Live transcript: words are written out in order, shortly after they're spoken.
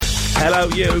Hello,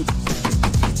 you.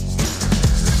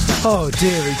 Oh,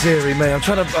 dearie me,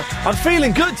 I'm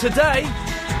feeling good today.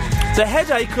 The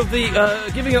headache of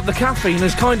the, giving up the caffeine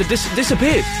has kind of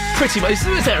disappeared. Pretty much.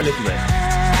 It's there a little bit.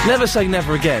 Never say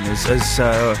never again,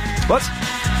 what?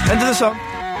 End of the song.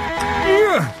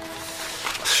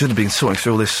 Should have been sorting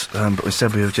through all this, but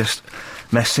instead we were just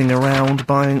messing around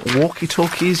buying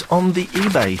walkie-talkies on the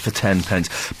eBay for 10 pence.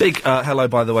 Big hello,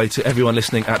 by the way, to everyone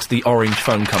listening at the Orange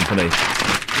Phone Company.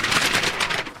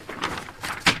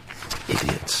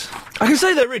 Idiots. I can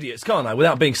say they're idiots, can't I,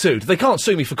 without being sued? They can't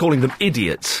sue me for calling them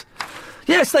idiots.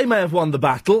 Yes, they may have won the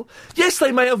battle. Yes,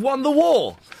 they may have won the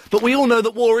war. But we all know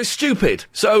that war is stupid.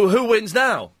 So who wins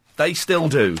now? They still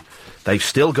do. They've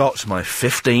still got my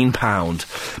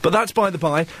 £15. But that's by the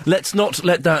by. Let's not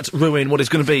let that ruin what is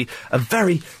going to be a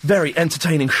very, very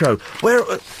entertaining show. Where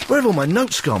have all my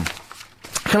notes gone?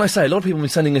 Can I say, a lot of people have been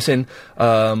sending us in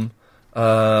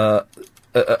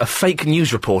a fake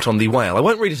news report on the whale. I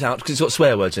won't read it out because it's got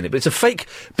swear words in it, but it's a fake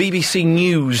BBC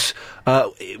News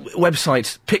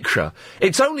website picture.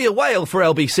 It's only a whale, for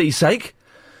LBC's sake.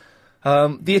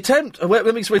 The attempt... let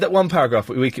me just read that one paragraph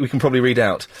we can probably read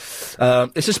out.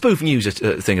 It's a spoof news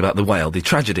thing about the whale, the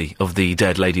tragedy of the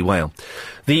dead lady whale.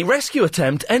 The rescue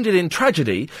attempt ended in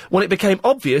tragedy when it became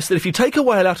obvious that if you take a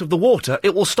whale out of the water,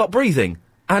 it will stop breathing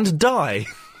and die.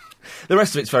 The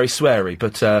rest of it's very sweary,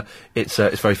 but it's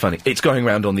very funny. It's going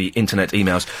around on the internet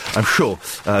emails. I'm sure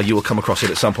you will come across it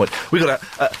at some point. We've got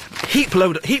a heap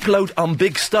load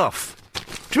big stuff.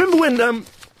 Do you remember when...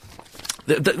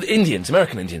 The Indians,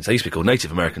 American Indians, they used to be called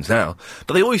Native Americans now,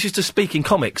 but they always used to speak in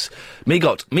comics. Me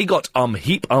got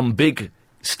heap big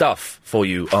stuff for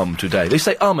you today. They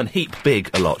say and heap big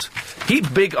a lot.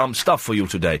 Heap big stuff for you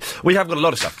today. We have got a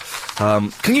lot of stuff.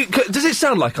 Does it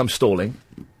sound like I'm stalling?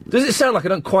 Does it sound like I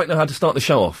don't quite know how to start the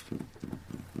show off?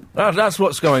 That's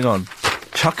what's going on.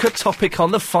 Chuck a topic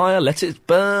on the fire, let it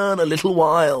burn a little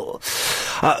while.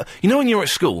 You know when you're at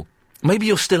school, maybe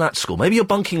you're still at school, maybe you're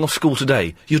bunking off school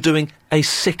today, you're doing a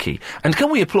sickie. And can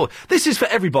we applaud? This is for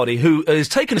everybody who has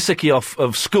taken a sickie off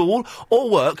of school or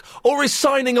work or is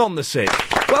signing on the sick.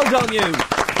 Well done, you.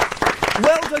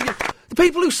 Well done, you. The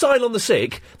people who sign on the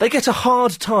sick, they get a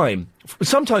hard time.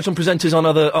 Sometimes from presenters on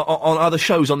other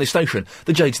shows on this station.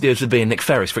 The Jade to the Earth would be and Nick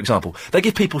Ferris, for example. They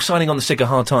give people signing on the sick a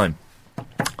hard time.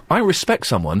 I respect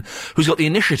someone who's got the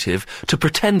initiative to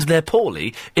pretend they're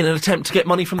poorly in an attempt to get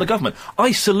money from the government.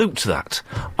 I salute that.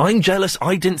 I'm jealous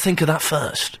I didn't think of that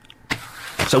first.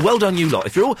 So well done, you lot.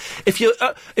 If you're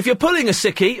pulling a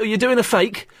sickie or you're doing a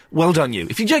fake, well done, you.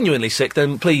 If you're genuinely sick,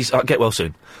 then please get well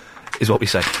soon. Is what we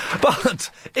say. But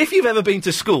if you've ever been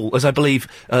to school, as I believe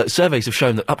surveys have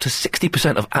shown that up to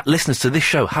 60% of listeners to this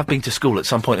show have been to school at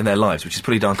some point in their lives, which is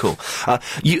pretty darn cool. A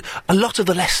lot of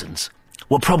the lessons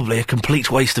were probably a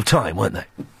complete waste of time, weren't they?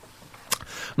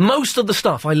 Most of the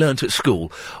stuff I learnt at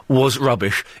school was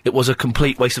rubbish. It was a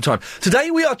complete waste of time. Today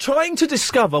we are trying to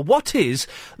discover what is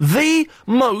the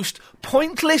most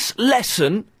pointless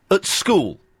lesson at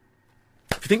school.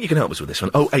 If you think you can help us with this one,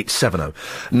 0870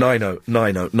 90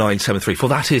 90 973, for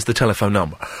that is the telephone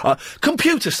number.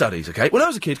 Computer studies, okay? When I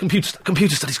was a kid,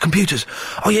 computer studies, computers.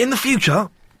 Oh yeah, in the future,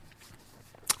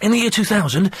 in the year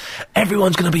 2000,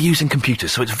 everyone's going to be using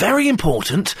computers, so it's very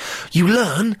important you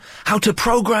learn how to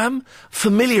program,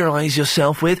 familiarise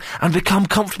yourself with, and become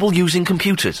comfortable using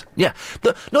computers. Yeah,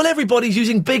 not everybody's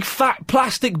using big, fat,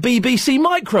 plastic BBC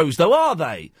micros, though, are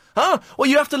they? Huh? Well,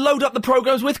 you have to load up the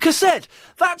programs with cassette.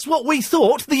 That's what we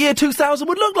thought the year 2000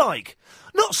 would look like.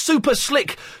 Not super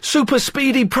slick, super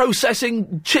speedy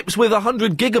processing chips with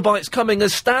 100 gigabytes coming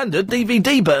as standard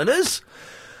DVD burners.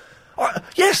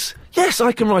 Yes,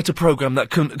 I can write a program that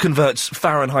converts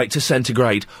Fahrenheit to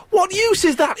centigrade. What use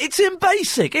is that? It's in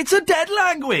BASIC. It's a dead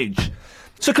language.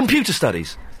 So computer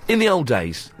studies, in the old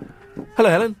days. Hello,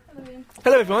 Helen.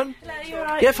 Hello, everyone. Hello, you all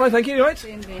right? Yeah, fine, thank you. You all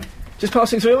right? Just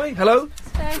passing through, are we? Hello?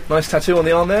 Hello. Nice tattoo on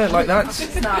the arm there, like that.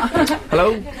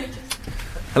 Hello?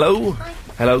 Hello?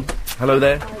 Hello? Hello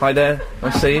there. Hi there.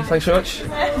 Nice to see you. Thanks very much.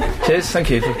 Cheers.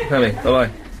 Thank you for coming. Bye-bye.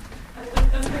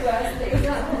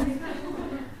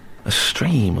 A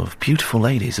stream of beautiful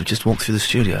ladies have just walked through the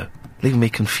studio, leaving me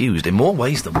confused in more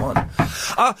ways than one.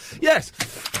 Yes.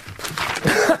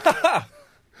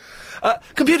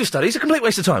 Computer studies, a complete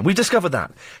waste of time. We've discovered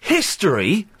that.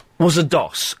 History was a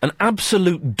DOS, an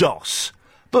absolute DOS.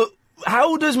 But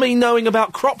how does me knowing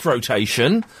about crop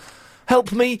rotation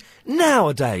help me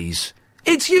nowadays?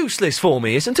 It's useless for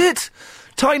me, isn't it?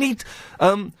 Tiny...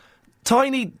 there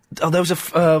was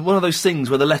one of those things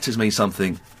where the letters mean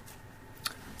something.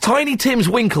 Tiny Tim's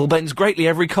winkle bends greatly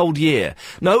every cold year.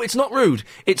 No, it's not rude.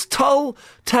 It's Tull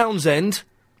Townsend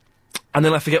and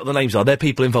then I forget what the names are. They're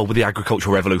people involved with the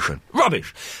agricultural revolution.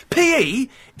 Rubbish. PE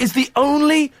is the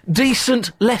only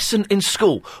decent lesson in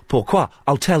school. Pourquoi?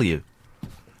 I'll tell you.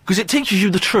 Because it teaches you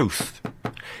the truth.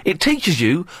 It teaches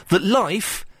you that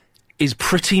life is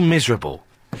pretty miserable.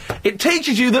 It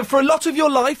teaches you that for a lot of your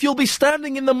life you'll be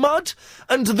standing in the mud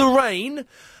and the rain,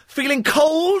 feeling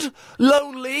cold,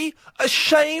 lonely,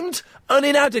 ashamed and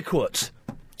inadequate.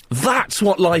 That's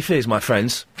what life is, my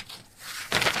friends.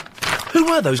 Who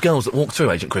were those girls that walked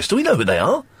through, Agent Chris? Do we know who they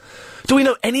are? Do we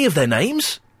know any of their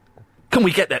names? Can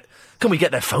we get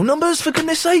their phone numbers, for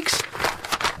goodness sakes?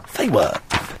 They were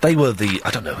the...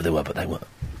 I don't know who they were, but they were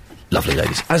lovely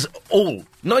ladies. As all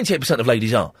 98% of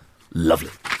ladies are. Lovely.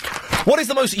 What is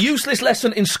the most useless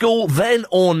lesson in school, then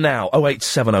or now?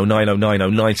 0870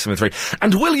 9090 973.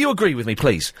 And will you agree with me,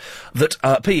 please, that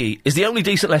PE is the only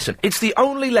decent lesson? It's the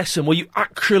only lesson where you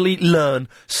actually learn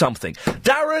something.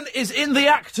 Darren is in the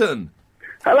Acton.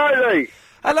 Hello, Lee.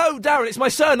 Hello, Darren. It's my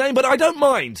surname, but I don't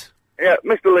mind. Yeah,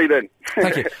 Mr. Lee, then.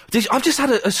 Thank you. I've just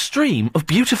had a stream of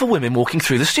beautiful women walking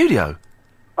through the studio.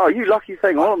 Oh, you lucky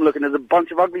thing. All I'm looking at is a bunch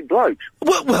of ugly blokes.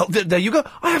 Well, there you go.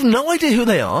 I have no idea who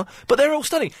they are, but they're all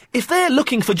stunning. If they're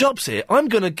looking for jobs here, I'm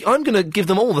gonna give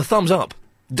them all the thumbs up.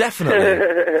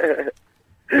 Definitely.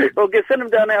 Well, send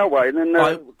them down our way, and then...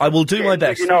 I will do my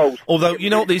best. Although, you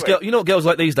know what girls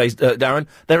like these days, Darren?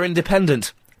 They're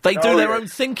independent. They do their own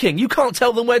thinking. You can't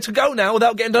tell them where to go now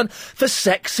without getting done for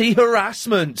sexy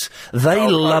harassment. They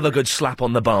love a good slap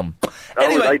on the bum.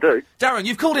 Anyway, they do. Darren,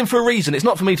 you've called in for a reason. It's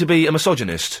not for me to be a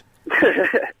misogynist.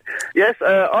 Yes,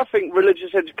 I think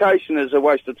religious education is a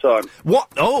waste of time.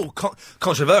 What? Oh,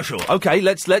 controversial. Okay,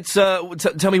 let's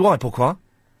tell me why, pourquoi?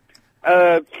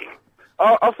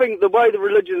 I think the way the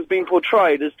religion's been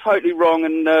portrayed is totally wrong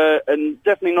and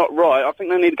definitely not right. I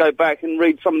think they need to go back and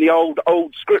read some of the old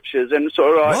scriptures and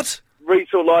sort of like... What? Read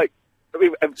sort of like...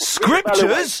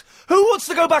 Scriptures? Who wants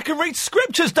to go back and read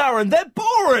scriptures, Darren? They're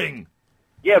boring!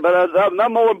 Yeah, but they're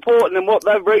more important than what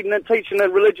they're reading and teaching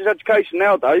in religious education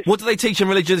nowadays. What do they teach in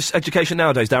religious education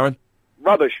nowadays, Darren?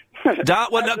 Rubbish.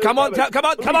 Well, come on.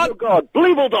 Believe God.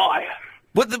 Believe or die.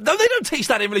 Well, no, they don't teach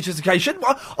that in religious education.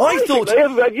 I thought...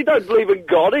 You don't believe in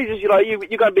God. It's just, you're going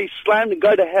to be slammed and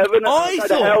go to heaven and go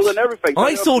to hell and everything.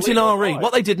 I thought in RE,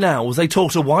 what they did now was they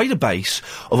taught a wider base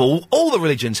of all the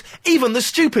religions, even the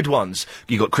stupid ones.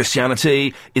 You got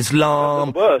Christianity,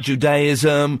 Islam,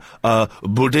 Judaism,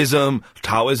 Buddhism,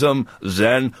 Taoism,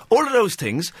 Zen, all of those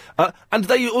things. And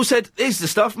they all said, here's the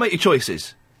stuff, make your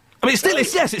choices. I mean,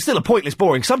 it's still a pointless,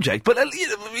 boring subject, but,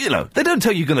 you know, they don't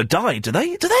tell you you're going to die, do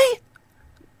they? Do they?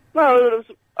 No,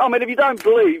 I mean, if you don't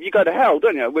believe, you go to hell,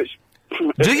 don't you? Which...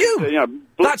 Do you?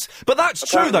 That's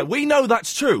true, though. We know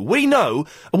that's true. We know,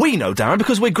 Darren,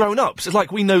 because we're grown-ups. It's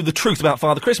like we know the truth about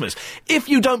Father Christmas. If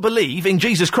you don't believe in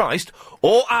Jesus Christ,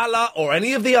 or Allah, or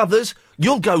any of the others,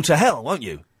 you'll go to hell, won't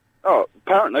you? Oh,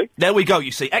 apparently. There we go,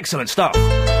 you see. Excellent stuff.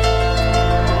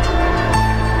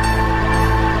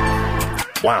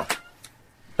 Wow.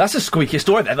 That's the squeakiest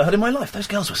door I've ever heard in my life. Those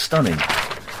girls were stunning.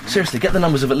 Seriously, get the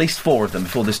numbers of at least 4 of them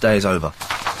before this day is over.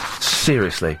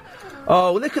 Seriously.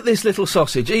 Oh, look at this little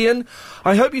sausage. Ian,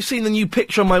 I hope you've seen the new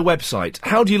picture on my website.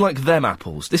 How do you like them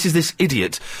apples? This is this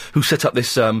idiot who set up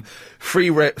this,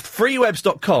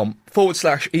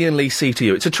 freewebs.com/Ian Lee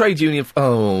CTU. It's a trade union...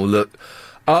 Oh, look.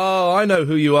 Oh, I know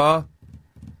who you are.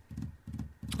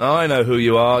 I know who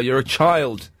you are. You're a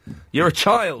child. You're a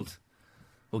child.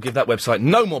 We'll give that website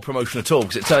no more promotion at all,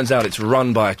 because it turns out it's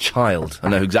run by a child. I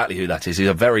know exactly who that is. He's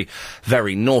a very,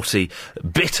 very naughty,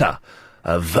 bitter,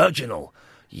 virginal,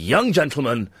 young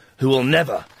gentleman who will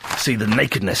never see the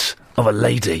nakedness of a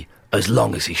lady as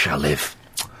long as he shall live.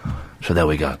 So there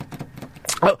we go.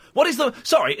 Oh, what is the...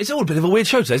 Sorry, it's all a bit of a weird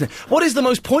show today, isn't it? What is the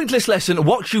most pointless lesson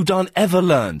What You Done ever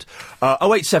learned?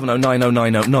 0870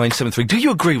 9090 973. Do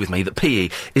you agree with me that PE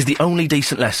is the only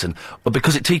decent lesson,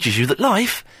 because it teaches you that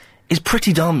life is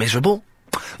pretty darn miserable?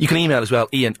 You can email as well,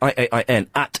 Ian, IAIN,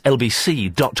 @lbc.co.uk.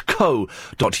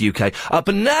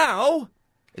 But now,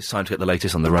 it's time to get the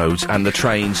latest on the roads and the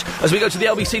trains as we go to the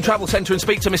LBC Travel Centre and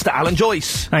speak to Mr. Alan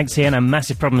Joyce. Thanks, Ian. A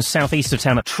massive problem south-east of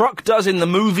town. A truck does in the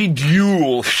movie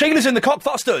Duel. Sheila's in the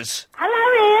Cockfosters. Hello,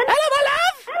 Ian. Hello, my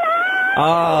love. Hello.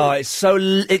 Ah,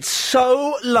 it's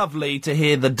so lovely to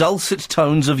hear the dulcet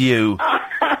tones of you.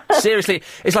 Seriously,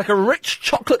 it's like a rich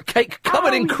chocolate cake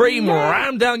covered in cream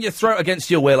rammed down your throat against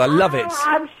your will. I love it.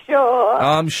 I'm sure.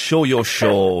 I'm sure you're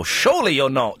sure. Surely you're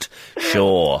not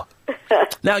sure.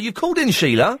 Now, you called in,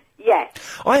 Sheila. Yes.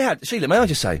 Sheila, may I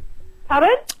just say?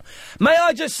 Pardon? May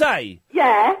I just say?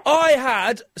 Yeah. I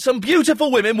had some beautiful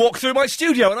women walk through my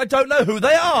studio and I don't know who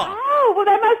they are. Oh, Oh, well,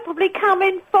 they're most probably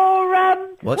coming for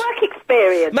What? work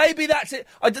experience. Maybe that's it.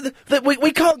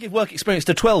 We can't give work experience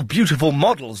to 12 beautiful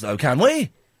models, though, can we?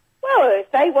 Well,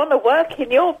 if they want to work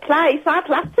in your place, I'd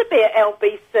love to be at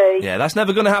LBC. Yeah, that's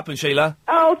never going to happen, Sheila.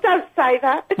 Oh, don't say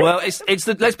that. Well,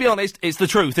 let's be honest, it's the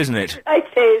truth, isn't it?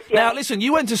 It is, yeah. Now, listen,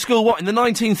 you went to school, what, in the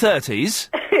 1930s?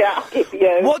 Yeah, I'll give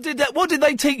you. What did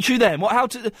they teach you then?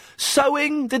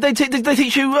 Sewing? Did they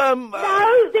teach you,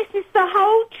 No, this is the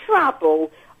whole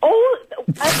trouble.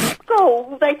 At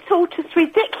school, they taught us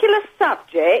ridiculous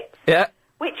subjects. Yeah.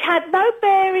 Which had no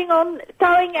bearing on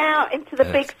going out into the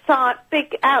big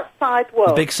outside world.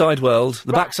 The big side world.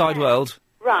 The backside world.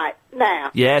 Right,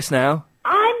 now. Yes, now.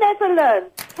 I never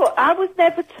learned, I was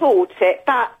never taught it,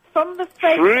 but from the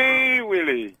French... Free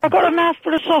Willy. I've got a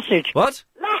mouthful of sausage. What?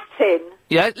 Latin.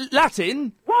 Yeah,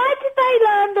 Latin? Why did they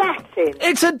learn Latin?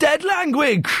 It's a dead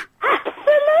language.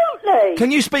 Absolutely. Can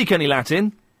you speak any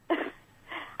Latin?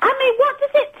 I mean, what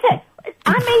does it take?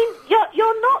 I mean,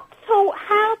 you're not taught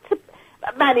how to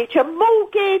manage a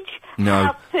mortgage. No,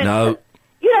 how to, no.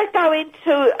 You don't go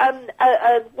into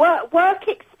a work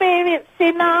experience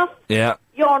enough. Yeah.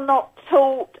 You're not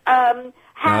taught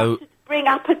how No. to bring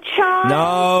up a child.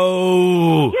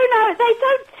 No. You know, they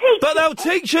don't teach. But they'll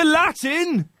teach you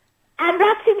Latin. And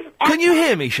Latin. Can you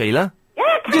hear me, Sheila? Yeah,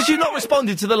 I can Because you've hear not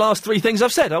responded to the last three things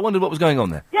I've said. I wondered what was going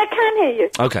on there. Yeah, I can hear you.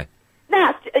 Okay.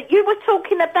 Now, you were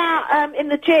talking about in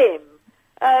the gym.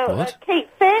 What? Keep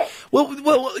fit.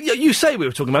 Well, you say we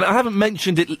were talking about it. I haven't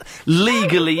mentioned it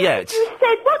legally yet. You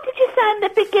said, what did you say in the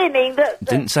beginning? That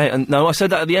Didn't say it. No, I said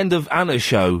that at the end of Anna's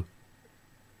show.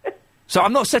 So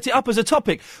I've not set it up as a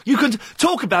topic. You can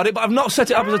talk about it, but I've not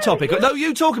set it up as a topic. No,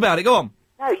 you talk about it. Go on.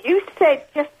 No, you said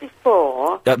just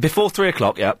before. Before 3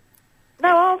 o'clock, yeah. No,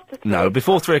 after. No,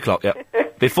 before 3 o'clock, yeah.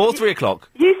 Before 3 o'clock.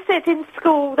 You said in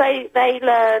school they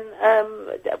learn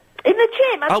in the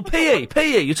gym. Oh,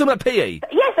 PE. You're talking about PE.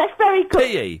 Yes, that's very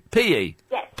good. PE.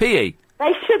 Yes. PE.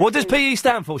 They should. What does PE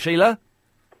stand for, Sheila?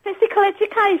 Physical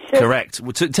education. Correct.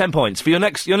 10 points. For your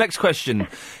next question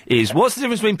is, what's the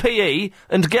difference between PE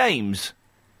and games?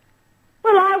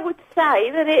 Well, I would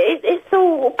say that it's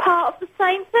all part of the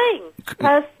same thing,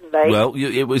 personally. Well,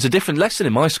 it was a different lesson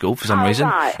in my school for some reason.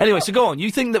 Right. Anyway, so go on. You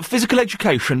think that physical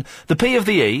education, the P of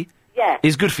the E, Yeah.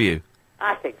 is good for you?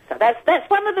 I think so. That's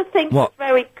one of the things What?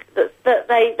 that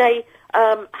they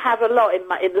have a lot in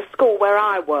the school where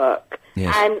I work.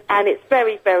 Yes. And it's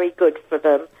very, very good for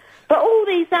them. But all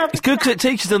these other... It's good because it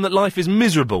teaches them that life is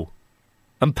miserable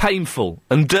and painful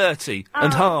and dirty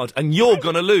and hard, and you're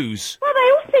going to lose. Well,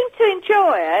 they all seem to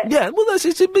enjoy it. Yeah, well,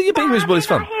 you're being miserable is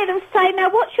fun. I hear them say, now,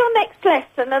 what's your next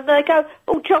lesson? And they go,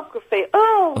 geography.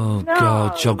 Oh, no.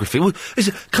 God, geography. Well,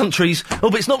 countries. Oh,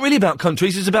 but it's not really about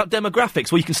countries, it's about demographics.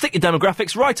 Well, you can stick your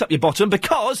demographics right up your bottom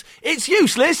because it's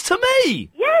useless to me.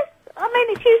 Yes, I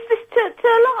mean, it's useless to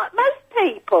a lot, most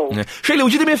people. Yeah. Sheila,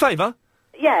 would you do me a favour?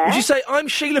 Yeah. Would you say, I'm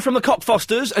Sheila from the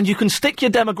Cockfosters, and you can stick your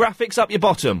demographics up your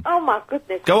bottom? Oh, my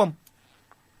goodness. Go on.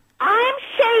 I'm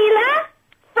Sheila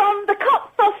from the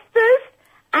Cockfosters,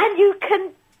 and you can...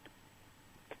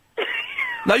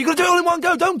 No, you've got to do it all in one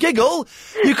go. Don't giggle.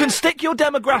 You can stick your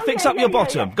demographics up your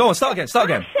bottom. Go on, start again.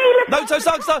 Sheila No,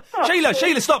 start.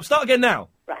 Sheila, stop. Start again now.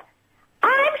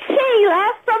 I'm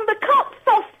Sheila from the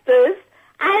Cockfosters,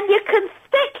 and you can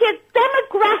stick your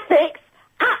demographics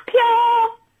up your...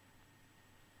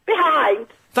 behind.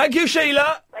 Thank you,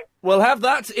 Sheila. We'll have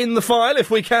that in the file if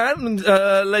we can,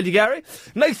 Lady Gary.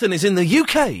 Nathan is in the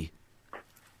UK.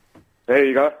 There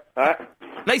you go.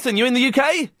 Nathan, you in the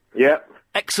UK? Yeah.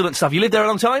 Excellent stuff. You lived there a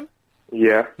long time?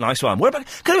 Yeah. Nice one.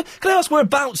 Can I ask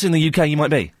whereabouts in the UK you might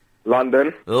be?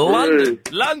 London. London!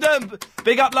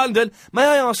 Big up London. May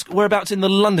I ask whereabouts in the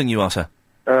London you are, sir?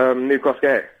 New Cross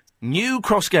Gate. New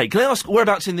Cross Gate. Can I ask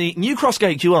whereabouts in the New Cross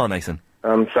Gate you are, Nathan?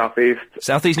 Southeast.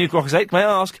 Southeast New Cross Gate. May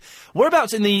I ask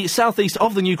whereabouts in the southeast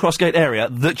of the New Cross Gate area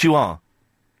that you are?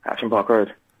 Ashton Park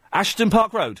Road. Ashton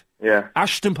Park Road? Yeah.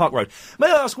 Ashton Park Road.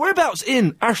 May I ask whereabouts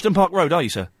in Ashton Park Road are you,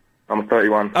 sir? I'm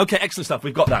 31. OK, excellent stuff.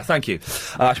 We've got that. Thank you.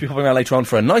 I should be popping around later on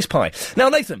for a nice pie. Now,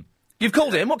 Nathan, you've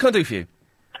called in. What can I do for you?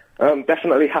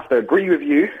 Definitely have to agree with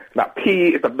you that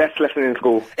PE is the best lesson in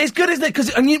school. It's good, isn't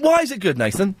it? Why is it good,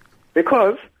 Nathan?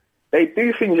 Because they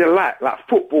do things you like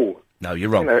football. No, you're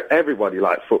wrong. You know, everybody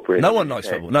likes football. No one likes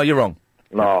football. No, you're wrong.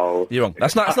 No. You're wrong.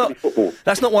 That's not football.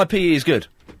 That's not why PE is good.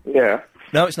 Yeah.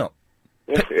 No, it's not.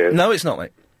 Yes, it is. No, it's not,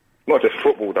 mate. Not just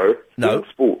football, though. No. All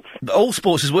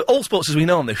sports. All sports as we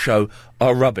know on this show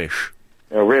are rubbish.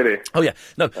 Oh, really? Oh, yeah.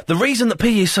 No, the reason that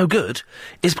PE is so good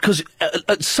is because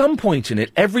at some point in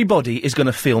it, everybody is going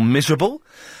to feel miserable.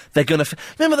 they're going to...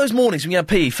 Remember those mornings when you had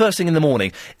PE, first thing in the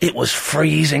morning? It was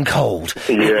freezing cold.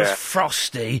 Yeah. It was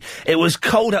frosty. It was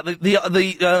cold out.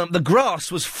 The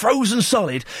grass was frozen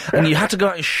solid, and you had to go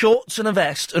out in shorts and a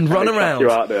vest and run around.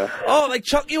 You out there. Oh, they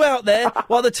chuck you out there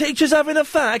while the teacher's having a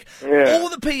fag. Yeah. All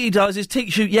that PE does is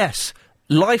teach you, yes,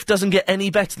 life doesn't get any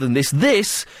better than this.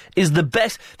 This is the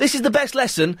best. This is the best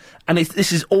lesson, and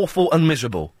this is awful and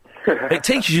miserable. It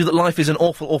teaches you that life is an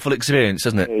awful, awful experience,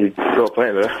 doesn't it? You've got a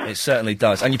point there. It certainly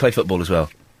does. And you play football as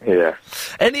well. Yeah.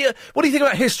 What do you think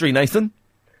about history, Nathan?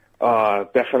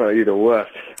 Definitely the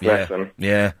worst lesson.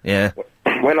 Yeah.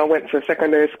 When I went to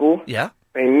secondary school, Yeah?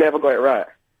 they never got it right.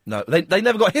 No, they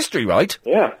never got history right.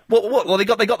 Yeah. What? Well, they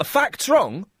got the facts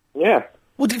wrong. Yeah.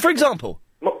 Well, for example.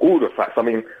 Not all the facts. I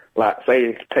mean, like,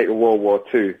 say, take World War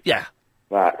II. Yeah.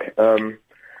 Like, I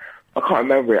can't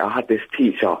remember it. I had this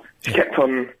teacher. She kept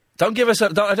on... Don't give us. I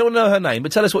don't want to know her name,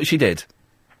 but tell us what she did.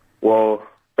 Well,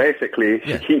 basically,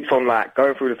 she keeps on, like,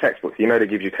 going through the textbooks. You know they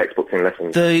give you textbooks in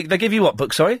lessons. They give you what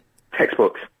books? Sorry.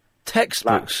 Textbooks.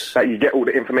 Textbooks. That you get all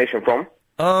the information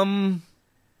from.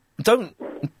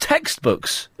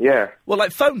 Textbooks. Yeah. Well,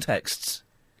 like phone texts.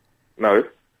 No.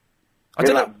 I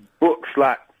don't know. Like, books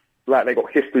like they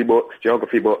got history books,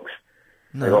 geography books.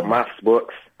 No. They got maths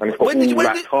books, and it's got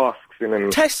tasks in them.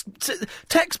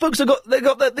 Textbooks have got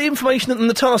the information and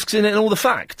the tasks in it and all the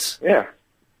facts. Yeah.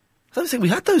 I don't think we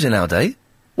had those in our day.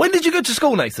 When did you go to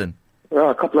school, Nathan?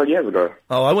 A couple of years ago.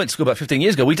 Oh, I went to school about 15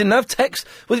 years ago. We didn't have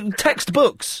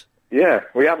textbooks. Yeah,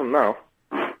 we have them now.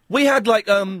 We had, like,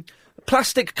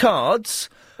 plastic cards,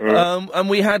 and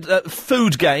we had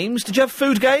food games. Did you have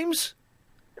food games?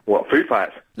 What, food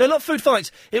fights? No, not food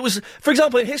fights. It was, for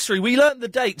example, in history, we learnt the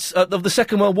dates of the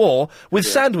Second World War with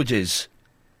sandwiches.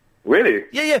 Really?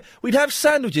 Yeah. We'd have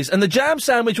sandwiches, and the jam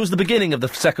sandwich was the beginning of the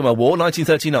Second World War,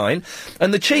 1939,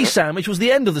 and the cheese sandwich was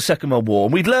the end of the Second World War.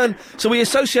 And we'd learn, so we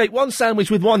associate one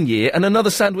sandwich with one year and another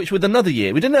sandwich with another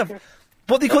year. We didn't have,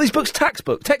 what do you call these books?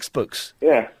 Textbooks.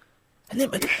 Yeah.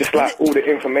 It's just like all the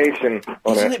information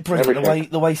on Isn't it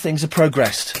brilliant the way things have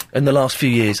progressed in the last few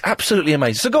years? Absolutely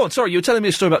amazing. So go on, sorry, you were telling me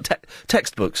a story about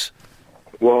textbooks.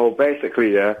 Well,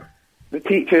 basically, yeah, the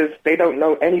teachers, they don't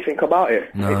know anything about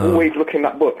it. No. They're always looking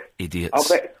at books.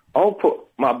 Idiots. I'll put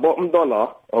my bottom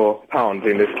dollar, or pound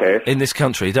in this case. In this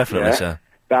country, definitely, yeah, sir.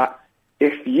 That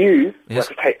if you were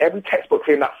to take every textbook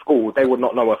in that school, they would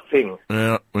not know a thing.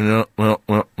 Yeah.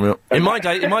 In my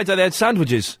day, they had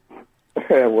sandwiches.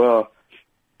 Well...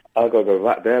 I'll go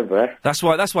back there, bro. That's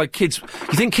why kids...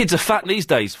 You think kids are fat these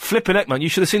days? Flippin' heck, man, you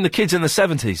should have seen the kids in the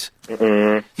 70s.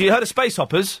 You heard of Space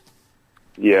Hoppers?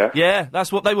 Yeah. Yeah,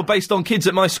 that's what they were based on, kids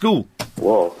at my school.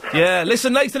 Whoa. Yeah,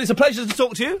 listen, Nathan, it's a pleasure to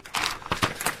talk to you.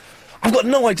 I've got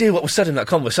no idea what was said in that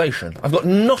conversation. I've got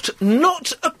not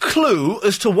a clue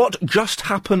as to what just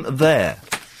happened there.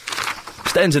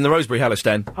 Sten's in the Rosebery. Hello,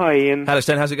 Sten. Hi, Ian. Hello,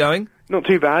 Sten, how's it going? Not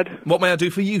too bad. What may I do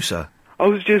for you, sir? I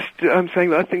was just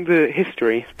saying that I think that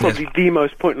history is probably the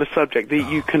most pointless subject that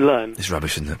you can learn. It's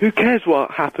rubbish, isn't it? Who cares what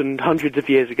happened hundreds of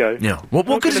years ago? Yeah. What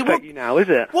good is it? You now, is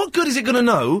it? What good is it going to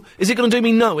know? Is it going to do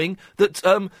me knowing that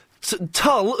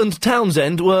Tull and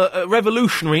Townsend were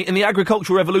revolutionary in the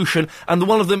agricultural revolution, and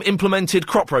one of them implemented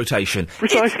crop rotation?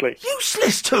 Precisely. It's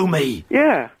useless to me.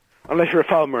 Yeah. Unless you're a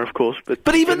farmer, of course.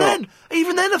 But even then,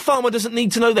 a farmer doesn't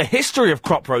need to know the history of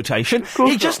crop rotation.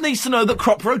 He just needs to know that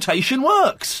crop rotation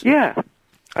works. Yeah.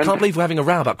 I can't believe we're having a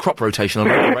row about crop rotation on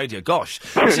local radio. Gosh,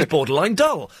 this is borderline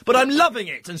dull. But I'm loving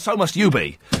it, and so must you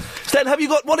be. Sten, have you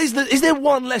got... Is there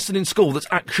one lesson in school that's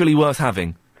actually worth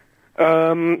having?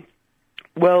 Well,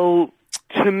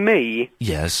 to me...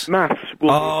 Yes. Maths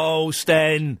will...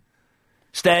 Sten,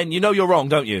 you know you're wrong,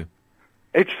 don't you?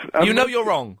 You know you're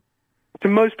wrong. To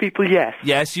most people, yes.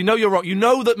 Yes, you know you're wrong. You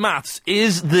know that maths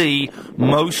is the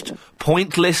most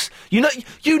pointless... You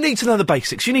need to know the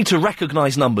basics. You need to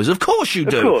recognise numbers. Of course you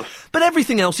do. Of course. But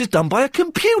everything else is done by a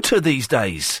computer these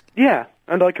days. Yeah,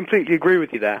 and I completely agree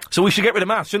with you there. So we should get rid of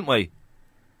maths, shouldn't we?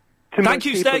 Thank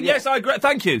you, Sten. Yes, I agree.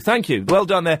 Thank you. Well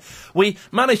done there. We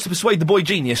managed to persuade the boy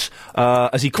genius,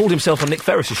 as he called himself on Nick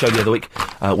Ferris's show the other week,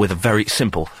 with a very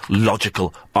simple,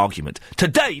 logical argument.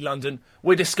 Today, London,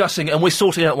 we're discussing and we're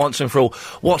sorting out once and for all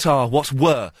what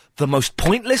were the most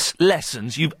pointless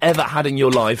lessons you've ever had in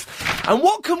your life, and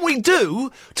what can we do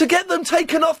to get them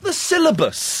taken off the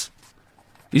syllabus?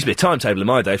 Used to be a timetable in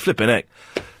my day, flipping heck.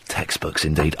 Textbooks,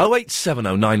 indeed.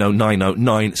 0870 9090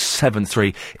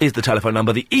 973 is the telephone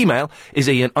number. The email is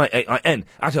ian, @lbc.co.uk.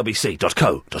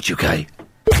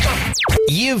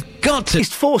 You've got to...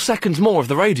 It's 4 seconds more of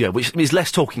the radio, which is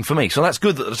less talking for me, so that's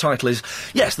good that the title is...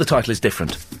 Yes, the title is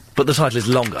different, but the title is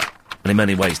longer, and in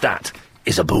many ways that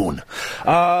is a boon. What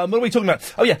are we talking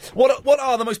about? Oh, yeah. What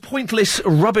are the most pointless,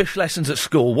 rubbish lessons at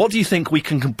school? What do you think we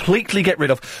can completely get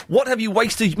rid of? What have you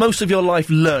wasted most of your life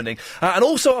learning? And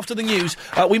also, after the news,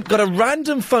 we've got a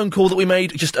random phone call that we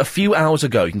made just a few hours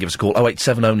ago. You can give us a call,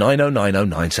 0870 9090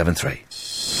 973.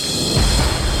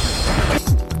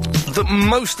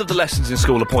 Most of the lessons in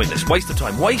school are pointless. Waste of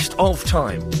time. Waste of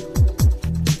time.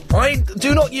 I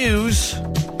do not use...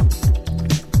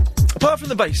 Apart from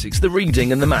the basics, the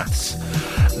reading and the maths,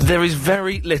 there is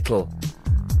very little.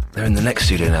 They're in the next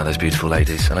studio now, those beautiful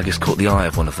ladies, and I just caught the eye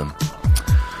of one of them.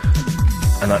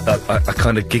 And I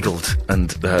kind of giggled, and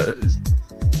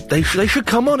they should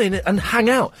come on in and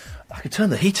hang out. I could turn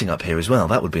the heating up here as well,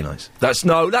 that would be nice.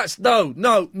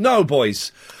 No,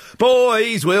 boys.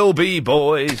 Boys will be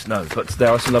boys. No, but there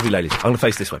are some lovely ladies. I'm going to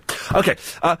face this way. OK,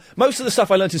 most of the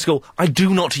stuff I learnt in school, I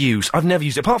do not use. I've never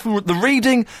used it. Apart from the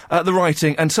reading, the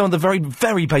writing, and some of the very,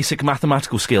 very basic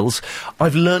mathematical skills,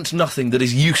 I've learnt nothing that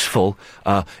is useful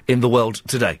in the world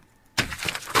today.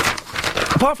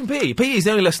 Apart from PE. PE is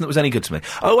the only lesson that was any good to me.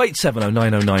 0870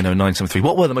 9090 973.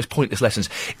 What were the most pointless lessons?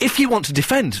 If you want to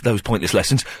defend those pointless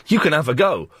lessons, you can have a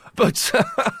go. But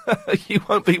you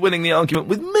won't be winning the argument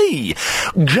with me.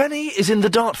 Jenny is in the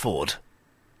Dartford.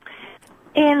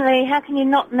 Ian Lee, how can you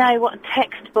not know what a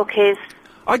textbook is?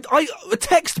 A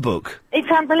textbook?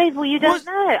 It's unbelievable you don't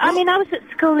know. I mean, I was at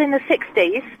school in the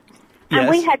 60s, and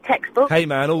we had textbooks. Hey,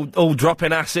 man, all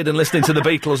dropping acid and listening to the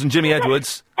Beatles and Jimmy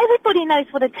Edwards. Everybody knows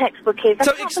what a textbook is. I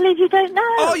can't believe you don't know.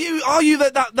 Are you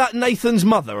that Nathan's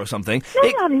mother or something?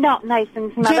 No, I'm not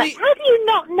Nathan's mother. Jenny... How do you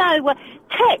not know what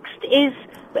text is?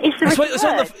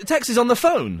 Text is on the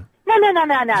phone.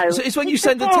 No. So it's when you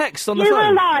send a text on the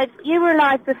phone. You were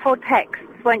alive before texts,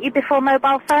 weren't you? Before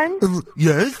mobile phones?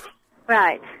 Yes.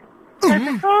 Right. So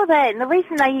before then, the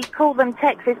reason they call them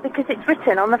text is because it's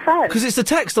written on the phone. Because it's the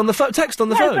text on the phone. Text on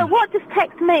the phone. But what does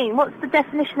text mean? What's the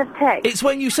definition of text? It's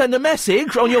when you send a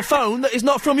message on your phone that is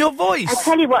not from your voice. I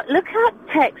tell you what, look up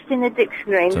text in the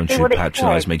dictionary and see what it says. Don't you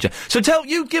patronise me, So tell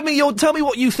me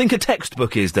what you think a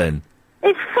textbook is then.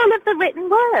 It's full of the written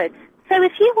word. So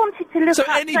if you wanted to look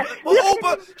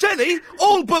up... Jenny,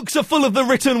 all books are full of the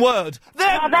written word.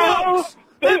 They're books!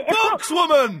 They're books,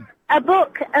 woman! A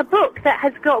book that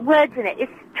has got words in it is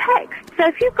text. So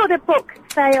if you've got a book,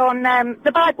 say, on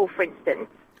the Bible, for instance...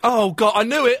 Oh, God, I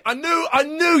knew it. I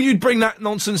knew you'd bring that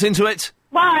nonsense into it.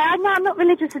 Why? No, I'm not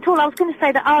religious at all. I was going to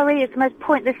say that RE is the most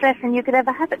pointless lesson you could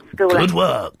ever have at school. Good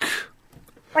work.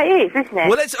 Well, it is, isn't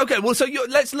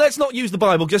it? Let's not use the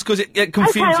Bible just because it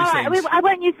confuses things. Okay, all right, I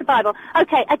won't use the Bible.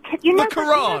 Okay, you know... The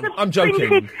Quran! I'm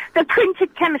joking. The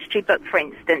printed chemistry book, for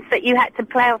instance, that you had to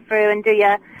plough through and do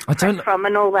your... from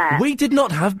and all that. We did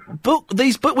not have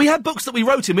we had books that we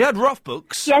wrote in. We had rough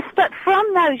books. Yes, but from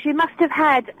those you must have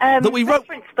had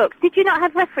reference books. Did you not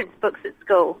have reference books at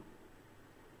school?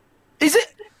 Is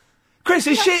it... Chris,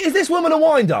 is this woman a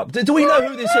wind-up? Do we know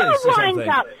who this is or something?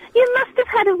 Wind-up. You must have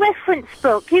had a reference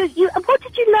book. What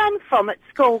did you learn from at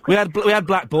school? We had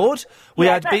Blackboard. We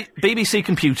had BBC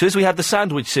computers. We had the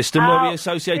sandwich system where we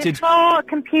associated... Before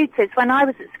computers, when I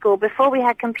was at school, before we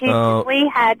had computers, we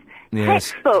had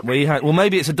textbooks. We had... Well,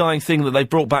 maybe it's a dying thing that they've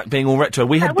brought back being all retro.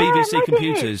 We had BBC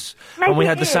computers. And we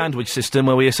had the sandwich system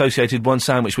where we associated one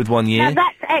sandwich with 1 year. Now,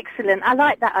 that's excellent. I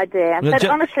like that idea. But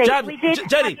honestly, we did...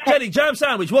 Jenny, jam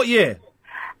sandwich, what year?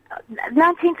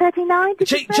 1939,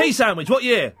 Cheese sandwich, what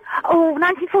year? Oh,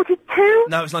 1942?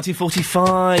 No, it's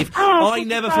 1945. Oh, I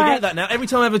never forget that now. Every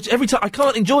time I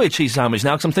can't enjoy a cheese sandwich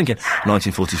now because I'm thinking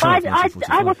 1945.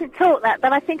 I wasn't taught that,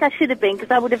 but I think I should have been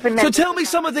because I would have remembered. So tell me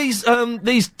some of these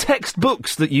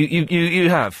textbooks that you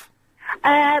have.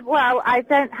 Well, I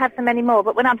don't have them anymore,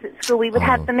 but when I was at school, we would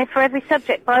have them for every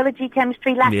subject. Biology,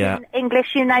 chemistry, Latin,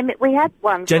 English, you name it, we had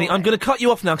one. Jenny, I'm going to cut you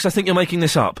off now because I think you're making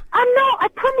this up. I'm not, I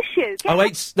promise you.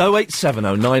 0870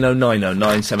 9090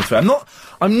 973.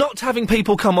 I'm not having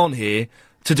people come on here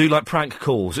to do, like, prank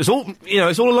calls. It's all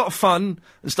a lot of fun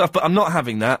and stuff, but I'm not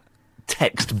having that.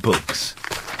 Textbooks.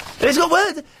 It's got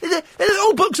words.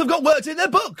 All books have got words in their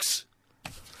books.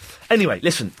 Anyway,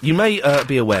 listen, you may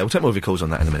be aware, we'll take more of your calls on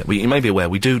that in a minute, you may be aware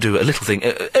we do a little thing,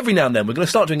 every now and then, we're going to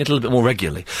start doing it a little bit more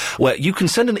regularly, where you can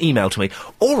send an email to me,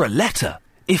 or a letter,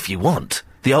 if you want.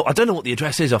 I don't know what the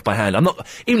address is off by hand,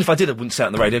 even if I did, I wouldn't say it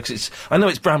on the radio, because I know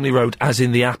it's Bramley Road, as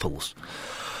in the apples.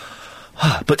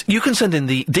 But you can send in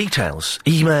the details,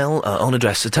 email, on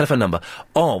address, a telephone number,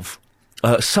 of...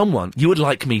 someone you would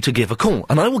like me to give a call,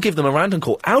 and I will give them a random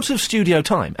call out of studio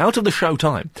time, out of the show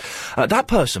time. That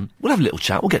person, we'll have a little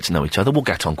chat, we'll get to know each other, we'll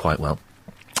get on quite well.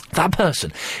 That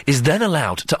person is then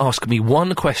allowed to ask me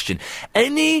one question.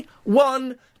 Any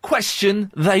one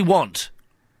question they want.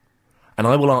 and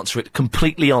I will answer it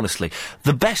completely honestly.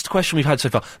 The best question we've had so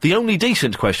far, the only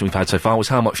decent question we've had so far was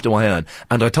how much do I earn?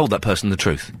 And I told that person the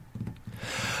truth.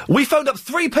 We phoned up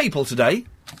 3 people today.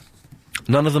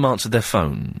 None of them answered their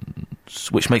phones,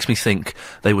 which makes me think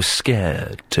they were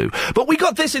scared to. But we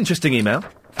got this interesting email.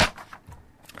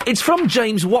 It's from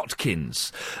James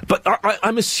Watkins, but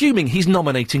I'm assuming he's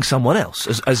nominating someone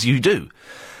else, as you do.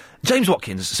 James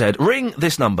Watkins said, ring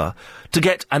this number to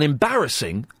get an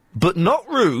embarrassing but not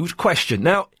rude question.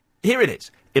 Now, here it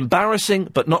is. Embarrassing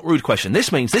but not rude question.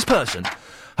 This means this person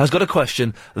has got a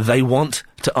question they want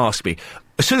to ask me.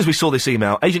 As soon as we saw this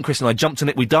email, Agent Chris and I jumped on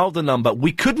it, we dialed the number.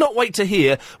 We could not wait to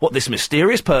hear what this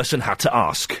mysterious person had to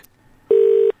ask.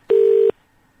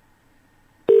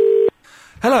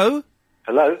 Hello?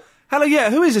 Hello? Hello,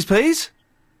 yeah, who is this, please?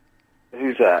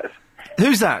 Who's that?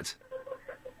 Who's that?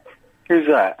 Who's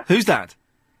that? Who's that?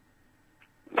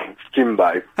 It's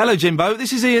Jimbo. Hello, Jimbo.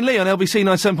 This is Ian Lee on LBC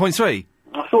 97.3.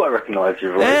 I thought I recognised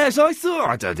your voice. Yes, I thought...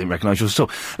 I didn't recognise yours at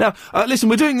all. Now, listen,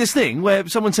 we're doing this thing where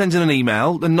someone sends in an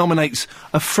email and nominates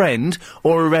a friend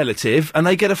or a relative, and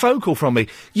they get a phone call from me.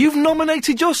 You've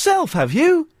nominated yourself, have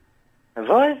you? Have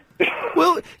I?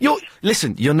 Well,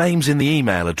 listen, your name's in the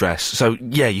email address, so,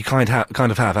 yeah, you kind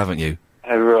of have, haven't you?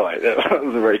 Oh, right. That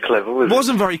wasn't very clever, was it?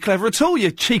 Wasn't very clever at all,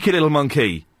 you cheeky little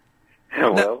monkey.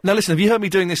 Oh, well. Now, listen, have you heard me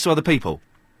doing this to other people?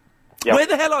 Yep. Where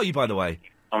the hell are you, by the way?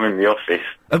 I'm in the office.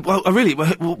 Really?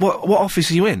 What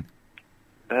office are you in?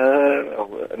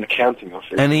 An accounting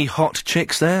office. Any hot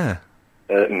chicks there?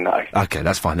 No. Okay,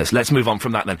 that's fine. Let's move on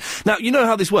from that then. Now, you know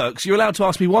how this works. You're allowed to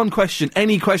ask me one question,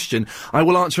 any question. I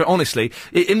will answer it honestly.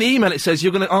 In the email it says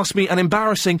you're going to ask me an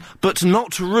embarrassing but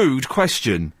not rude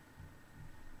question.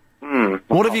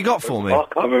 What have you got for me? I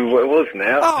can't remember what it was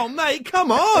now. Oh, mate,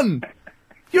 come on!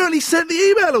 You only sent the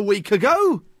email a week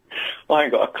ago. I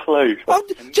ain't got a clue. Well,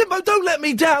 Jimbo, don't let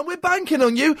me down. We're banking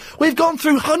on you. We've gone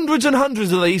through hundreds and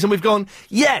hundreds of these, and we've gone,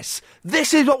 yes,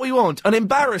 this is what we want. An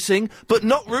embarrassing but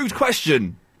not rude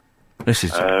question. This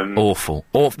is awful.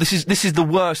 This is the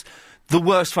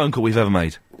worst phone call we've ever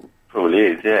made. Probably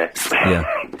is, yeah.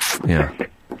 Yeah.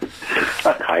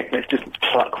 Okay, let's just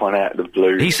pluck one out of the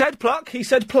blue. He said pluck.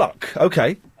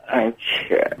 Okay.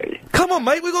 Okay. Come on,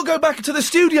 mate, we've got to go back into the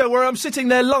studio where I'm sitting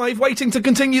there live waiting to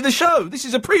continue the show. This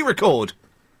is a pre-record.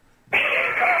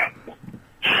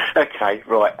 Okay,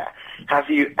 right. Have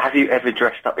you ever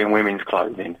dressed up in women's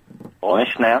clothing?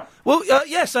 Honest now? Well,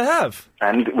 yes, I have.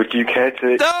 And would you care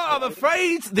to... No, I'm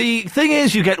afraid the thing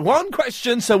is you get one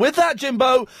question, so with that,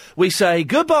 Jimbo, we say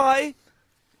goodbye.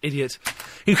 Idiot.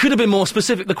 He should have been more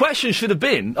specific. The question should have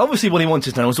been, obviously what he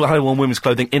wanted to know was how you worn women's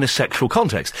clothing in a sexual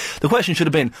context. The question should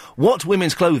have been, what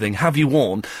women's clothing have you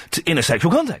worn in a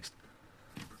sexual context?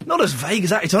 Not as vague as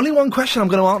that. It's only one question I'm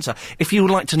going to answer. If you would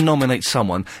like to nominate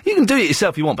someone, you can do it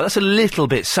yourself if you want, but that's a little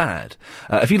bit sad.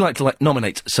 If you'd like to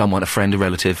nominate someone, a friend, a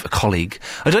relative, a colleague,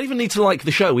 I don't even need to like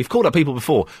the show. We've called up people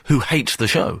before who hate the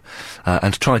show,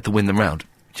 and tried to win them round.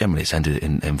 Generally, it's ended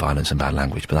in violence and bad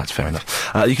language, but that's fair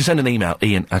enough. You can send an email,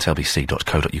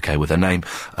 ian@lbc.co.uk, with their name,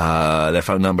 their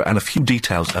phone number, and a few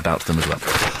details about them as well.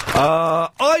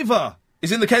 Ivor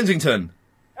is in the Kensington.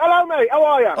 Hello, mate. How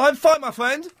are you? I'm fine, my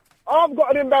friend. I've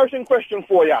got an embarrassing question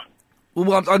for you.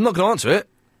 Well, I'm not going to answer it.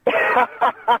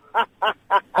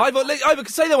 Ivor,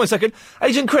 say that 1 second.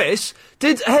 Agent Chris,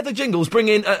 did Heather Jingles bring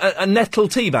in a nettle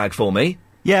tea bag for me?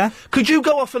 Yeah. Could you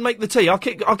go off and make the tea? I'll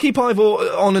keep Ivor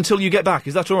on until you get back.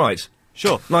 Is that all right?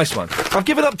 Sure. Nice one. I've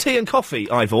given up tea and coffee,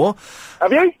 Ivor.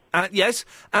 Have you? Yes.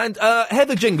 And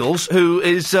Heather Jingles, who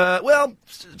is, I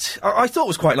thought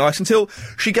was quite nice until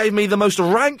she gave me the most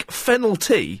rank fennel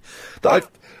tea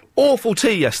awful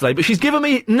tea yesterday, but she's given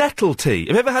me nettle tea.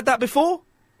 Have you ever had that before?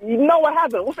 No, I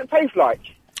haven't. What's it taste like?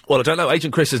 Well, I don't know.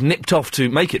 Agent Chris has nipped off to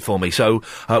make it for me, so...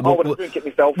 I want to drink it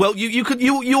myself. Well,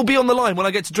 you'll be on the line when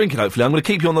I get to drink it, hopefully. I'm going to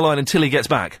keep you on the line until he gets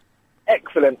back.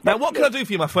 Excellent. Now, what can I do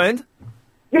for you, my friend?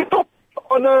 You talk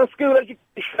on school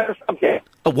education subject.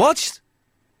 A what?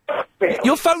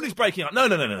 Your phone is breaking up. No.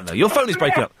 Your phone is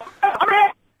breaking up.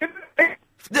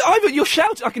 Ivor, you're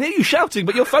shouting. I can hear you shouting,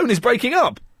 but your phone is breaking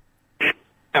up.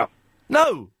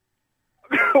 No.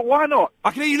 Why not?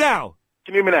 I can hear you now.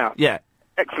 Can you hear me now? Yeah.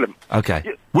 Excellent. Okay.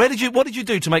 What did you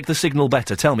do to make the signal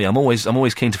better? Tell me. I'm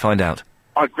always keen to find out.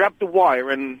 I grabbed the wire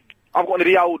and I've got one of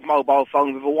the old mobile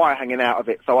phones with a wire hanging out of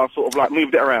it, so I sort of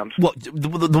moved it around. What?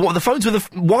 The phones with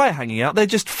the wire hanging out? They're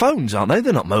just phones, aren't they?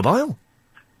 They're not mobile.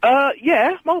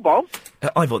 Yeah, mobile.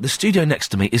 Ivor, the studio next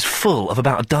to me is full of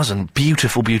about a dozen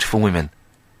beautiful, beautiful women.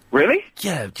 Really?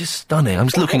 Yeah, just stunning. I'm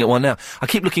just looking at one now. I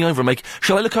keep looking over and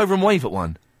Shall I look over and wave at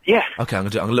one? Yeah. Okay, I'm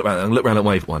gonna look round and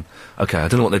wave at one. Okay, I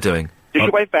don't know what they're doing. Did she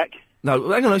wave back?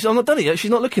 No, hang on, I'm not done it yet. She's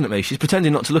not looking at me. She's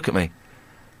pretending not to look at me.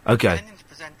 Okay.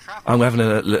 I'm having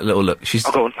a little look. She's.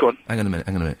 Oh, go on. Hang on a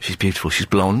minute. She's beautiful. She's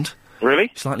blonde.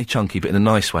 Really? Slightly chunky, but in a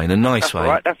nice way. That's all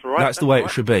right. That's the way it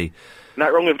should be.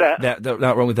 Nothing wrong with that.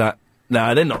 Not wrong with that.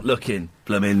 No, they're not looking.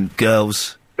 Blooming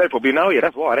girls. They probably know you,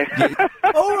 that's why.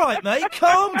 All right, mate,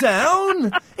 calm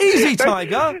down. Easy,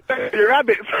 Tiger. Your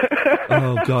rabbits.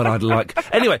 Oh, God, I'd like...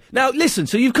 Anyway, now, listen,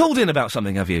 so you've called in about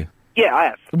something, have you? Yeah, I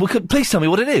have. Well, please tell me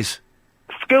what it is.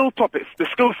 Skill topics, the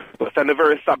skill topics and the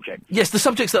various subjects. Yes, the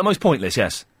subjects that are most pointless,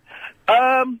 yes.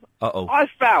 Uh-oh. I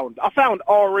found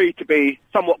RE to be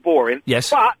somewhat boring. Yes.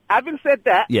 But, having said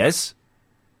that... Yes.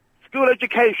 School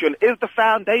education is the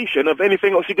foundation of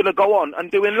anything else you're going to go on and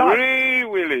do in life. Free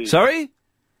Willy. Sorry?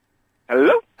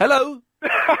 Hello?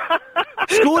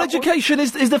 School education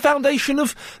is the foundation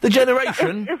of the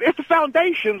generation. It's the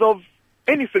foundations of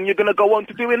anything you're going to go on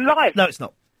to do in life. No, it's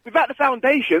not. Without the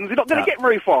foundations, you're not going to get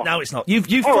very far. No, it's not. You've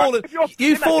fallen.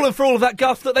 You've fallen for all of that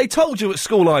guff that they told you at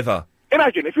school, Ivor.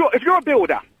 Imagine if you're a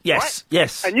builder. Yes, right?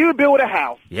 yes. And you build a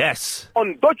house. Yes.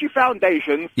 On dodgy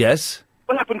foundations. Yes.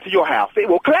 What happened to your house? It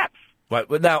will collapse. Right.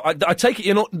 Well, now I take it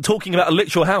you're not talking about a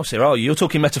literal house here, are you? You're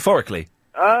talking metaphorically.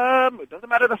 It doesn't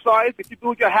matter the size. If you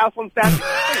build your house on sand.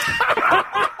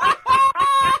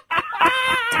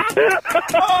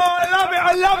 Oh,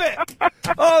 I love it!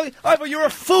 Oh, Ivor, you're a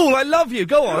fool. I love you.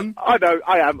 Go on. I know.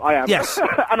 I am. Yes.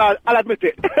 And I'll admit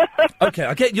it. Okay,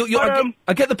 I get you.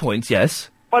 I get the point. Yes.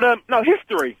 But no,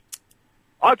 history.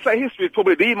 I'd say history is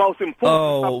probably the most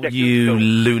important subject. Oh, you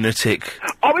lunatic.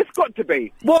 Oh, it's got to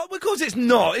be. What? Because it's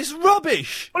not. It's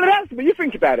rubbish. Well, it has to be. You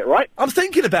think about it, right? I'm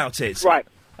thinking about it. Right.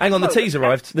 Hang on, the tea's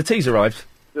arrived. The tea's arrived.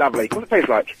 Lovely. What's it taste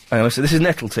like? Hang on, so this is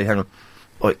nettle tea. Hang on.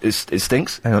 Oh, it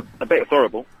stinks. Hang on. I bet it's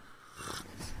horrible.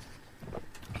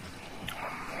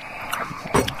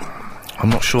 I'm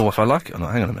not sure if I like it or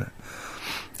not. Hang on a minute.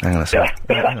 Hang on a second.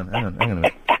 hang on a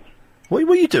minute. What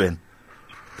are you doing?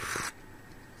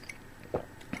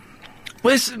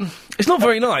 Well, it's not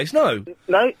very nice, no.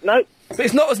 No. But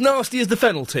it's not as nasty as the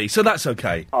fennel tea, so that's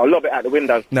okay. I'll lob it out the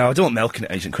window. No, I don't want milk in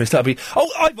it, Agent Chris. That'd be... Oh,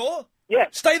 Ivor! Yeah.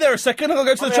 Stay there a second, I'll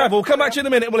go to the travel. We'll come back to you in a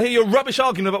minute, we'll hear your rubbish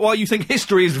argument about why you think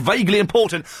history is vaguely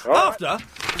important. After,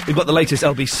 we've got the latest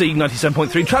LBC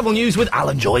 97.3 travel news with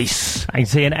Alan Joyce.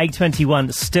 80 and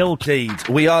 8:21, still... Indeed,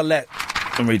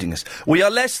 I'm reading this. We are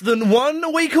less than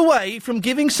 1 week away from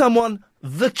giving someone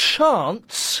the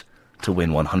chance to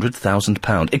win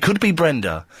 £100,000. It could be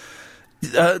Brenda.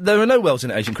 There are no wells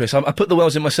in it, Agent Chris. I put the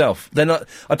wells in myself.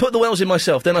 I put the wells in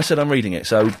myself, then I said I'm reading it.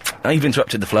 So, you've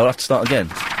interrupted the flow, I'll have to start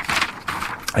again.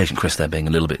 Agent Chris there being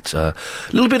a little bit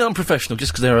unprofessional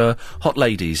just because there are hot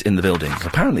ladies in the building.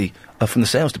 Apparently, from the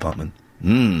sales department.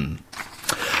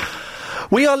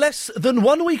 We are less than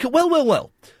 1 week...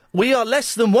 Well. We are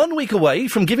less than 1 week away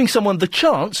from giving someone the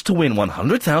chance to win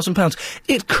 £100,000.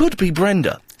 It could be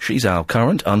Brenda. She's our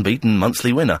current unbeaten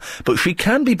monthly winner. But she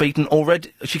can be beaten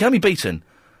already... She can be beaten...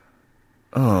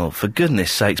 Oh, for goodness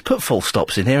sakes, put full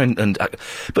stops in here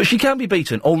but she can be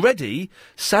beaten. Already,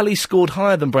 Sally scored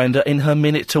higher than Brenda in her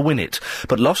minute to win it,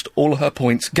 but lost all her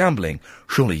points gambling.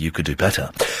 Surely you could do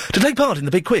better. To take part in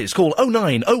the big quiz, call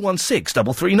 09016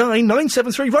 339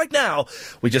 973 right now.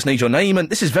 We just need your name and...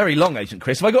 This is very long, Agent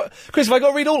Chris. Have I got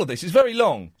to read all of this? It's very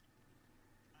long.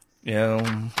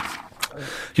 Yeah...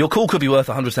 Your call could be worth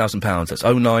 £100,000. That's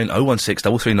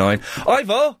 09016 339.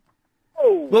 Ivor!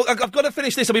 Well, I've got to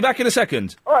finish this. I'll be back in a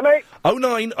second. All right, mate.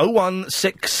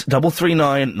 09016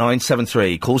 339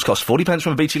 973. Calls cost 40 pence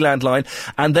from a BT landline.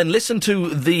 And then listen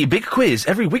to the big quiz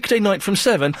every weekday night from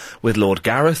 7 with Lord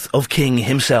Gareth of King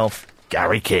himself,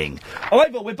 Gary King. Oh,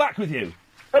 Ivor, we're back with you.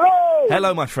 Hello!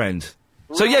 Hello, my friend.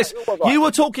 So, yes, you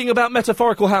were talking about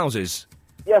metaphorical houses.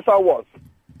 Yes, I was.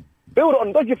 Build it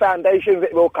on dodgy foundations,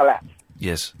 it will collapse.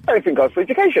 Yes. Anything goes for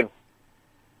education.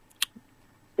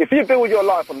 If you build your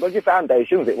life on dodgy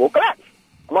foundations, it will collapse.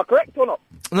 Am I correct or not?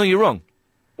 No, you're wrong.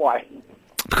 Why?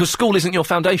 Because school isn't your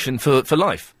foundation for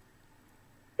life.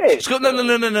 School,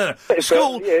 no.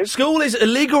 School is a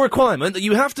legal requirement that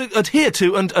you have to adhere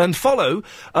to and follow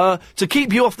to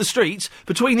keep you off the streets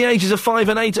between the ages of 5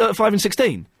 and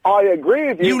 16. I agree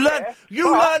with you.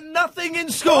 You learn nothing in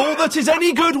school that is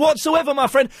any good whatsoever, my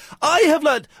friend. I have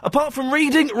learnt, apart from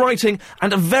reading, writing,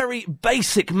 and a very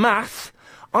basic math,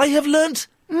 I have learnt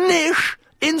niche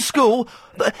in school.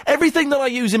 Everything that I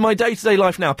use in my day-to-day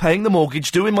life now, paying the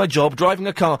mortgage, doing my job, driving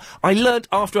a car, I learnt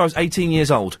after I was 18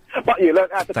 years old. But you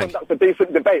learnt how to conduct a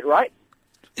decent debate, right?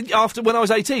 When I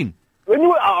was 18.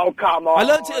 Oh, come on.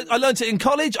 I learnt it in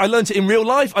college, I learnt it in real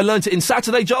life, I learnt it in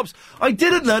Saturday jobs. I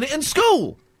didn't learn it in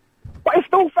school. But it's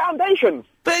still foundations.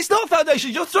 But it's not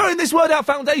foundations. You're throwing this word out,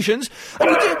 foundations.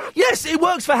 Yes, it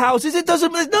works for houses. It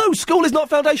doesn't. No, school is not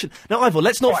foundation. Now, Ivor,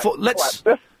 let's not.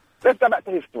 Let's go back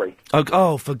to history.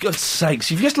 Oh, for God's sakes,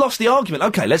 you've just lost the argument.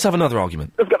 OK, let's have another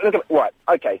argument. Let's go, right,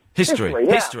 OK. History.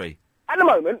 Now, History. at the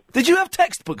moment... Did you have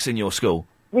textbooks in your school?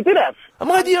 We did have.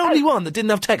 Am I the only one that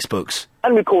didn't have textbooks?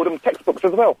 And we called them textbooks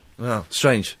as well. Well,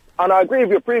 strange. And I agree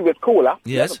with your previous caller.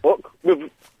 Yes. A book with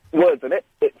words in it.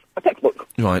 It's a textbook.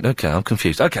 Right, OK, I'm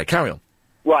confused. OK, carry on.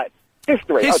 Right.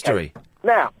 History. History. Okay.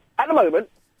 Now, at the moment,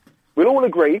 we'll all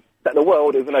agree that the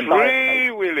world is in a dire...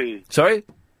 Free Willy. Sorry?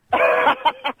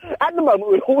 At the moment,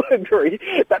 we'll all agree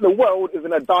that the world is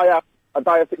in a dire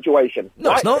situation.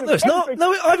 No, it's not. No, it's not.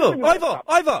 No,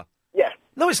 Ivor. Yes.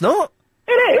 No, it's not.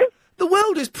 It is. The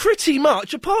world is pretty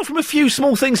much, apart from a few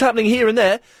small things happening here and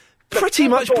there, pretty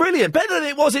much brilliant. Better than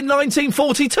it was in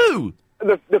 1942.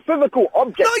 The physical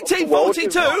object.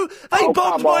 1942? They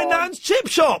bombed my nan's chip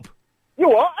shop. You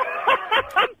what?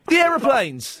 The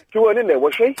aeroplanes. She weren't in there,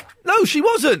 was she? No, she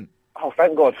wasn't. Oh,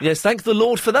 thank God. Yes, thank the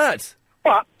Lord for that.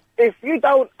 But if you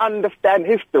don't understand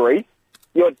history,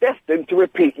 you're destined to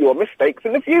repeat your mistakes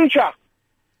in the future.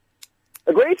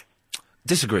 Agreed?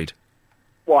 Disagreed.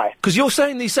 Why? Because you're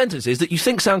saying these sentences that you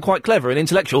think sound quite clever and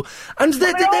intellectual, and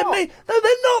they're not.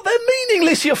 They're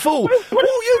meaningless, you fool.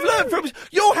 All you've learned from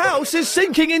your house is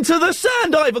sinking into the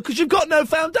sand, Ivor, because you've got no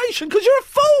foundation, because you're a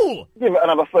fool. Give it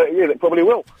another 30 years, it probably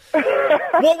will.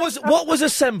 What was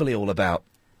assembly all about?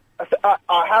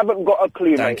 I haven't got a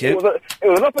clue, Thank mate. you. It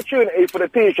was an opportunity for the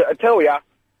teacher to tell you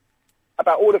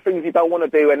about all the things you don't want to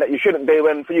do and that you shouldn't do,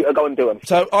 and for you to go and do them.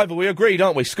 So, Ivor, we agreed,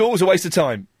 aren't we? School's a waste of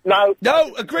time. No.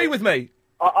 No, agree with me.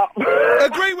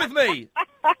 Agree with me.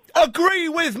 Agree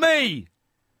with me.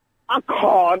 I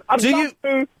can't.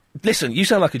 Listen, you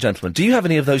sound like a gentleman. Do you have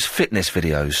any of those fitness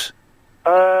videos?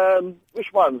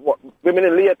 Which ones? What? Women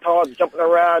in leotards jumping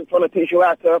around, trying to teach you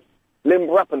how to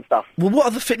limber up and stuff. Well, what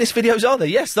other fitness videos are there?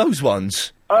 Yes, those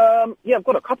ones. Yeah, I've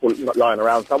got a couple lying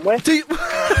around somewhere. Do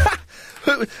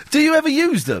you ever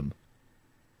use them?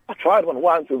 I tried one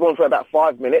once. It was on for about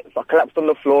 5 minutes. I collapsed on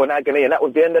the floor in agony, and that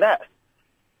was the end of that.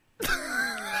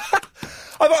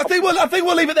 I think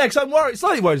we'll leave it there, because I'm worried,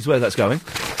 slightly worried as to where that's going.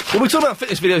 We'll talk about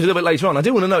fitness videos a little bit later on. I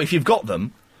do want to know if you've got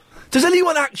them. Does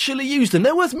anyone actually use them?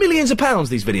 They're worth millions of pounds,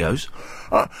 these videos.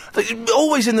 They're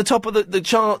always in the top of the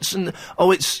charts, and,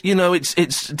 it's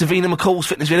Davina McCall's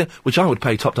fitness video, which I would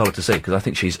pay top dollar to see, because I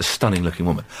think she's a stunning-looking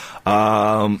woman.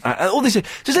 All this.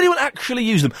 Does anyone actually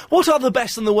use them? What are the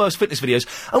best and the worst fitness videos?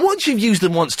 And once you've used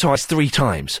them once, twice, 3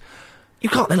 times,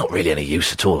 they're not really any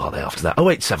use at all, are they, after that?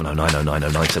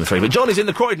 08709090973. But John is in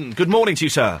the Croydon. Good morning to you,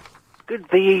 sir.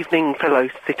 Good evening, fellow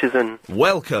citizen.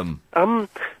 Welcome.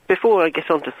 Before I get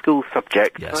on to school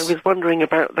subject, yes. I was wondering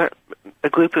about a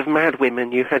group of mad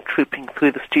women you had trooping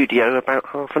through the studio about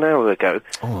half an hour ago.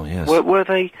 Oh, yes. Were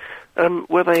they a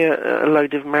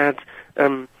load of mad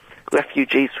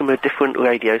refugees from a different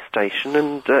radio station?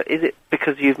 And is it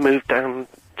because you've moved down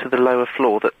to the lower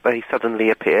floor that they suddenly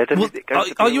appeared? And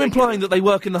Are you implying that they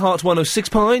work in the Heart 106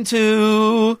 Pine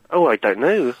to... Oh, I don't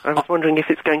know. I was wondering if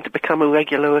it's going to become a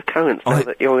regular occurrence now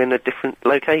that you're in a different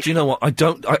location. Do you know what?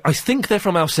 I think they're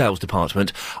from our sales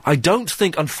department. I don't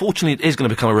think, unfortunately, it is going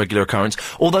to become a regular occurrence.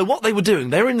 Although what they were doing,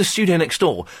 they were in the studio next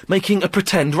door making a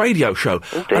pretend radio show.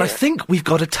 Oh, dear. And I think we've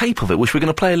got a tape of it, which we're going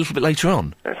to play a little bit later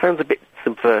on. That sounds a bit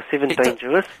subversive and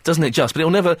dangerous. Doesn't it just? But it'll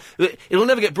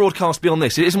never get broadcast beyond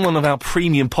this. It isn't one of our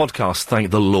premium podcasts, thank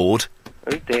the Lord.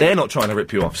 Oh dear. They're not trying to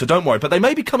rip you off, so don't worry. But they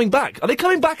may be coming back. Are they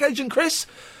coming back, Agent Chris?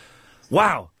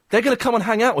 Wow. They're going to come and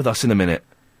hang out with us in a minute.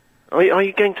 Are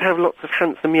you going to have lots of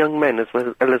handsome young men as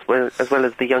well as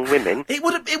the young women? It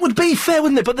would be fair,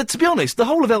 wouldn't it? But to be honest, the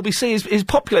whole of LBC is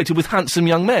populated with handsome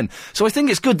young men. So I think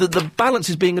it's good that the balance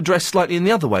is being addressed slightly in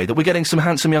the other way, that we're getting some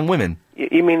handsome young women.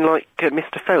 You mean like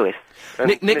Mr. Ferris?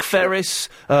 Nick Ferris,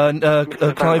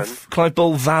 Clive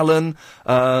Bull, Vallon,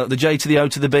 the J to the O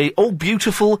to the B, all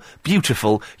beautiful,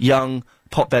 beautiful young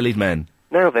pot-bellied men.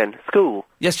 Now then, school.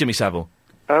 Yes, Jimmy Savile.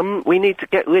 We need to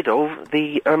get rid of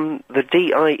the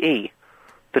DIE,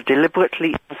 the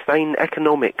deliberately insane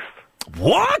economics.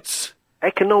 What?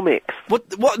 Economics. What,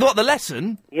 the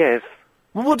lesson? Yes.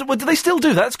 What do they still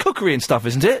do? That's cookery and stuff,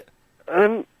 isn't it?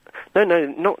 No,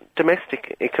 not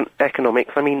domestic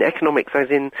economics. I mean economics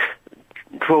as in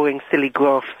drawing silly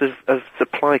graphs of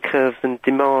supply curves and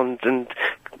demand and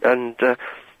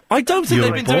I don't think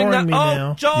they've been doing that.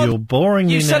 Now. John, you're boring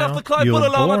me now. You set off the Clive Bull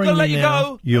alarm. I'm going to let you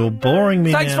go. You're boring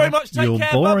me Thanks now. very much. Take you're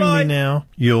care. boring Bye-bye. me now.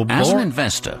 You're As an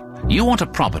investor, you want a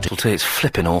property. I'll tell you, it's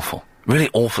flipping awful. Really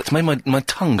awful. It's made my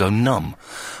tongue go numb,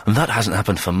 and that hasn't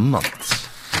happened for months.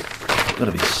 Got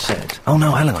to be said. Oh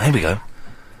no, hang on. Here we go.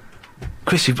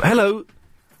 Chris, hello.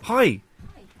 Hi.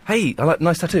 Hey, I like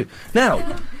nice tattoo.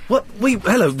 Now,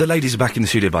 Hello, the ladies are back in the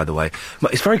studio, by the way.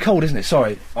 It's very cold, isn't it?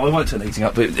 Sorry. I won't turn the heating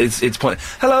up, but it's point.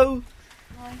 Hello?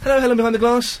 Hi. Hello, Helen behind the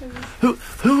glass.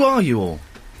 Who are you all?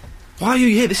 Why are you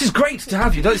here? This is great to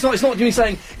have you. It's not me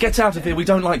saying, get out of here, we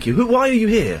don't like you. Why are you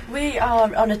here? We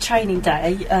are on a training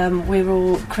day. We're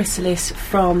all chrysalists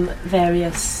from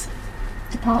various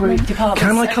departments.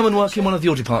 Can I come and work in one of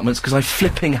your departments? Because I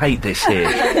flipping hate this here.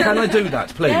 Can I do that,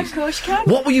 please? Yeah, of course you can.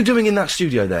 What were you doing in that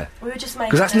studio there? We were just making...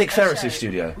 Because that's Nick Ferris's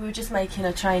studio. We were just making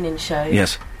a training show.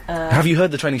 Yes. Have you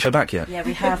heard the training show back yet? Yeah,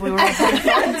 we have. We were all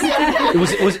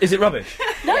Is it rubbish?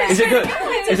 No. Is it good?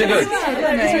 Is it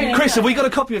good? Chris, have we got a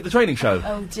copy of the training show?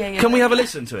 Oh dear. Can we have a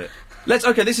listen to it?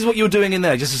 Okay, this is what you were doing in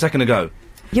there just a second ago.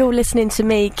 You're listening to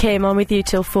me, Kim. I'm with you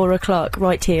till 4 o'clock,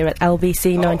 right here at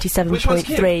LBC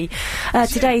 97.3.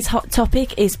 Today's hot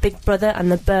topic is Big Brother and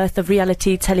the birth of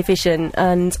reality television.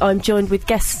 And I'm joined with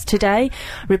guests today.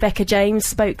 Rebecca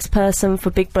James, spokesperson for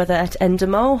Big Brother at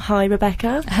Endemol. Hi,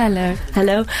 Rebecca. Hello.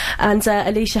 Hello. And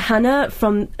Alicia Hanna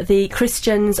from the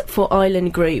Christians for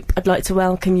Ireland group. I'd like to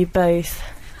welcome you both.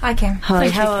 Hi, Kim. Hi,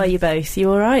 how are you both?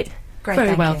 You all right? Great,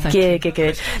 very well, thank you.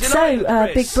 Good. So,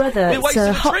 Big Brother, it's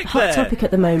a hot topic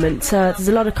at the moment. There's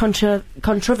a lot of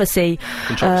controversy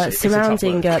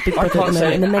surrounding Big Brother at the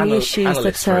moment, and the many issues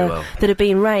that are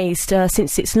being raised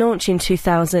since its launch in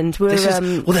 2000.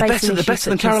 They're better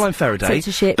than Caroline Faraday,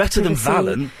 better than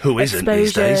Valen, who isn't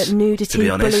these days, nudity, to be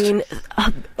honest. bullying,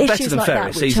 better than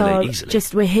Ferris, easily.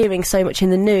 Just we're hearing so much in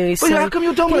the news. Well, how come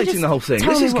you're dominating the whole thing?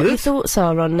 This is good. Tell me what your thoughts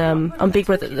are on Big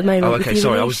Brother at the moment. Oh, okay,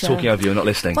 sorry, I was talking over you and not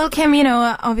listening. Well, Kim, you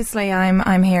know, obviously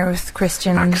I'm here with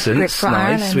Christian Grip for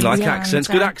nice. Ireland. We like accents.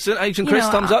 Good accent. Agent Chris,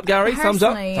 thumbs up. Gary, thumbs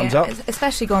up. Thumbs up.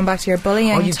 Especially going back to your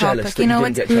bullying topic. Jealous that you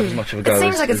didn't get as much of a go it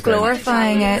seems like it's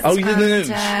glorifying it. Oh, you did the news.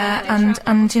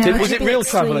 And you know, was it real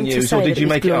travel and news, or did you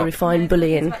make it up? Glorifying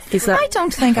bullying. Is that? I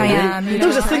don't think I am. There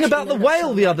was a thing about the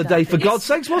whale the other day. For God's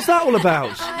sakes, what's that all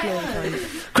about?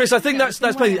 Chris, I think that's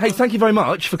plenty. Hey, thank you very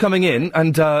much for coming in.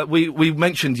 And we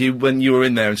mentioned you when you were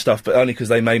in there and stuff, but only because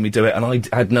they made me do it, and I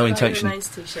had no intention.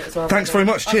 Thanks very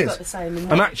much. Cheers.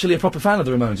 I'm actually a proper fan of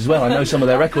the Ramones as well. I know some of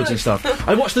their records and stuff.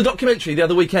 I watched the documentary the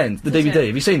other weekend, the DVD.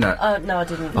 Have you seen that? No, I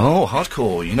didn't. Oh,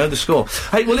 hardcore. You know the score.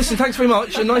 Hey, well, listen, thanks very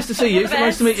much, and nice to see you.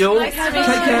 Nice to meet you all. Take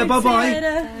care.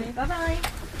 Bye-bye. Bye-bye.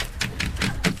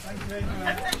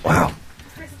 Wow.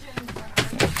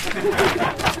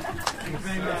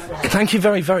 Thank you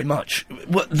very, very much.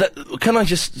 Well, can I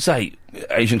just say,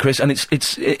 Agent Chris, and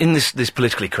it's in this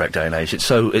politically correct day and age, it's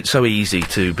so easy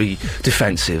to be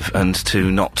defensive and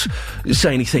to not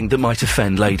say anything that might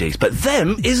offend ladies. But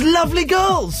them is lovely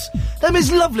girls. Them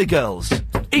is lovely girls.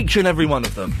 Each and every one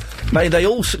of them. May they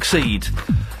all succeed.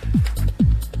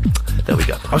 There we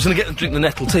go. I was going to get them to drink the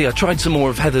nettle tea. I tried some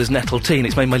more of Heather's nettle tea and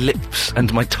it's made my lips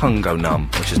and my tongue go numb,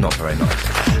 which is not very nice.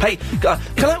 Hey,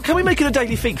 can we make it a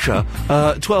daily feature?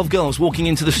 12 girls walking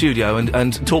into the studio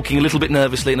and talking a little bit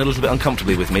nervously and a little bit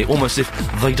uncomfortably with me, almost as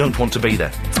if they don't want to be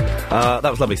there.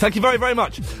 That was lovely. Thank you very, very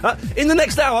much. In the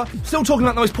next hour, still talking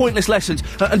about the most pointless lessons.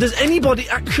 And does anybody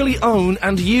actually own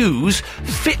and use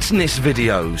fitness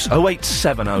videos?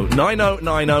 0870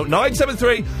 9090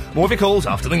 973. More of your calls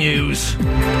after the news.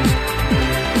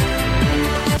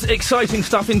 Exciting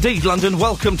stuff indeed, London.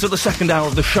 Welcome to the second hour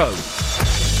of the show.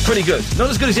 Pretty good. Not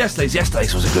as good as yesterday's.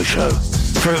 Yesterday's was a good show.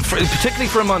 Particularly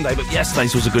for a Monday, but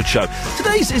yesterday's was a good show.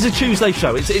 Today's is a Tuesday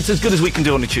show. It's as good as we can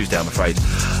do on a Tuesday, I'm afraid.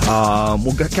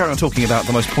 We'll carry on talking about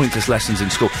the most pointless lessons in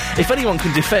school. If anyone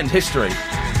can defend history,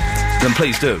 then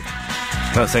please do.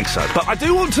 I don't think so. But I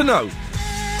do want to know.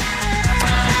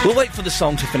 We'll wait for the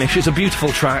song to finish. It's a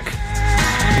beautiful track.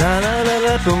 La la la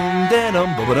la boom da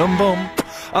dum ba dum bum.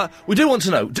 We do want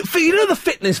to know, you know the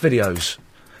fitness videos?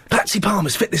 Patsy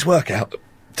Palmer's fitness workout.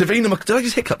 Did I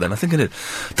just hiccup then? I think I did.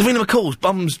 Davina McCall's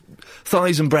bums,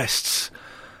 thighs and breasts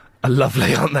are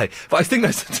lovely, aren't they? But I think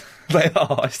they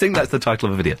are. I think that's the title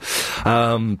of a video.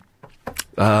 I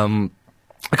can't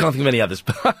think of any others.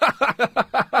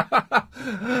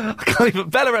 I can't even...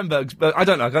 Bella Remberg's... I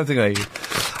don't know, I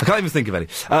can't even think of any.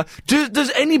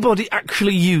 Does anybody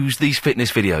actually use these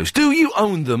fitness videos? Do you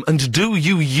own them and do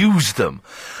you use them?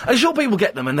 I'm sure people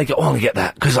get them and they go, oh, I'm gonna get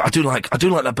that, because I do like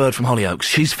that bird from Hollyoaks.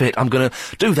 She's fit, I'm gonna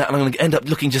do that and I'm gonna end up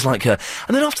looking just like her.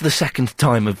 And then after the second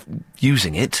time of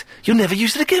using it, you'll never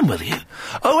use it again, will you?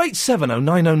 0870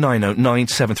 9090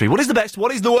 973. What is the best?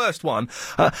 What is the worst one?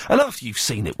 And after you've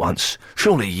seen it once,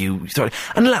 surely you...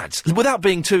 And lads, without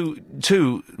being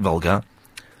too vulgar,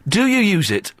 do you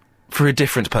use it for a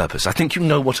different purpose? I think you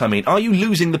know what I mean. Are you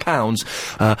losing the pounds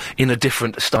in a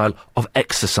different style of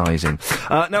exercising?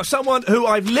 Now, someone who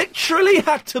I've literally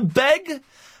had to beg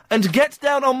and get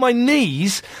down on my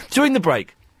knees during the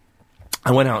break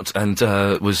I went out and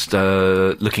was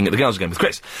looking at the girls again with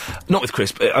Chris. Not with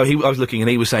Chris, but I was looking and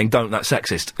he was saying, don't, that's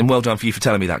sexist. And well done for you for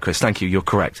telling me that, Chris. Thank you, you're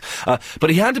correct. But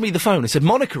he handed me the phone and said,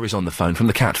 Monica is on the phone from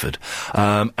the Catford.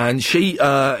 And she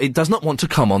does not want to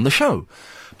come on the show.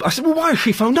 But I said, well, why has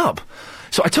she phoned up?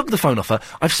 So I took the phone off her.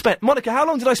 Monica, how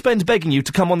long did I spend begging you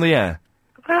to come on the air?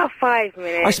 About 5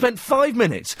 minutes. I spent 5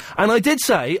 minutes, and I did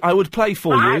say I would play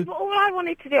for you. All I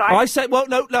wanted to do... I said, well,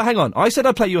 no, hang on. I said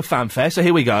I'd play you a fanfare, so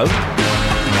here we go.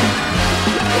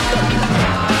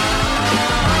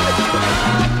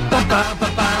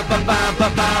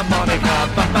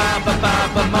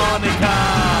 Monica.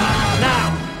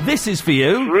 Now, this is for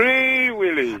you. Free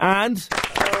Willy. And...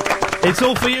 it's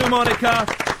all for you, Monica.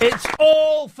 It's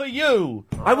all for you.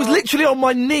 I was literally on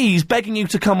my knees begging you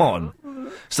to come on.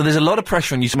 So there's a lot of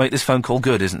pressure on you to make this phone call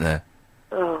good, isn't there?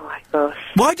 Oh, my gosh.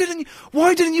 Why didn't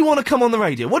you want to come on the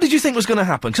radio? What did you think was going to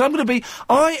happen? Because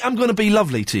I am going to be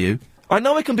lovely to you. I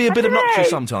know I can be a bit obnoxious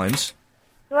sometimes.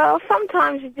 Well,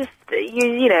 sometimes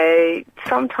you know,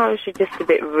 sometimes you're just a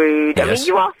bit rude. Yes. I mean,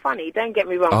 you are funny, don't get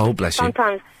me wrong. Oh, bless you.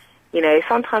 Sometimes,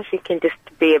 sometimes you can just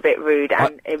be a bit rude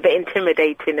and a bit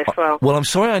intimidating as well. Well, I'm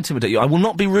sorry I intimidate you. I will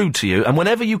not be rude to you. And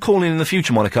whenever you call in the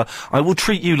future, Monica, I will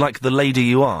treat you like the lady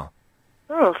you are.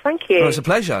 Oh, thank you. Well, it's a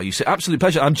pleasure. You say absolute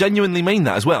pleasure. I genuinely mean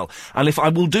that as well. And if I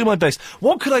will do my best,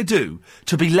 what could I do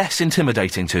to be less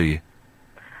intimidating to you?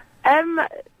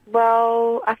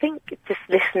 Well, I think just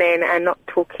listening and not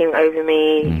talking over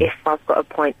me if I've got a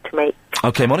point to make.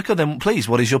 Okay, Monica, then please,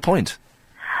 what is your point?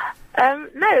 No,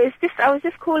 it's just I was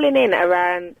just calling in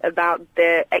around about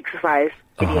the exercise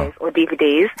videos or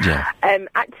DVDs. Yeah.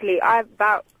 Actually,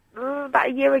 about a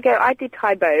year ago, I did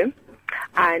Tai Bo.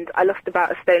 And I lost about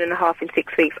 1.5 stone in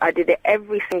 6 weeks. I did it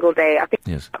every single day. I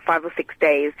think 5 or 6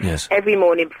 days. Yes. Every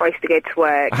morning before I used to go to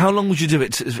work. How long would you do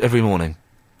it every morning?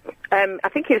 I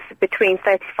think it's between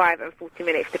 35 and 40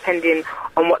 minutes, depending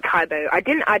on what Tai Bo. I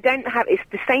don't have. It's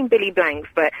the same Billy Blanks,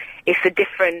 but it's a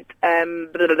different.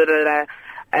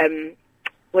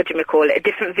 What do you call it?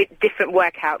 Different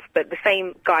workouts, but the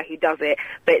same guy who does it,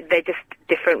 but they're just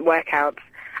different workouts,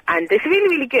 and it's really,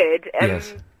 really good.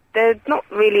 Yes. They're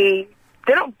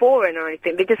not boring or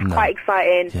anything. They're just quite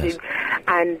exciting,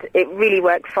 and it really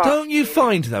works fast. Don't you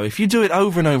find, though, if you do it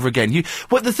over and over again,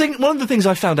 one of the things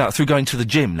I found out through going to the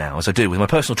gym now, as I do with my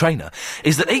personal trainer,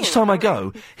 is that each time I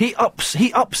go, he ups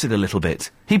it a little bit.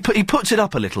 He puts it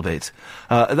up a little bit.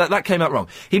 That came out wrong.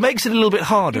 He makes it a little bit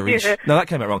harder each... No, that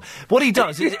came out wrong. What he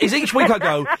does is each week I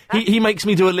go, he makes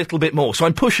me do a little bit more, so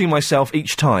I'm pushing myself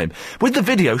each time. With the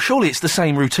video, surely it's the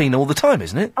same routine all the time,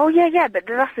 isn't it? Oh, yeah, but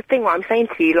that's the thing, what I'm saying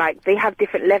to you, like, they have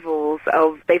different levels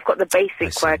of... They've got the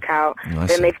basic workout,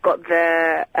 then they've got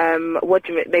the...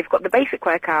 They've got the basic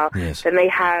workout, then they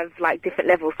have, like, different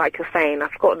levels, like you're saying. I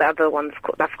forgot what the other ones... I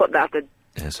forgot what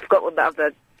the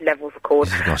other levels are called.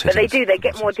 But they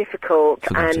get more difficult,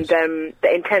 and the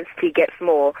intensity gets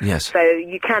more. Yes. So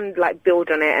you can, like,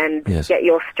 build on it and get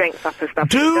your strength up and stuff.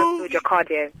 Build your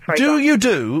cardio. Do you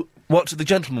do what the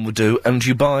gentleman would do, and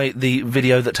you buy the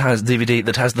DVD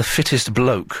that has the fittest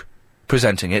bloke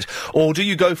presenting it, or do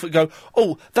you go,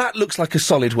 oh, that looks like a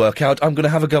solid workout, I'm going to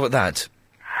have a go at that?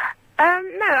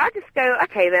 No, I just go,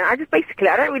 okay then, I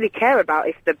don't really care about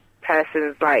if the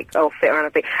person's like, fit around a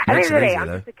thing. At the end of the day, I'm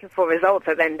just looking for results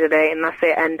at the end of the day, and that's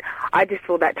it, and I just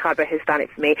feel that Tai Bo has done it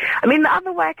for me. I mean, the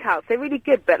other workouts, they're really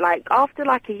good, but like, after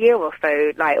like a year or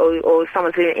so, like, or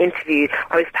someone's doing an interview,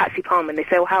 I was Patsy Palmer, and they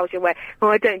say, oh, how's your work? Oh,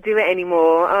 I don't do it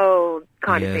anymore,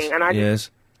 kind of thing, and I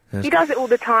just... He does it all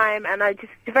the time, and I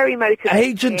just very motivating.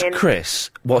 Agent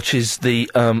Chris watches the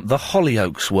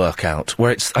Hollyoaks workout,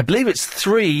 where I believe it's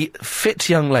 3 fit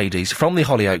young ladies from the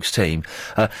Hollyoaks team,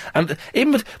 and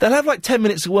they'll have like 10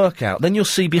 minutes of workout. Then you'll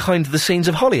see behind the scenes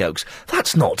of Hollyoaks.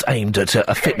 That's not aimed at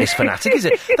a fitness fanatic, is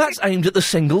it? That's aimed at the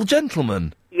single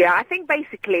gentleman. Yeah, I think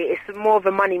basically it's more of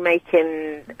a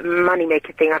money-making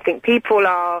thing. I think people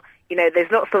are,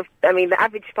 there's lots of. I mean, the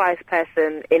average size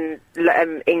person in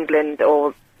England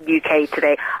or UK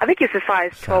today, I think it's a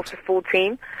size 12 to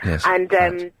 14, and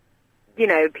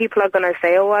people are going to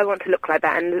say, oh, I want to look like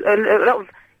that, and a lot of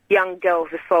young girls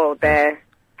as well, they're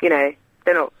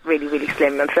not really, really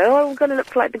slim, and so, oh, I'm going to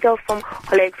look like the girls from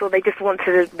Hollyoaks, or they just want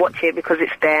to watch it because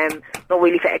it's them, not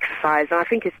really for exercise, and I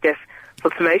think it's just for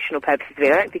promotional purposes. I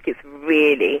don't think it's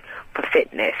really for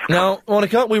fitness. Now,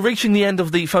 Monica, we're reaching the end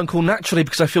of the phone call naturally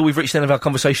because I feel we've reached the end of our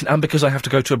conversation and because I have to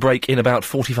go to a break in about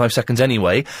 45 seconds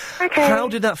anyway. Okay. How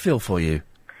did that feel for you?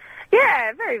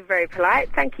 Yeah, very, very polite.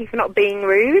 Thank you for not being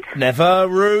rude. Never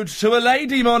rude to a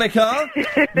lady, Monica.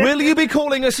 Will you be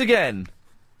calling us again?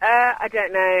 I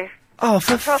don't know. Oh,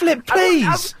 for flip,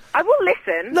 please. I will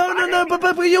listen. No,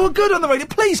 but you were good on the radio.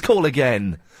 Please call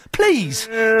again. Please.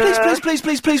 Please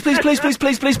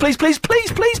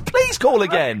call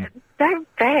again. Don't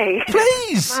beg.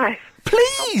 Please. Nice.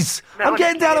 Please. No, I'm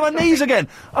getting down on my knees again.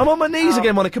 I'm on my knees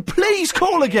again, Monica. Please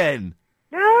call again.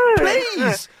 No.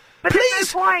 Please. But Please.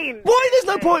 there's no point. Why there's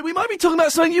no point? We might be talking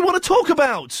about something you want to talk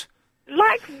about.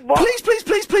 Like what? Please,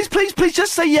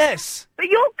 just say yes. But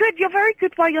you're good. You're very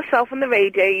good by yourself on the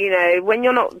radio, you know, when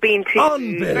you're not being too...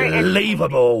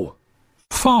 Unbelievable.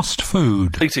 Fast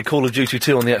food. Completed Call of Duty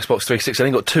 2 on the Xbox 360. I've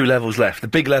only got 2 levels left. The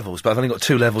big levels, but I've only got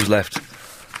 2 levels left.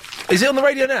 Is it on the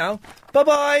radio now?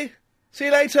 Bye-bye. See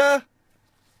you later.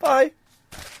 Bye.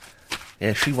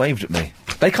 Yeah, she waved at me.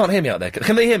 They can't hear me out there.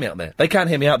 Can they hear me out there? They can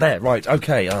hear me out there. Right,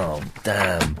 OK. Oh,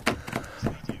 damn.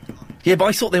 Yeah, but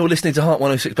I thought they were listening to Heart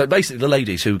 106. But basically, the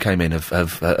ladies who came in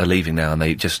are leaving now, and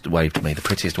they just waved at me. The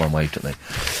prettiest one waved at me.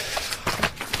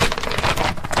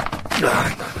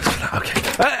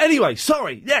 OK. Anyway,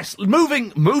 sorry. Yes,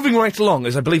 moving right along,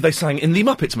 as I believe they sang in the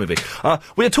Muppets movie.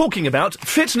 We are talking about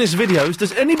fitness videos.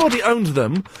 Does anybody own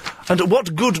them? And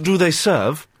what good do they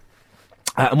serve?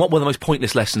 And what were the most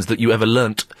pointless lessons that you ever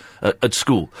learnt at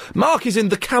school? Mark is in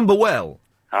the Camberwell.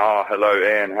 Oh, hello,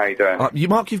 Ian. How you doing?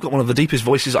 Mark, you've got one of the deepest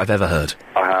voices I've ever heard.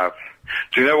 I have.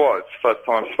 Do you know what? It's the first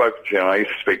time I've spoken to you, and I used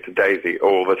to speak to Daisy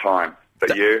all the time.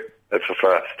 But you, it's the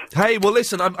first. Hey, well,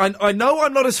 listen, I know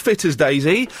I'm not as fit as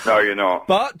Daisy. No, you're not.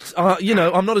 But, you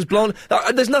know, I'm not as blonde.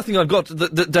 There's nothing I've got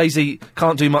that Daisy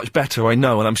can't do much better, I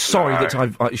know, and I'm sorry that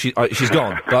she's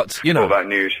gone. But, you know. All that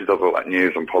news, she does all that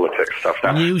news and politics stuff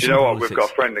now. News you know and what? We've got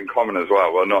a friend in common as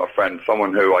well. Well, not a friend,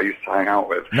 someone who I used to hang out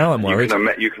with. Now I'm worried.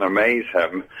 You can amaze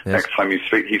him next time you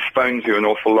speak. He phones you an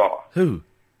awful lot. Who?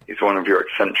 He's one of your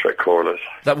eccentric callers.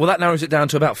 That narrows it down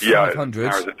to about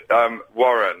 500. Yeah,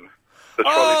 Warren. The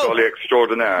trolley dolly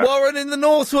extraordinaire. Warren in the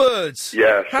Northwards.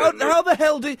 Yes. How the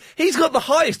hell he's got the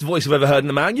highest voice I've ever heard in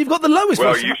a man. You've got the lowest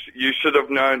voice. Well, you should have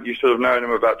known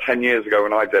him about 10 years ago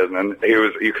when I did, and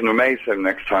you can amaze him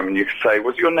next time, and you can say,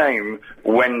 "Was your name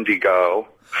Wendy Girl?"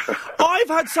 I've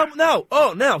had someone.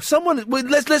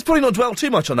 Let's probably not dwell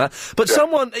too much on that. But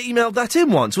someone emailed that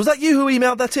in once. Was that you who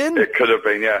emailed that in? It could have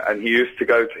been, yeah. And he used to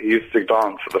dance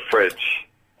at the fridge.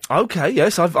 Okay,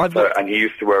 yes, I've got... And he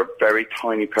used to wear a very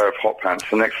tiny pair of hot pants.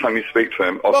 The next time you speak to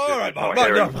him... All right. Well,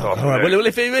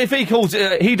 if he calls...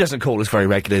 he doesn't call us very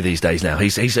regularly these days now.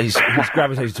 He's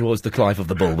gravitated towards the Clive of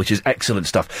the Bull, which is excellent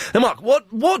stuff. Now, Mark,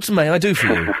 what may I do for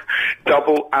you?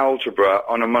 Double algebra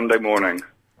on a Monday morning.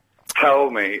 Tell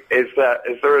me, is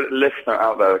there a listener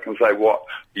out there that can say what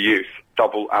use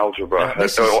double algebra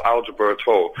or algebra at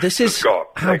all? This is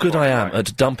how good I am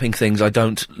at dumping things I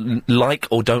don't like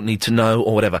or don't need to know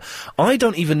or whatever. I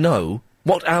don't even know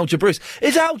what algebra is.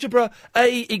 Is algebra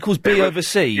A equals B over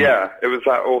C? Yeah, it was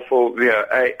that awful,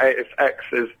 if X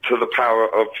is to the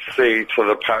power of C to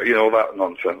the power, all that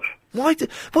nonsense. Why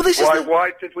did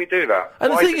we do that?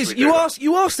 And the thing is, you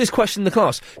asked this question in the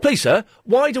class. Please, sir,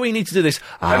 why do we need to do this?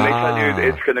 And they tell you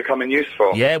it's going to come in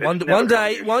useful. Yeah, one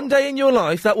day in your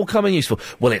life that will come in useful.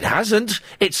 Well, it hasn't.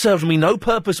 It served me no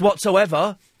purpose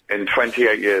whatsoever. In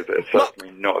 28 years, it served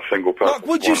me not a single purpose. Mark,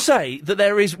 would you say that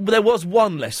there was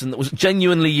one lesson that was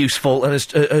genuinely useful and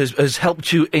has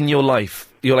helped you in your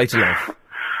later life?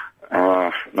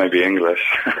 Maybe English.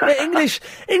 English,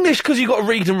 because you've got to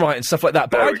read and write and stuff like that.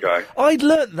 But there we go. I'd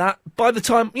learnt that by the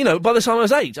time I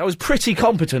was 8. I was pretty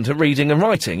competent at reading and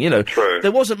writing, True.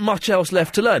 There wasn't much else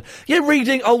left to learn. Yeah,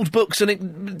 reading old books and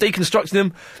deconstructing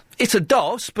them, it's a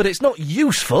DOS, but it's not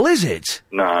useful, is it?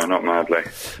 No, not madly.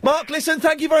 Mark, listen,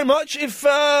 thank you very much. If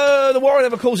the Warren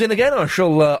ever calls in again, I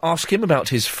shall ask him about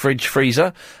his fridge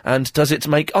freezer, and does it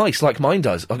make ice like mine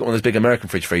does? I've got one of those big American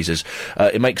fridge freezers.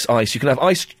 It makes ice. You can have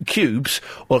ice cubes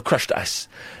or crushed ice.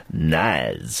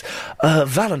 Nice.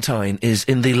 Valentine is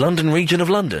in the London region of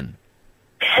London.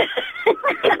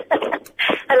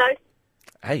 Hello.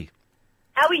 Hey.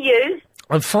 How are you?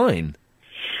 I'm fine.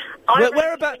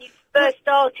 Whereabouts? When you first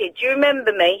started, do you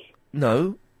remember me?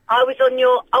 No. I was on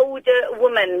your older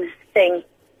woman thing.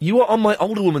 You were on my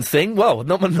older woman thing? Well,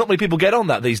 not many people get on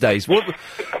that these days. What?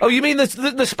 Oh, you mean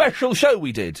the special show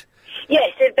we did?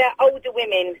 Yes, about older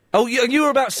women. Oh, you were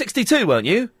about 62, weren't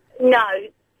you? No,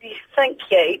 thank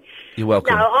you. You're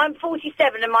welcome. No, I'm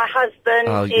 47 and my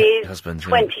husband is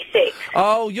 26.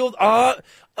 Oh, you're...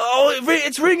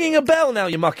 it's ringing a bell now,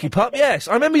 you mucky pup, yes.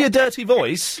 I remember your dirty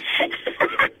voice.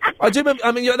 I do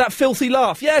remember... that filthy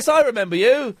laugh. Yes, I remember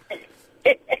you.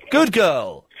 Good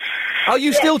girl. Are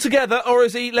you still together, or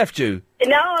has he left you?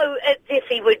 No, as if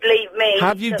he would leave me.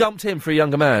 Have you dumped him for a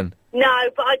younger man? No,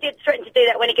 but I did threaten to do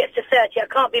that when he gets to 30. I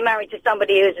can't be married to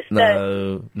somebody who's a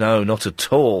 30. No, not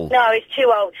at all. No, it's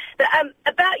too old. But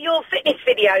about your fitness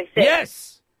video thing. Yes!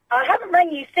 I haven't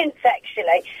rang you since,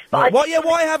 actually. But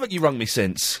Why haven't you rung me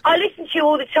since? I listen to you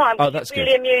all the time. Oh, that's good.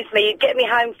 It really amused me. You get me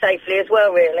home safely as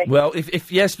well, really. Well,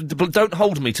 if yes, don't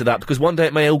hold me to that, because one day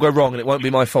it may all go wrong and it won't be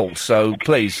my fault. So,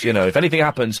 please, if anything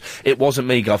happens, it wasn't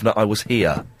me, Governor, I was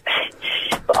here.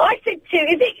 But I said to,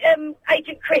 is it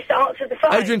Agent Chris that answered the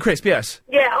phone? Adrian Crisp, yes.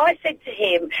 Yeah, I said to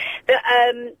him that,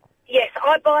 yes,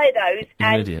 I buy those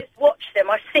and just watch them.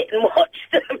 I sit and watch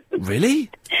them. Really?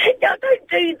 Yeah, I don't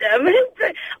do them.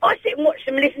 I sit and watch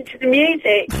them and listen to the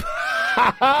music.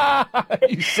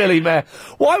 You silly mare.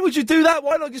 Why would you do that?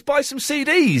 Why not just buy some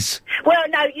CDs? Well,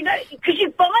 no, because you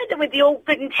buy them with the all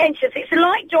good intentions. It's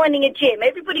like joining a gym.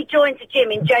 Everybody joins a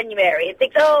gym in January and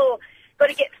thinks, got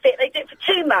to get fit. They do it for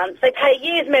 2 months. They pay a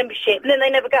year's membership and then they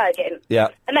never go again. Yeah.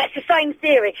 And that's the same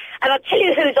theory. And I'll tell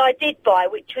you whose I did buy,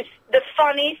 which was the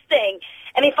funniest thing.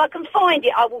 And if I can find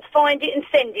it, I will find it and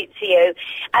send it to you.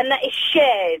 And that is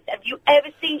Cher's. Have you ever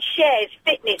seen Cher's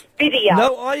fitness video?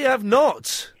 No, I have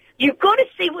not. You've got to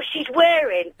see what she's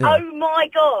wearing. Yeah. Oh, my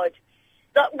God.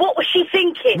 Like, what was she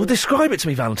thinking? Well, describe it to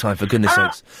me, Valentine, for goodness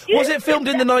sakes. Was it filmed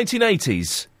in the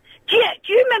 1980s? Yeah,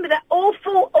 do you remember that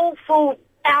awful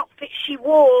outfit she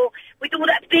wore with all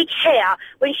that big hair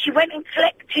when she went and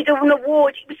collected an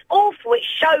award? It was awful. It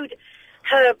showed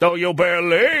her... Don't you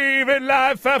believe in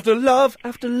life after love,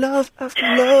 after love, after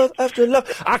love, after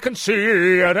love? I can see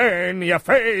it in your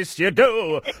face, you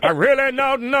do. I really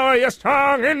don't know you're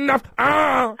strong enough.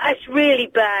 That's really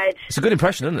bad. It's a good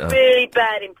impression, isn't it? Really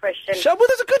bad impression. Well,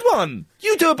 that's a good one.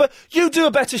 You do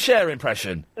a better Cher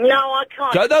impression. No, I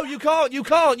can't. No, you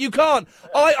can't.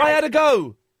 I had a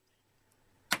go.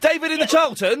 David in the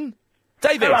Charlton?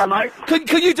 David. Hello, mate.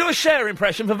 Can you do a Cher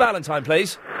impression for Valentine,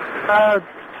 please?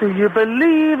 Do you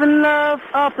believe in love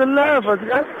after love?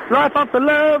 Life after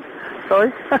love?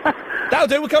 Sorry. That'll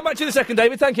do. We'll come back to you in a second,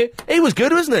 David. Thank you. He was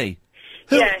good, wasn't he?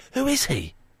 Yes. Who is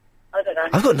he? I don't know.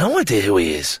 I've got no idea who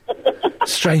he is.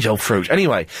 Strange old fruit.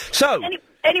 Anyway, so...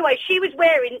 Anyway, she was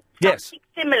wearing something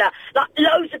similar. Like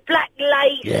loads of black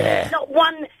lace. Yeah. Not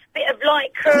one bit of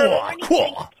light curl or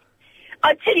anything.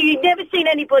 I tell you, you've never seen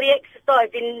anybody exercise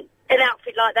in an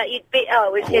outfit like that. You'd be,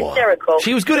 it's hysterical.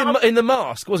 She was good in The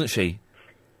Mask, wasn't she?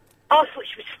 I thought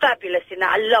she was fabulous in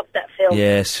that. I loved that film.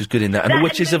 Yes, she was good in that. And The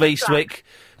Witches of Eastwick.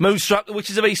 Moonstruck, The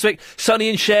Witches of Eastwick. Sonny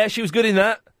and Cher, she was good in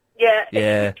that.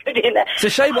 Yeah. Good in that. It's a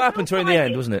shame what happened to her in the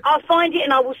end, wasn't it? I'll find it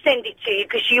and I will send it to you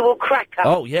because you will crack up.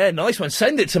 Oh, yeah, nice one.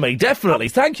 Send it to me, definitely.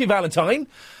 Thank you, Valentine.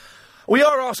 We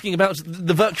are asking about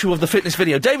the virtue of the fitness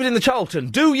video. David in the Charlton,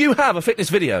 do you have a fitness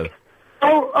video?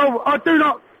 Oh, I do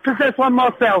not possess one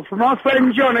myself. My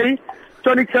friend Johnny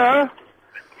Kerr,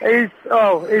 is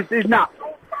nuts.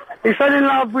 He fell in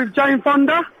love with Jane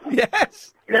Fonda.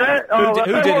 Yes. Yeah. Who I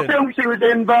don't know what film she was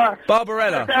in, but...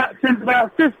 Barbarella. Since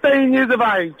about 15 years of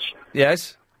age.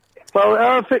 Yes. Well,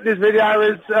 her fitness video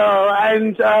is...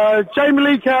 and Jamie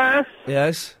Lee Curtis.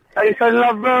 Yes. He fell in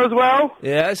love with her as well.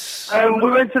 Yes. We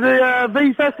went to the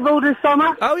V Festival this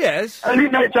summer. Oh, yes. And he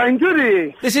met Jane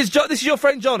Goody. This is your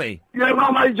friend Johnny? Yeah,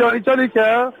 my mate Johnny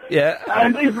Kerr. Yeah.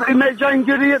 And he met Jane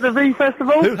Goody at the V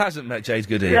Festival. Who hasn't met Jane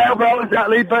Goody? Yeah, well,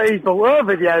 exactly, but he's got her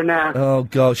video now. Oh,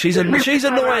 God, she's annoying.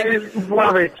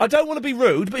 I don't want to be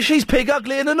rude, but she's pig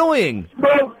ugly and annoying.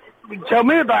 Well, tell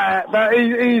me about it, but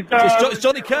It's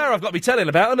Johnny Kerr I've got to be telling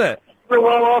about, isn't it?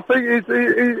 Well, I think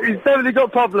he's definitely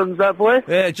got problems, that boy.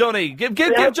 Yeah, Johnny. Give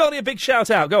Johnny a big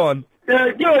shout-out. Go on.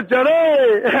 Yeah, good,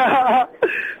 Johnny!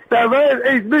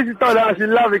 His Mrs. Donna actually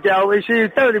lovely girl. She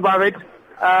is totally worried.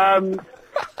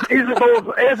 He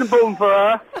hasn't born for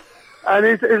her. And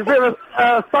he's a bit of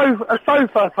a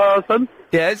sofa person.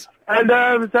 Yes. And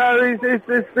so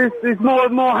it's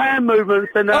more hand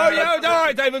movements than... all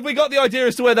right, David, we got the idea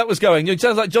as to where that was going. It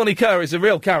sounds like Johnny Kerr is a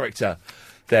real character.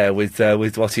 There with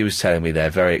what he was telling me there.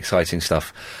 Very exciting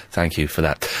stuff. Thank you for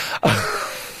that.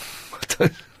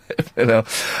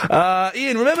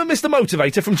 Ian, remember Mr.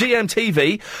 Motivator from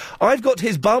GMTV? I've got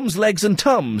his bums, legs and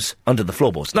tums under the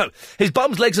floorboards. No, his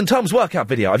bums, legs and tums workout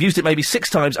video. I've used it maybe 6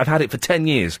 times. I've had it for 10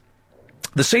 years.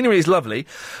 The scenery is lovely,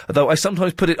 though I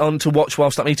sometimes put it on to watch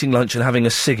whilst I'm eating lunch and having a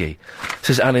ciggy,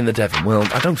 says Anne in the Devon. Well,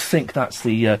 I don't think that's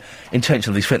the intention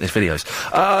of these fitness videos.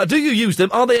 Do you use them?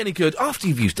 Are they any good? After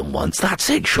you've used them once, that's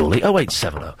it, surely.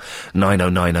 0870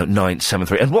 9090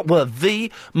 973. And what were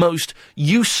the most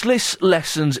useless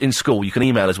lessons in school? You can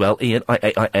email as well, Ian,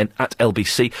 IAIN, at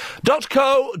lbc.co.uk.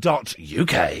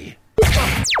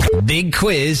 Big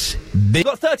quiz. You've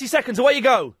got 30 seconds, away you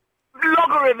go.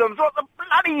 Logarithms, what the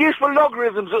any use for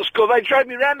logarithms at school. They drove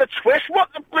me round the twist. What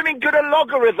the blooming good are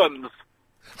logarithms?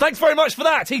 Thanks very much for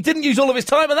that. He didn't use all of his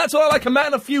time, and that's all I like, a man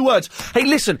in a few words. Hey,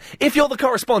 listen, if you're the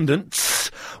correspondents,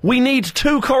 we need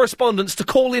 2 correspondents to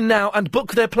call in now and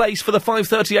book their place for the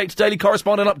 5:38 Daily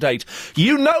Correspondent Update.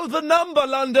 You know the number,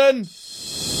 London!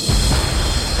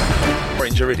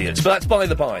 Orange are idiots, but that's by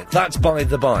the by. That's by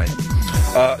the by.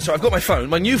 So I've got my phone,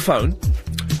 my new phone,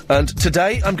 and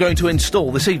today I'm going to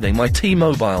install, this evening, my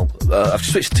T-Mobile. I've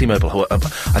switched to T-Mobile, who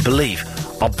I believe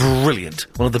are brilliant.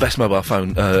 One of the best mobile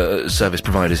phone service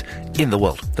providers in the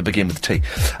world, that begin with T.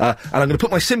 And I'm going to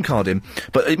put my SIM card in,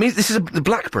 but it means this is a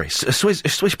BlackBerry, a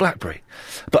Swiss BlackBerry.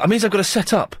 But it means I've got to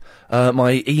set up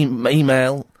my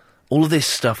email, all of this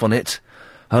stuff on it.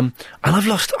 And I've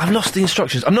lost the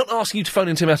instructions. I'm not asking you to phone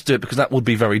in to me how to do it, because that would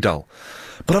be very dull.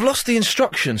 But I've lost the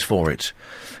instructions for it.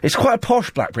 It's quite a posh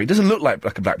BlackBerry. It doesn't look like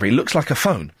a BlackBerry. It looks like a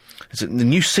phone. It's the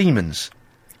new Siemens.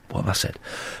 What have I said?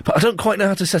 But I don't quite know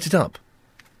how to set it up.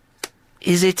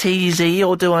 Is it easy,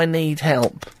 or do I need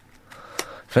help?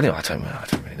 If anyway, I don't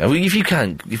really know. If you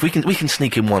can, we can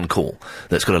sneak in one call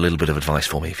that's got a little bit of advice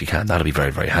for me, if you can. That'll be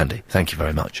very, very handy. Thank you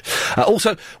very much.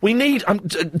 Also, we need,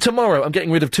 tomorrow I'm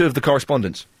getting rid of 2 of the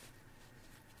correspondents.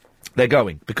 They're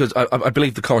going, because I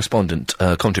believe the correspondent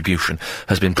contribution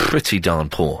has been pretty darn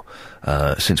poor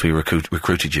since we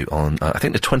recruited you on, I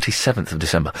think, the 27th of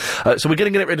December. So we're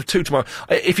going to get rid of 2 tomorrow.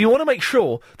 If you want to make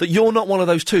sure that you're not one of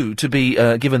those 2 to be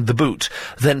given the boot,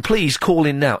 then please call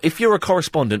in now. If you're a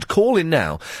correspondent, call in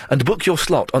now and book your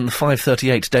slot on the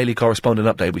 5:38 Daily Correspondent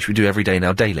Update, which we do every day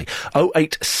now, daily.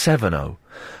 0870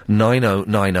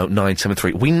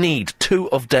 9090973. We need 2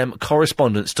 of them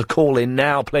correspondents to call in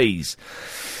now, please.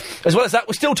 As well as that,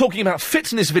 we're still talking about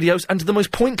fitness videos and the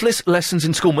most pointless lessons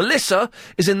in school. Melissa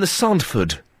is in the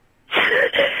Sandford.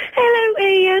 Hello,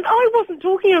 Ian. I wasn't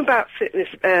talking about fitness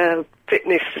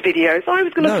videos. I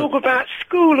was going to talk about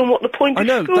school and what the point of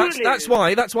school is. That's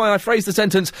why I phrased the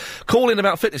sentence, call in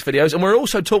about fitness videos, and we're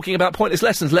also talking about pointless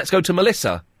lessons. Let's go to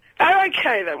Melissa. Oh,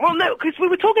 okay, then. Well, no, because we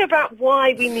were talking about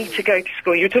why we need to go to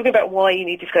school. You were talking about why you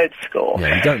need to go to school.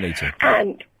 Yeah, you don't need to.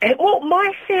 And, well,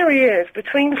 my theory is,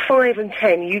 between 5 and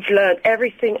 10, you've learned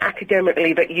everything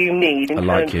academically that you need in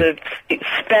terms of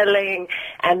spelling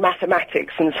and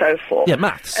mathematics and so forth. Yeah,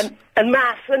 maths. And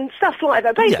maths and stuff like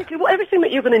that. Basically, everything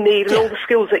that you're going to need and all the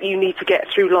skills that you need to get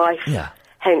through life. Yeah.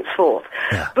 Henceforth.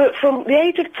 Yeah. But from the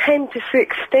age of 10 to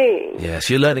 16... Yes,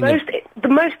 you're learning... The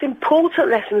most important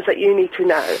lessons that you need to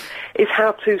know is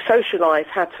how to socialise,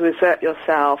 how to assert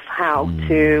yourself, how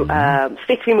to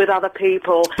fit in with other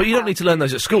people... But you don't need to learn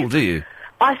those at school, do you?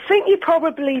 I think you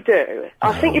probably do.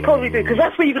 I think you probably do, because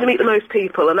that's where you're going to meet the most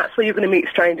people, and that's where you're going to meet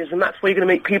strangers, and that's where you're going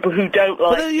to meet people who don't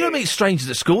like But you don't meet strangers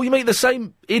at school, you meet the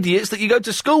same idiots that you go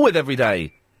to school with every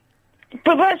day.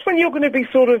 But that's when you're going to be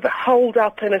sort of holed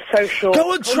up in a social...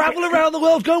 Go and travel around the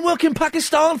world. Go and work in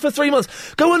Pakistan for 3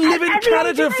 months. Go and live in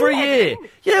Canada for a year.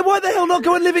 Yeah, why the hell not?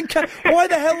 Go and live in Why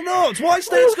the hell not? Why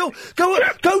stay at school?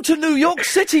 Go to New York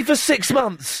City for 6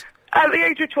 months. At the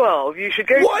age of 12, you should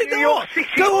go to New York City.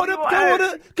 Go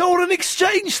on an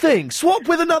exchange thing. Swap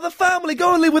with another family.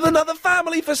 Go and live with another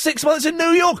family for 6 months in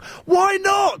New York. Why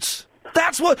not?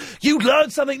 That's what... You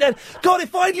learned something then. God,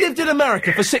 if I'd lived in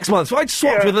America for 6 months, if I'd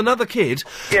swapped with another kid,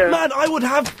 man, I would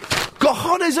have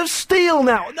cojones of steel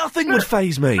now. Nothing would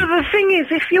faze me. But the thing is,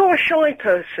 if you're a shy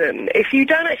person, if you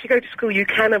don't actually go to school, you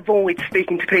can avoid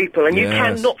speaking to people, and you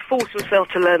cannot force yourself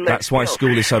to learn that. That's why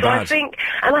school is so bad. I think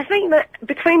that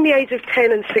between the age of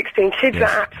 10 and 16, kids are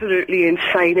absolutely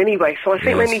insane anyway, so I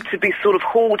think they need to be sort of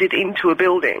hoarded into a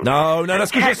building. No,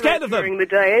 that's because you're scared of them. During the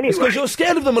day anyway. It's because you're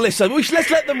scared of them, Melissa. Let's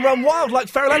let them run wild like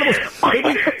feral animals.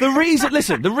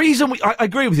 The reason I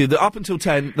agree with you that up until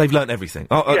 10 they've learnt everything.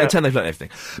 At 10 they've learnt everything.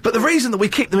 But the reason that we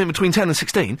keep them in between 10 and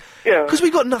 16, because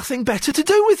we've got nothing better to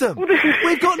do with them.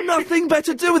 We've got nothing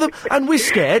better to do with them, and we're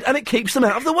scared, and it keeps them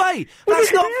out of the way.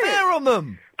 That's not fair on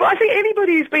them. But I think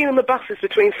anybody who's been on the buses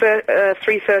between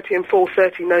 3:30 and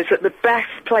 4:30 knows that the best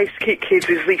place to keep kids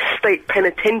is these state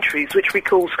penitentiaries, which we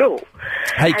call school.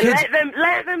 Hey, kids...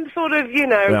 Let them sort of,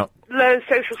 learn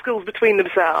social skills between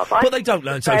themselves. But they don't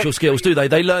learn social skills, do they?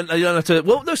 They learn how to...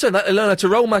 Well, no, saying that, they learn how to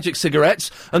roll magic cigarettes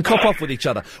and cop off with each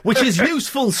other, which is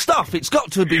useful stuff, it's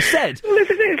got to be said. Well, this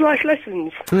is life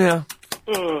lessons. Yeah.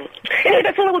 Anyway,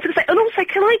 that's all I wanted to say. And also,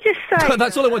 can I just say...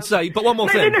 That's all I want to say, but one more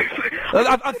thing.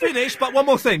 I've finished, but one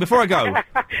more thing before I go.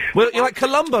 Well, you're like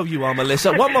Columbo, you are,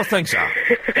 Melissa. One more thing, sir.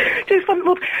 do something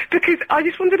more, because I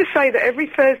just wanted to say that every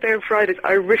Thursday and Fridays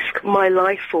I risk my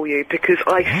life for you because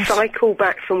I cycle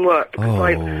back from work because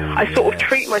I sort of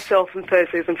treat myself on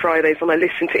Thursdays and Fridays and I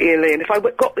listen to Ian Lee, and if I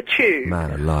got the tube,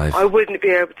 Man alive. I wouldn't be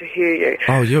able to hear you.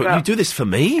 Oh, you do this for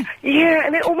me? Yeah,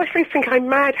 and all my friends think I'm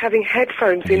mad having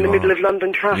headphones in the middle of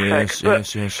London traffic. Yes.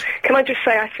 Can I just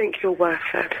say I think you're worth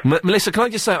it. Melissa, can I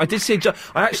just say, I did see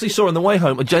I actually saw on the way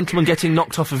home a gentleman getting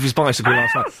knocked off of his bicycle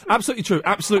last night. Absolutely true,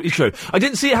 absolutely true. I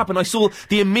didn't see it happen, I saw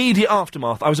the immediate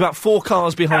aftermath. I was about 4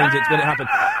 cars behind it when it happened.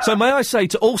 So may I say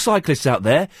to all cyclists out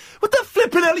there, what the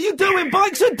flipping hell are you doing?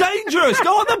 Bikes are dangerous!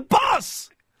 Go on the bus!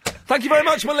 Thank you very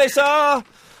much, Melissa!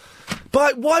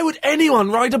 But why would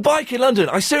anyone ride a bike in London?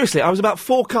 I was about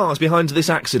 4 cars behind this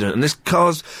accident, and this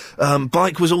car's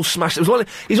bike was all smashed. He's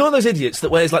one of those idiots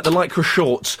that wears, like, the Lycra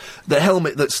shorts, the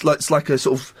helmet that's like a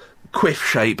sort of quiff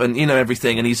shape and,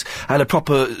 everything, and he's had a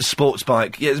proper sports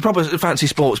bike. Yeah, it's a proper fancy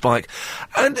sports bike.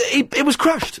 And it was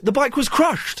crushed. The bike was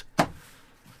crushed.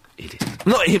 Idiot.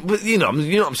 Not him, but, you know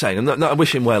what I'm saying. I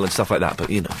wish him well and stuff like that, but,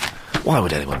 why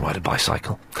would anyone ride a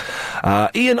bicycle?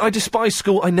 Ian, I despise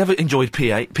school. I never enjoyed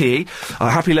PE. I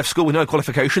happily left school with no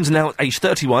qualifications. Now, at age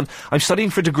 31, I'm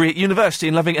studying for a degree at university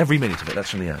and loving every minute of it.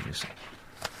 That's from the you see.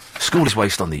 School is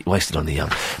wasted on the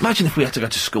young. Imagine if we had to go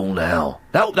to school now.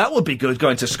 That would be good,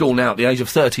 going to school now at the age of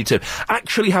 32.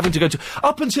 Actually having to go to...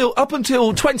 Up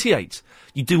until 28,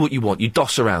 you do what you want. You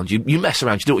doss around. You mess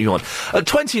around. You do what you want. At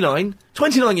 29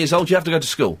 years old, you have to go to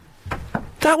school.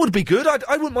 That would be good. I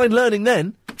wouldn't mind learning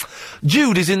then.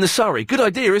 Jude is in the Surrey. Good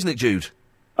idea, isn't it, Jude?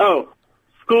 Oh,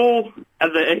 school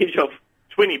at the age of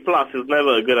 20 plus is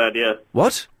never a good idea.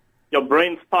 What? Your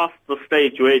brain's past the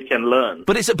stage where it can learn.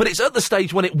 But it's at the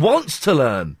stage when it wants to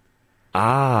learn.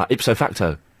 Ah, ipso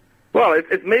facto. Well,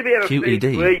 it's maybe at a QED.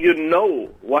 stage where you know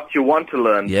what you want to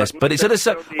learn. Yes, but it's at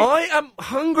a I am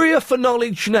hungrier for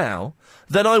knowledge now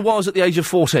than I was at the age of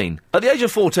 14. At the age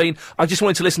of 14, I just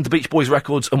wanted to listen to Beach Boys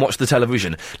records and watch the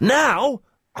television. Now,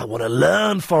 I want to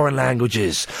learn foreign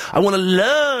languages. I want to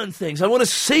learn things. I want to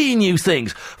see new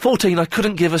things. 14, I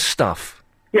couldn't give a stuff.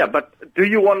 Yeah, but do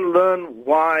you want to learn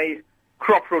why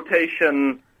crop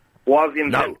rotation was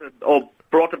invented or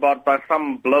brought about by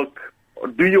some bloke? Or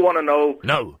do you want to know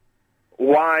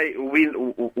why we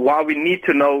need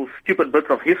to know stupid bits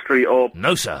of history? Or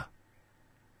no, sir.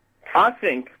 I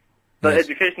think the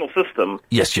educational system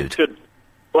should.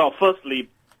 Well, firstly,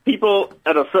 people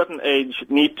at a certain age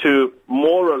need to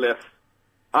more or less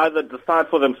either decide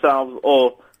for themselves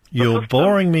or... You're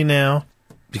boring me now.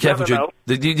 Be careful, Jude.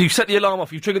 You set the alarm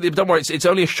off. You've triggered the... Don't worry, it's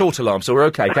only a short alarm, so we're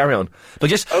okay. Carry on. But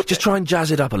just try and jazz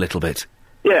it up a little bit.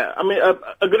 Yeah, I mean,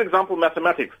 a good example,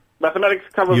 mathematics. Mathematics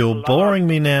covers... You're boring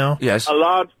me now. Yes. A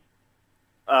large...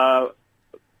 well,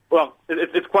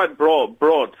 it's quite broad.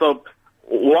 So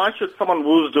why should someone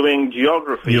who's doing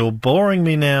geography... You're boring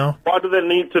me now. Why do they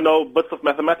need to know bits of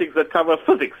mathematics that cover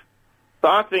physics? So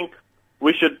I think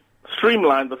we should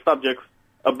streamline the subjects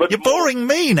a bit. You're boring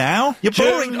me now. You're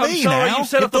boring me now. You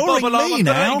set You're off the boring bubble me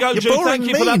now. You're boring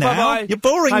me now. You're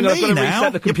boring me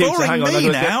now. You're boring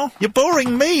me now. You're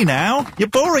boring me now. You're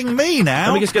boring me now.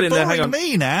 Let me just get in there. Hang on.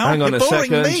 Me now. Hang on a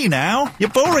second. You're boring me now. You're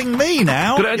boring me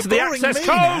now. Got to enter the access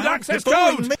code. Access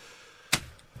code.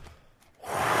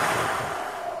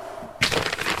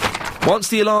 Once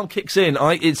the alarm kicks in,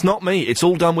 it's not me. It's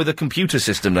all done with a computer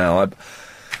system now.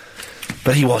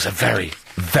 But he was a very,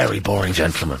 very boring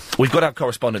gentleman. We've got our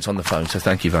correspondents on the phone, so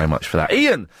thank you very much for that.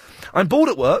 Ian, I'm bored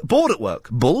at work. Bald?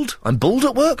 I'm bald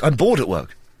at work? I'm bored at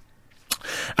work.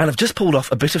 And I've just pulled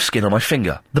off a bit of skin on my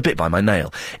finger, the bit by my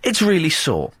nail. It's really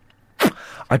sore.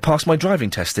 I passed my driving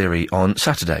test theory on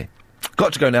Saturday.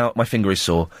 Got to go now, my finger is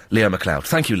sore. Leo McLeod.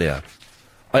 Thank you, Leo.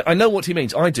 I know what he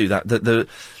means. I do that.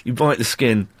 You bite the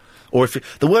skin, or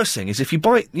the worst thing is if you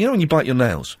bite, when you bite your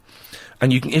nails,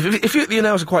 and you can, if your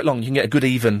nails are quite long, you can get a good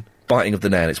even biting of the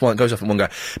nail. It goes off in one go.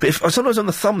 But sometimes on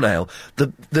the thumbnail,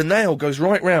 the nail goes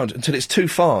right round until it's too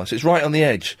far, so it's right on the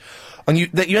edge, and you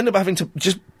end up having to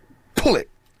just pull it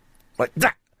like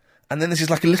that, and then this is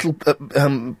like a little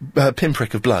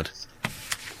pinprick of blood.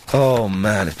 Oh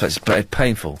man, it's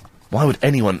painful. Why would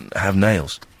anyone have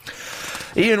nails?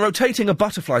 Ian, rotating a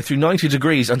butterfly through 90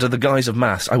 degrees under the guise of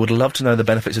maths. I would love to know the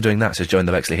benefits of doing that, says Joe in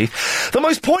the Bexley Heath. The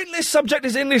most pointless subject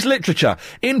is English literature.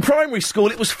 In primary school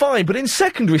it was fine, but in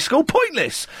secondary school,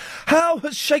 pointless. How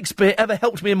has Shakespeare ever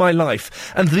helped me in my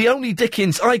life? And the only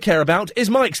Dickens I care about is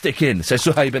Mike's Dickin, says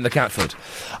Suhaib in the Catford.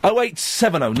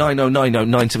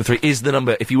 08709090973 is the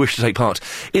number if you wish to take part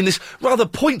in this rather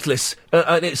pointless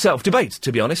in itself debate,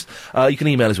 to be honest. You can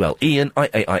email as well. Ian,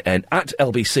 IAIN,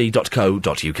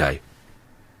 @lbc.co.uk.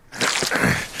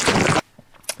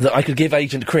 that I could give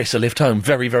Agent Chris a lift home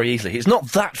very, very easily. It's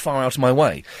not that far out of my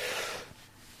way.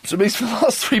 So it means for the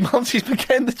last 3 months he's been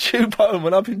getting the tube home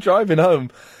and I've been driving home.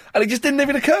 And it just didn't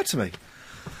even occur to me.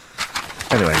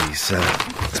 Anyway, it's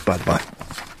by-the-by.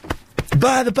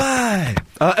 By-the-by.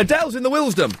 Adele's in the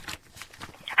Willesden.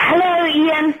 Hello,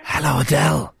 Ian. Hello,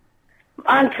 Adele.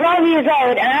 I'm 12 years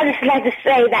old, and I'd just like to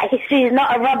say that history is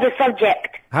not a rubber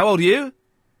subject. How old are you?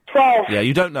 12. Yeah,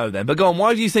 you don't know then. But go on,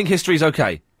 why do you think history's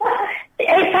okay?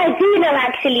 Yes, I do know,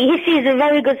 actually. History is a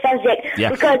very good subject.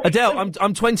 Yeah. Because Adele,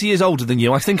 I'm 20 years older than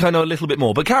you. I think I know a little bit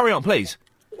more. But carry on, please.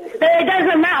 No, it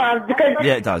doesn't matter, because...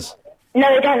 Yeah, it does. No,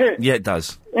 it doesn't. Yeah, it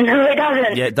does. No, it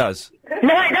doesn't. Yeah, it does.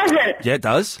 No, it doesn't. Yeah, it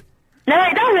does. No,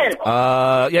 it doesn't.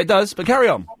 Yeah, it does. But carry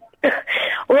on.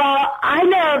 Well, I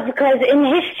know because in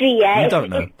history, yeah... You don't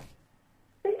know.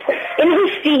 In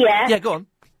history, yeah... Yeah, go on.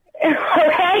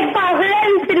 Okay, but let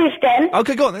me finish then.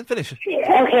 Okay, go on then, finish.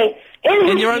 Okay.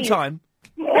 In your own time.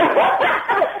 Okay,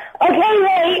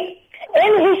 wait.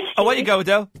 In history... Oh, where you go,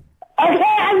 Adele?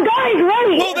 Okay, I'm going,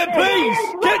 wait. Well then, please,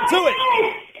 get to it.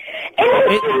 In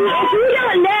history, if you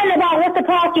don't learn about what the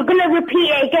past, you're going to repeat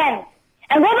it again.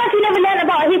 And what about you never learn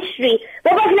about history?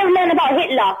 What about you never learn about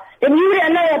Hitler? Then you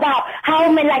wouldn't know about how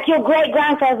many, like, your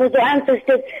great-grandfathers or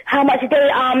ancestors, how much they,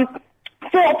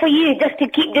 fought for you just to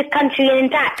keep this country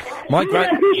intact. You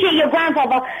wouldn't appreciate your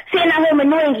grandfather sitting at home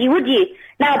annoying you, would you?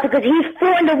 Now, because he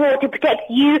fought in the war to protect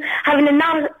you, having a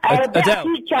better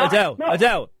future.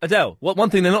 Adele. One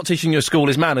thing they're not teaching you at school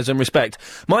is manners and respect.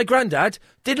 My granddad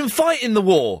didn't fight in the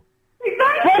war.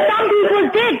 Well, some people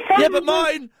did. Yeah, but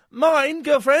mine,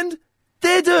 girlfriend,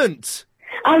 didn't.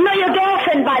 I'm not your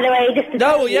girlfriend, by the way. Just to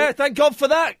no, well, yeah, thank God for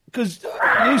that, because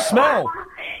you smell.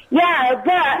 Yeah,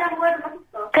 but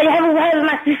can you have a word with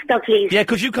my sister, please? Yeah,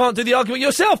 because you can't do the argument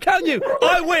yourself, can you?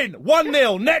 I win.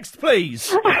 1-0. Next, please.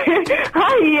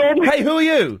 Hi, Ian. Hey, who are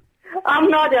you? I'm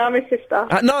Nadia. I'm his sister.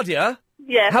 Nadia?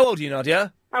 Yeah. How old are you,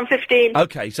 Nadia? I'm 15.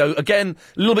 Okay, so again,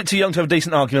 a little bit too young to have a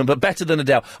decent argument, but better than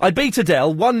Adele. I beat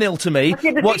Adele, 1-0 to me.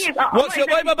 Okay,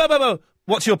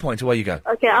 What's your point? Away you go.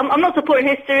 Okay, I'm not supporting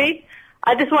history.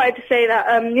 I just wanted to say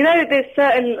that, you know, there's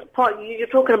certain part you're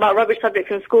talking about rubbish subjects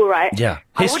in school, right? Yeah,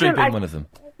 history being one of them.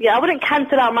 Yeah, I wouldn't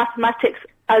cancel out mathematics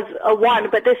as a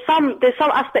one, but there's some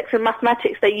aspects in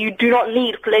mathematics that you do not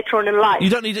need for later on in life.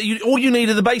 You don't need all you need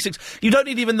are the basics. You don't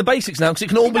need even the basics now because it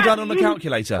can all be done on a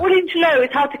calculator. All you need to know is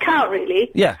how to count,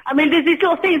 really. Yeah. I mean, there's these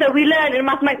little things that we learn in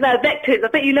mathematics that are vectors. I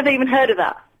bet you never even heard of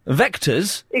that.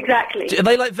 Vectors? Exactly. Are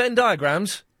they like Venn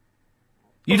diagrams?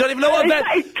 You don't even know what a Venn...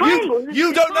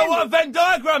 You don't know what a Venn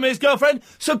diagram is, girlfriend,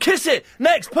 so kiss it.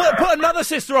 Next, put another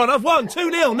sister on. I've won.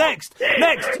 2-0. Next.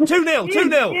 2-0.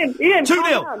 2-0.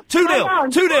 2-0. 2-0.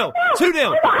 2-0.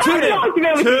 2-0. 2-0.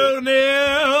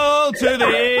 2-0 to the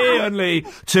Ianley.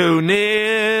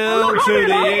 2-0 to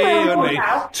the Ianley.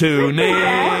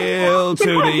 2-0 to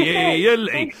the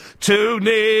Ianley.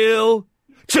 2-0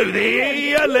 to the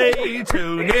Ianley.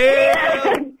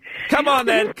 2-0. Come on,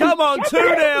 then. Come on,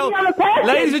 2-0.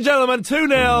 Ladies and gentlemen,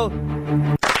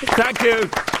 2-0. Thank you.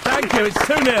 It's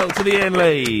 2-0 to the Ian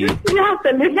Lee. No,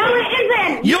 it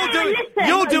isn't.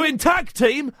 You're doing tag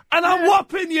team, and I'm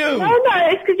whopping you. No,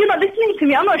 it's because you're not listening to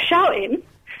me. I'm not shouting.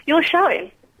 You're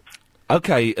shouting.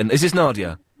 Okay, and is this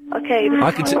Nadia? Okay.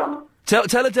 I can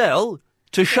tell Adele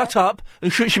to shut up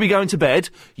and should she be going to bed.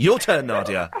 Your turn,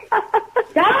 Nadia.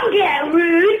 Don't get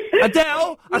rude.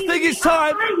 Adele, I think it's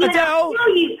time. Adele.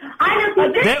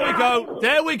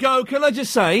 There we go. Can I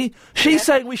just say, she's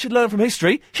saying we should learn from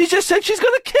history. She just said she's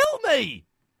going to kill me.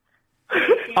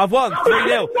 I've won.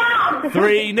 3-0.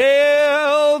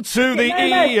 3-0 to the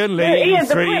Ian Lee. Ian,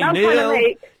 the point I'm trying to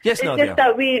make yes, Nadia. It's just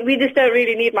that we just don't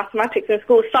really need mathematics in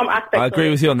school. Some aspects. I agree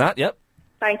with you on that. Yep.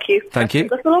 Thank you. Thank you.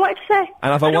 That's all I wanted to say.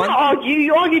 And have I won? Argue.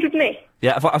 You argued with me.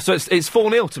 Yeah. So it's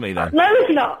 4-0 to me then. No,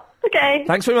 it's not. Okay.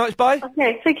 Thanks very much. Bye.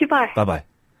 Okay. Thank you. Bye. Bye.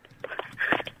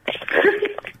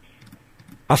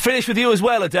 I finished with you as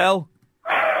well, Adele.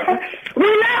 We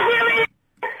love you.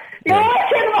 You're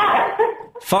watching us.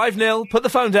 5-0. Put the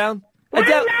phone down.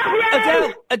 Adele,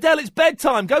 it's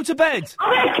bedtime. Go to bed.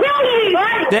 I'm going to kill you.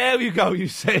 Right? There you go, you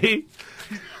see.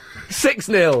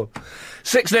 6-0.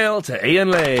 6-0 to Ian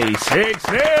Lee. 6-0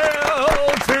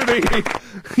 to the...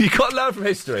 You got to learn from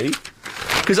history,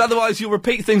 because otherwise you'll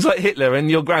repeat things like Hitler and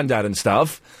your granddad and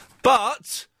stuff.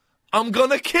 But I'm going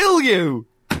to kill you.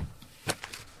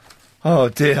 Oh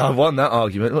dear, I won that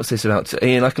argument. What's this about?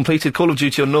 Ian, I completed Call of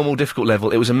Duty on normal difficult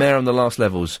level. It was a mare on the last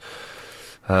levels.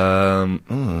 I've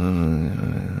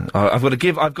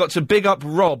got to big up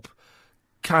Rob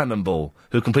Cannonball,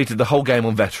 who completed the whole game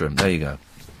on veteran. There you go.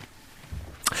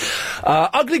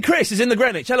 Ugly Chris is in the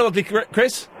Greenwich. Hello, Ugly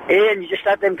Chris. Ian, you just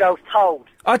had them girls told.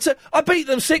 I beat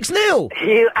them 6-0.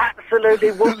 You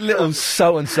absolutely would. Little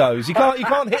so-and-sos. You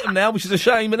can't hit them now, which is a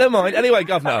shame, but never mind. Anyway,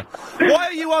 Governor, why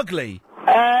are you ugly?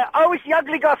 I was the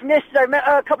ugly guy from yesterday.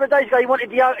 A couple of days ago, you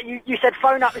wanted you said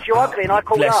phone up if you're ugly, and I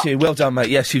called up. Bless you. Well done, mate.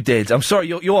 Yes, you did. I'm sorry.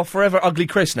 You're forever Ugly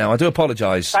Chris now. I do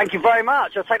apologise. Thank you very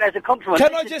much. I'll take that as a compliment.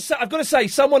 Can I just say, I've got to say,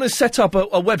 someone has set up a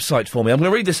website for me. I'm going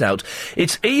to read this out.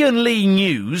 It's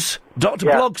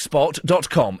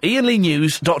ianleenews.blogspot.com.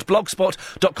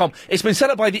 ianleenews.blogspot.com. It's been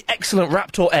set up by the excellent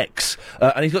Raptor X,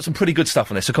 and he's got some pretty good stuff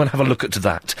on there, so go and have a look at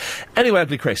that. Anyway,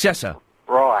 Ugly Chris, yes, sir?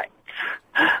 Right.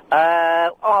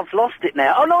 I've lost it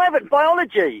now. Oh, no, I haven't.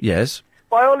 Biology. Yes.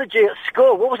 Biology at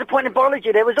school. What was the point in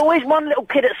biology? There was always one little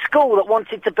kid at school that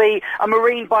wanted to be a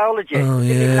marine biologist. Oh,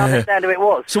 yeah. Didn't even understand who it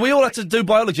was. So we all had to do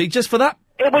biology just for that?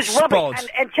 It was spod. rubbish.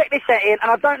 And check this out, Ian,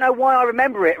 and I don't know why I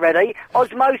remember it, ready?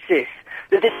 Osmosis.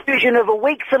 The diffusion of a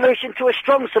weak solution to a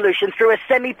strong solution through a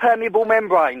semi-permeable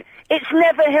membrane. It's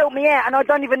never helped me out, and I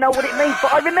don't even know what it means,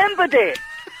 but I remembered it.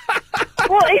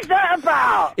 What is that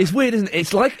about? It's weird, isn't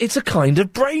it? It's a kind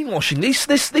of brainwashing.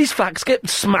 These facts get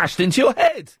smashed into your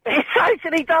head. It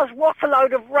totally does. What a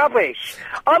load of rubbish.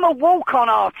 I'm a walk-on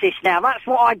artist now. That's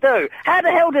what I do. How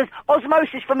the hell does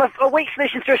osmosis from a weak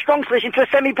solution to a strong solution to a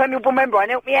semi-permeable membrane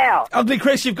help me out? Ugly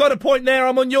Chris, you've got a point there.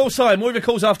 I'm on your side. More of your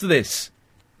calls after this.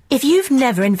 If you've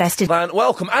never invested...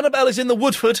 Welcome. Annabelle is in the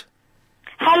Woodford.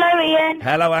 Hello, Ian.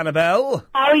 Hello, Annabelle.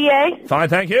 How are you? Fine,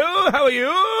 thank you. How are you?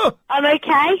 I'm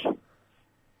okay.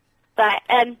 Right,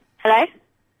 hello?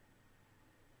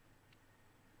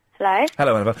 Hello?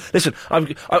 Hello, Annabelle. Listen,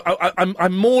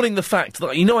 I'm mourning the fact that,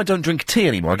 I don't drink tea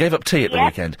anymore. I gave up tea at the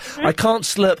weekend. Mm-hmm. I can't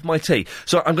slurp my tea.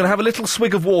 So I'm going to have a little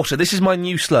swig of water. This is my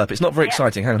new slurp. It's not very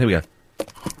exciting. Hang on, here we go.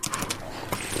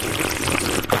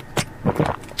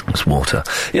 It's water.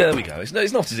 Yeah, there we go. It's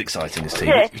not as exciting as tea.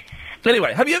 Yeah.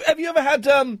 Anyway, have you ever had,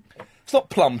 it's not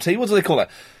plum tea, what do they call that?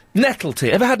 Nettle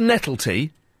tea. Ever had nettle tea?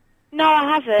 No,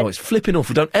 I haven't. Oh, it's flipping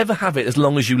awful. Don't ever have it as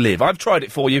long as you live. I've tried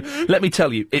it for you. Mm-hmm. Let me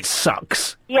tell you, it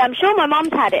sucks. Yeah, I'm sure my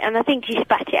mum's had it, and I think she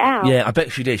spat it out. Yeah, I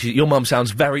bet she did. Your mum sounds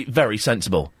very, very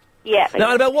sensible. Yeah. Now,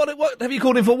 Annabelle, what have you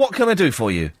called in for? What can I do for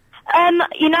you? I'm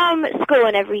at school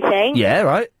and everything. Yeah,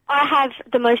 right. I have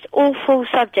the most awful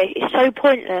subject. It's so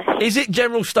pointless. Is it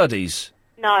general studies?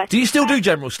 No. Do you still do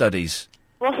general studies?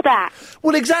 What's that?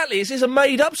 Well, exactly. It's a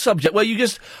made-up subject where you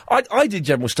just... I did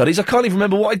general studies. I can't even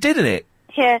remember what I did in it.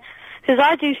 Yeah, because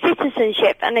I do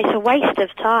citizenship, and it's a waste of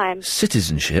time.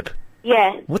 Citizenship?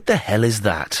 Yeah. What the hell is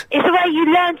that? It's the way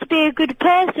you learn to be a good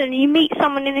person. You meet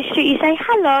someone in the street, you say,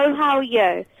 hello, how are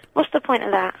you? What's the point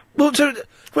of that? Well, so...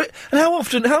 And how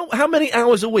often... How many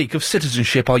hours a week of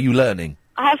citizenship are you learning?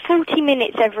 I have 40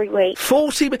 minutes every week.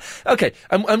 40 minutes? OK,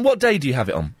 and what day do you have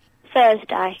it on?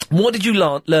 Thursday. What did you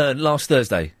learn last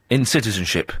Thursday in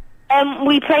citizenship?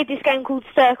 We played this game called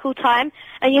Circle Time,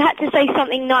 and you had to say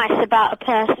something nice about a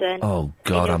person. Oh,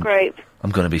 God, in a group.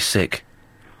 I'm going to be sick.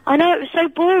 I know, it was so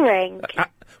boring.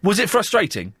 Was it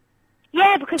frustrating?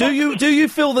 Yeah, because... Do you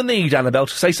feel the need, Annabelle,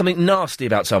 to say something nasty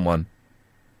about someone?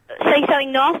 Say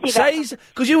something nasty about...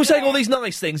 Because you were saying all these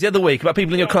nice things the other week about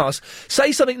people in your class.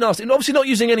 Say something nasty, and obviously not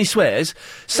using any swears.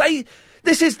 Say...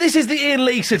 This is the Ian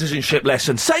Lee citizenship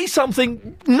lesson. Say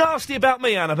something nasty about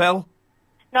me, Annabelle.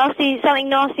 Something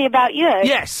nasty about you?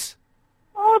 Yes.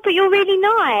 Oh, but you're really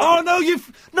nice. Oh, no,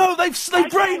 they've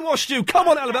brainwashed you. Come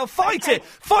on, Annabelle, fight it.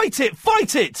 Fight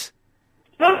it.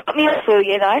 You won't cut me off, will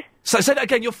you, though? So say that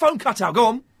again, your phone cut out, go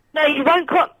on. No, you won't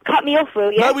cut me off,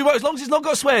 will you? No, we won't, as long as it's not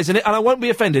got swears in it, and I won't be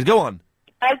offended. Go on.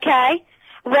 Okay.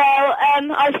 Well,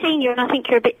 I've seen you, and I think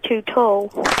you're a bit too tall.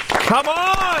 Come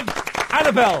on!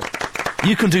 Annabelle!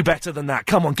 You can do better than that.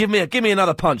 Come on, give me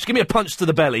another punch. Give me a punch to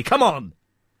the belly. Come on.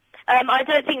 I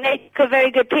don't think they took a very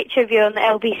good picture of you on the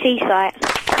LBC site.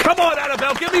 Come on,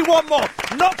 Annabelle, give me one more.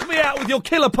 Knock me out with your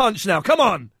killer punch now. Come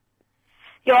on.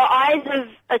 Your eyes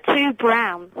are too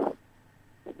brown.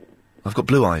 I've got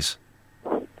blue eyes.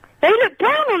 They look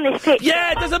brown on this picture.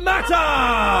 Yeah, it doesn't matter.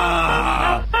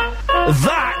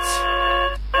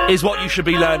 That is what you should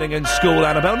be learning in school,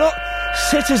 Annabelle. Not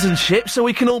citizenship, so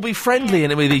we can all be friendly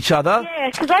in it with each other. Yeah,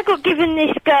 because I got given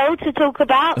this girl to talk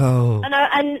about,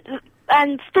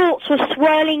 and thoughts were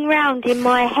swirling round in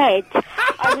my head.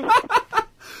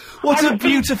 What a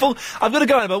beautiful... I've got to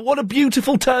go, Annabelle. What a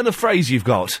beautiful turn of phrase you've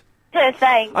got.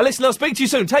 Thanks. Listen, I'll speak to you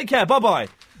soon. Take care. Bye-bye.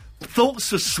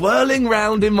 Thoughts were swirling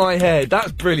round in my head.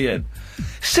 That's brilliant.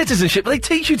 Citizenship. They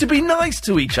teach you to be nice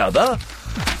to each other.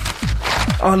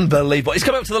 Unbelievable. It's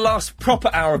coming up to the last proper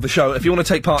hour of the show. If you want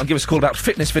to take part and give us a call about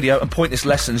fitness video and pointless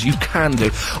lessons, you can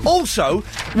do. Also,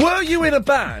 were you in a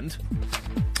band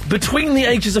between the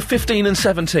ages of 15 and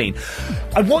 17.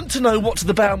 I want to know what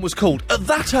the band was called. At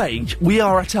that age, we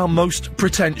are at our most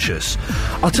pretentious.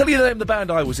 I'll tell you the name of the band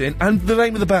I was in and the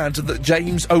name of the band that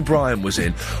James O'Brien was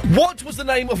in. What was the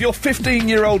name of your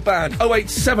 15-year-old band?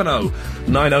 0870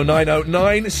 9090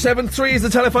 973 is the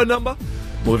telephone number.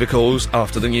 More of your calls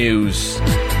after the news.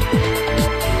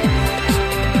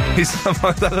 Is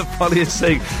that the funniest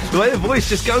thing? The way the voice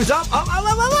just goes up.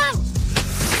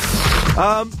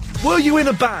 Were you in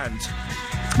a band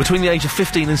between the age of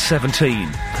 15 and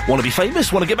 17? Want to be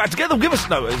famous? Want to get back together? Give us...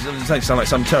 No, it doesn't sound like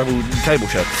some terrible cable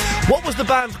show. What was the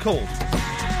band called?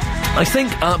 I think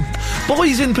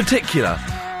boys in particular,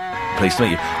 pleased to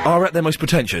meet you, are at their most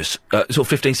pretentious, sort of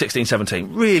 15, 16,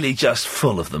 17, really just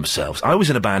full of themselves. I was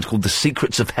in a band called The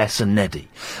Secrets of Hess and Neddy,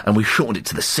 and we shortened it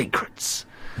to The Secrets.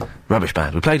 Rubbish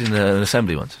band. We played in an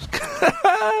assembly once.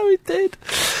 We did.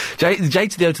 J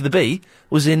to the O to the B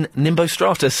was in Nimbo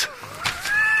Stratus.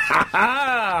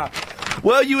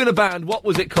 Were you in a band? What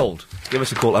was it called? Give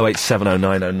us a call, 0870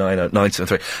 9090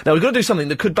 973. Now, we've got to do something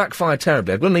that could backfire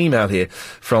terribly. I've got an email here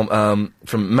from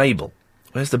Mabel.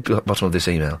 Where's the bottom of this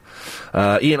email?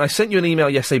 Ian, I sent you an email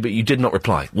yesterday, but you did not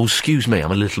reply. Well, excuse me,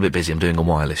 I'm a little bit busy. I'm doing a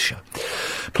wireless show.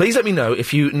 Please let me know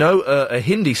if you know a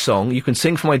Hindi song you can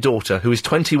sing for my daughter, who is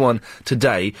 21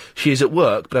 today. She is at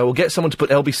work, but I will get someone to put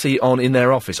LBC on in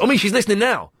their office. Oh, me, she's listening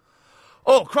now.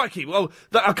 Oh, crikey. Well,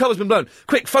 our cover's been blown.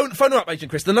 Quick, phone her up, Agent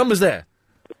Chris. The number's there.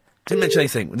 Didn't mention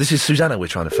anything. This is Susanna we're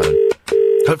trying to phone.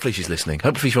 Hopefully she's listening.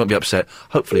 Hopefully she won't be upset.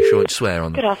 Hopefully she won't swear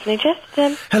on them. Good afternoon,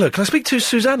 Justin. Hello, can I speak to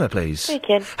Susanna, please?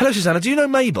 Speaking. Hello, Susanna. Do you know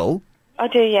Mabel? I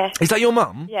do, yes. Is that your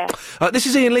mum? Yeah. This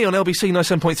is Ian Lee on LBC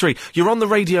 97.3. You're on the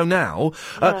radio now.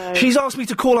 No. She's asked me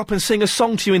to call up and sing a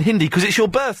song to you in Hindi because it's your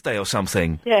birthday or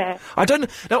something. Yeah. I don't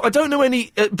know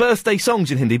any birthday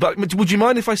songs in Hindi, but would you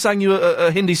mind if I sang you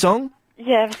a Hindi song?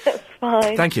 Yeah, that's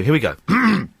fine. Thank you. Here we go.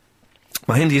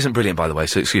 My Hindi isn't brilliant, by the way,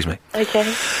 so excuse me. Okay.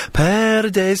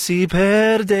 Perdesi,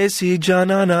 perdesi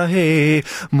janana hai,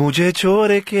 mujhe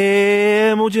chore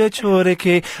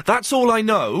ke. That's all I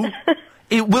know.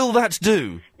 Will that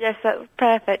do? Yes, that's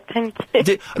perfect, thank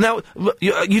you. Now,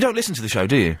 you don't listen to the show,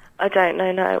 do you? I don't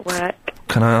know, not at work.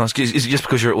 Can I ask, is it just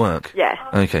because you're at work? Yeah.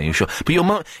 Okay, you sure? But your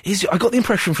mum, I got the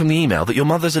impression from the email that your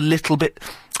mother's a little bit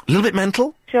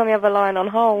mental? She's on the other line on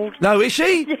hold. No, is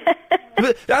she? Yeah.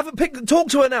 Talk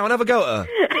to her now and have a go at her.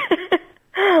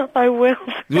 I will.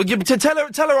 Well, tell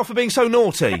her off for being so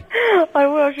naughty. I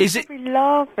will. She's be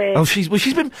laughing. Oh, she's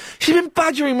been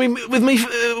badgering me with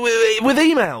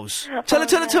emails. Tell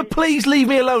her to please leave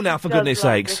me alone now, for goodness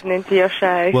sakes. Listening to your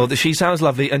show. Well, she sounds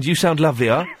lovely, and you sound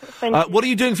lovelier. Thank you. What are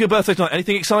you doing for your birthday tonight?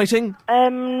 Anything exciting?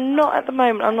 Not at the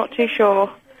moment. I'm not too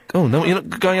sure. Oh no, you're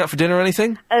not going out for dinner or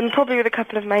anything? Probably with a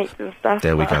couple of mates and stuff.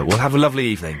 There we go. We'll have a lovely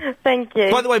evening. Thank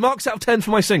you. By the way, marks out of 10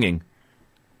 for my singing.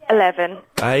 11.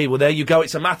 Hey, well, there you go.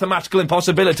 It's a mathematical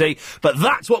impossibility, but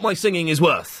that's what my singing is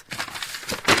worth.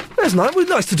 It's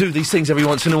nice to do these things every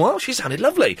once in a while. She sounded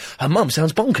lovely. Her mum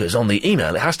sounds bonkers on the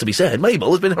email, it has to be said.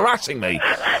 Mabel has been harassing me.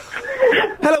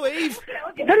 Hello, Eve.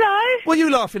 Hello. What are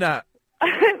you laughing at?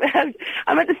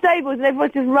 I'm at the stables and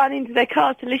everyone's just run into their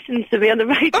cars to listen to me on the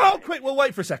radio. Oh, quick, we'll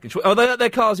wait for a second. Are they at their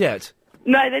cars yet?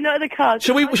 No, they're not at the cars.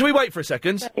 Shall we wait for a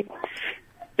second?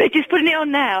 They're just putting it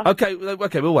on now. Okay,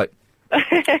 we'll wait. Have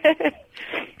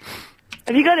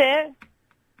you got it?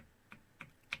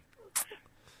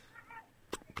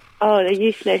 Oh, they're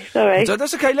useless, sorry.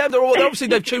 That's okay, obviously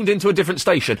they've tuned into a different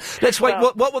station. Let's wait,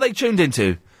 what were they tuned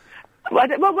into? What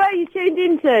were you tuned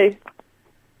into?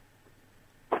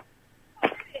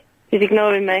 He's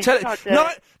ignoring me.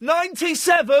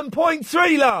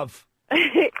 97.3, love!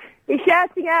 He's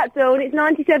shouting out, Dawn, it's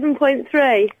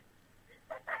 97.3.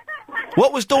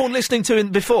 What was Dawn listening to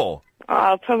before?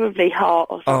 Oh, probably Heart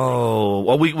or something. Oh,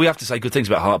 well, we have to say good things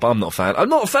about Heart, but I'm not a fan. I'm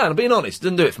not a fan, I'm being honest. It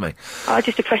doesn't do it for me. Oh, it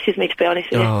just depresses me, to be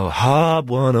honest with you. Oh, Harp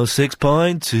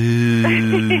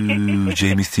 106.2.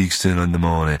 Jamie Theakston in the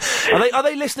morning. Are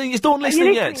they listening? Is Dawn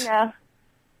listening yet? Now?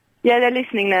 Yeah, they're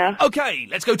listening now. Okay,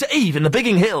 let's go to Eve in the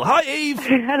Bigging Hill. Hi, Eve.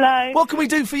 Hello. What can we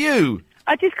do for you?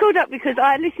 I just called up because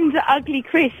I listened to Ugly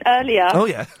Chris earlier. Oh,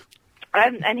 yeah.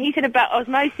 And he said about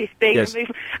osmosis being yes.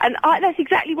 removed. And that's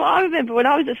exactly what I remember when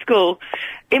I was at school.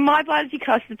 In my biology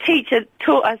class, the teacher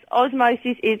taught us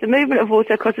osmosis is the movement of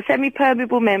water across a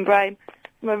semi-permeable membrane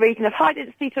from a region of high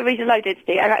density to a region of low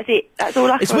density. And that's it. That's all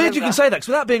I can It's weird remember. you can say that, because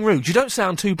without being rude, you don't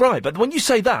sound too bright. But when you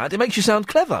say that, it makes you sound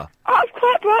clever. Oh, I was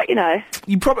quite bright, you know.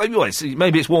 You probably... Well,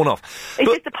 maybe it's worn off. It's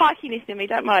just the pikiness in me,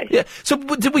 don't mind. Yeah. So,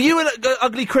 were you and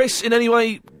Ugly Chris in any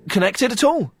way connected at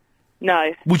all?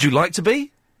 No. Would you like to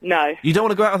be? No. You don't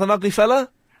want to go out with an ugly fella?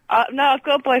 No, I've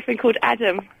got a boyfriend called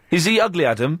Adam. Is he ugly,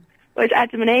 Adam? Well, it's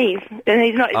Adam and Eve, and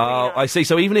he's not. Oh, I see.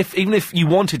 So even if you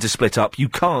wanted to split up, you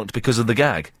can't because of the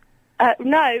gag.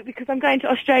 No, because I'm going to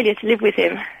Australia to live with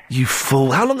him. You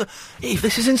fool! How long, Eve?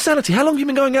 This is insanity. How long have you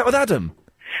been going out with Adam?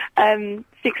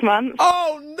 6 months.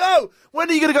 Oh no! When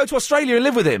are you going to go to Australia and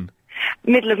live with him?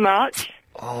 Middle of March.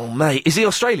 Oh, mate, is he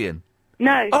Australian?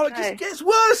 No. Oh, it just gets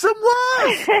worse and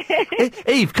worse.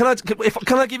 Eve,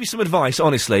 can I give you some advice,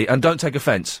 honestly, and don't take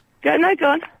offence? Go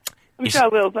on. I'm sure I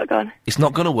will, but go on. It's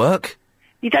not going to work.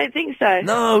 You don't think so?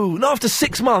 No, not after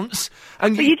 6 months.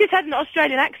 And But you just had an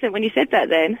Australian accent when you said that.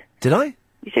 Then did I?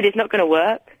 You said it's not going to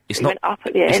work. It's You not. went up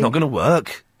at the end. It's not going to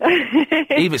work.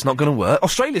 Eve, it's not going to work.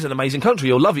 Australia's an amazing country.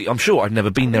 You'll love it. I'm sure. I've never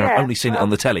been there. I've only seen it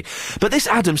on the telly. But this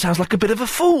Adam sounds like a bit of a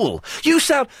fool. You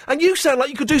sound like you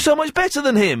could do so much better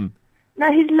than him.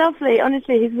 No, he's lovely.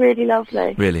 Honestly, he's really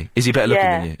lovely. Really? Is he better looking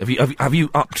than you? Have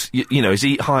you upped? You know, is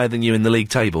he higher than you in the league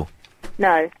table?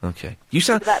 No. Okay. You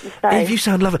sound. About the same. Eve, you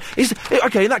sound lovely.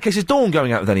 Okay. In that case, is Dawn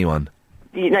going out with anyone?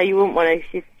 You wouldn't want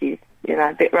to. She's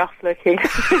a bit rough looking.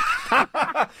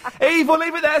 Eve, we'll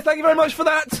leave it there. Thank you very much for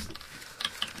that.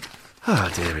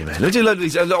 Oh, dearie me. Let me do a load of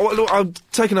these. I'll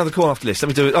take another call after this. Let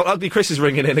me do it. Oh, Ugly Chris is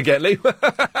ringing in again, Lee.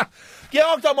 Yeah,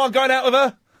 I don't mind going out with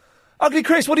her. Ugly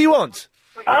Chris, what do you want?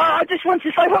 I just want to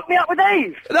say hook me up with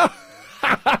Eve. No.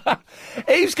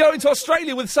 Eve's going to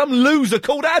Australia with some loser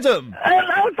called Adam.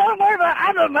 No, don't worry about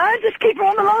Adam, man. Just keep her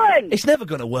on the line. It's never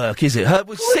going to work, is it?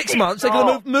 With 6 months, they're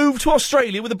going to move to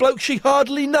Australia with a bloke she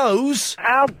hardly knows.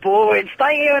 How boring.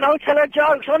 Stay here and I'll tell her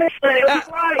jokes, honestly. It'll be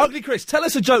great. Ugly Chris, tell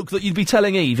us a joke that you'd be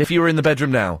telling Eve if you were in the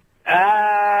bedroom now.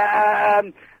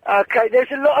 Okay,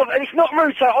 there's a lot of... And it's not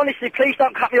rude, so honestly, please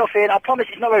don't cut me off here. I promise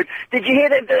it's not rude. Did you hear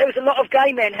that there was a lot of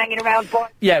gay men hanging around by...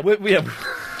 Yeah, we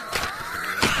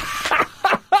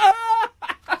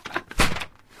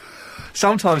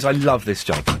Sometimes I love this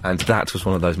job, and that was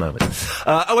one of those moments.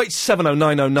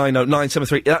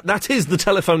 08709090973. That is the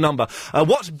telephone number.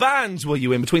 What bands were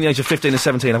you in between the age of 15 and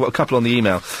 17? I've got a couple on the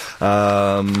email.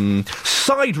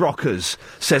 Side Rockers,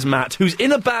 says Matt, who's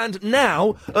in a band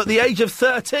now at the age of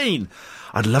 13.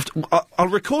 I'd love to... I'll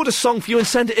record a song for you and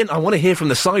send it in. I want to hear from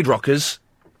the Side Rockers.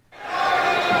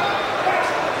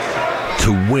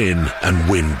 To win and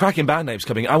win. Cracking band names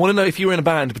coming. I want to know if you were in a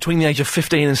band between the age of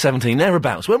 15 and 17,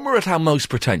 thereabouts. When we were at our most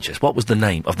pretentious, what was the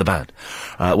name of the band?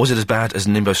 Was it as bad as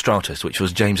Nimbo Stratus, which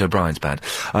was James O'Brien's band?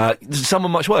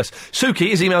 Someone much worse.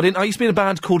 Suki has emailed in, I used to be in a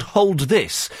band called Hold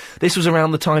This. This was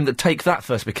around the time that Take That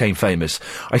first became famous.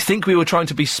 I think we were trying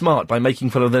to be smart by making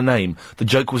fun of their name. The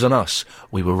joke was on us.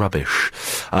 We were rubbish.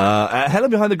 Helen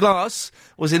Behind the Glass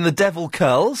was in the Devil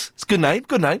Curls. It's a good name.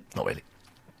 Good name. Not really.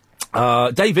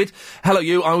 David, hello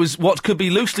you. I was what could be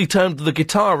loosely termed the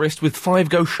guitarist with Five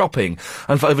Go Shopping,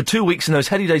 and for over 2 weeks in those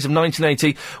heady days of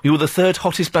 1980, we were the third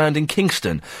hottest band in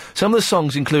Kingston. Some of the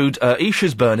songs include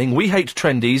Isha's Burning, We Hate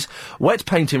Trendies, Wet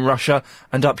Paint in Russia,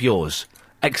 and Up Yours.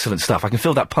 Excellent stuff. I can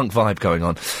feel that punk vibe going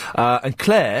on. And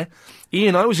Claire,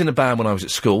 Ian, I was in a band when I was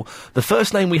at school. The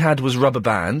first name we had was Rubber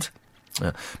Band.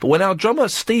 But when our drummer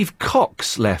Steve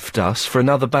Cox left us for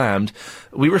another band,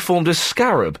 we reformed as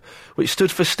Scarab, which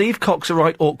stood for Steve Cox A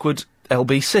Right Awkward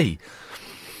LBC.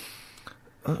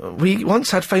 We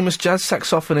once had famous jazz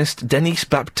saxophonist Denise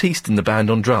Baptiste in the band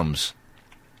on drums.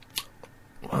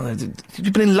 Well,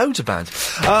 you've been in loads of bands.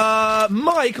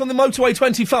 Mike on the Motorway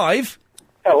 25.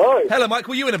 Hello. Hello, Mike.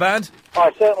 Were you in a band?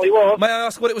 I certainly was. May I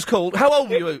ask what it was called? How old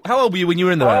were you? How old were you when you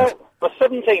were in the band? I was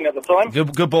 17 at the time.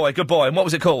 Good boy. And what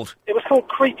was it called? It was called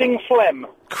Creeping Phlegm.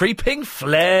 Creeping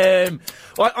Phlegm.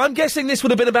 Well, I'm guessing this would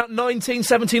have been about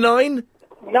 1979?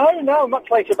 No, much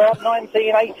later, about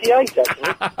 1988,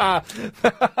 actually.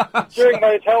 During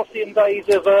those halcyon days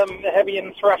of heavy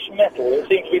and thrash metal, it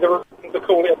seemed to be the thing to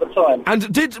call it at the time.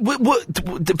 And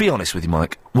be honest with you,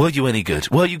 Mike, were you any good?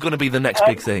 Were you going to be the next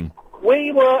big thing?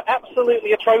 We were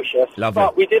absolutely atrocious. Lovely.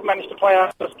 But we did manage to play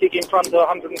our first gig in front of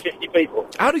 150 people.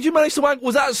 How did you manage to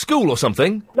was that at school or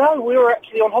something? No, we were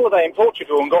actually on holiday in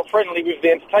Portugal and got friendly with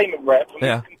the entertainment rep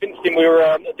and convinced him we were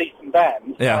a decent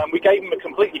band. Yeah. We gave him a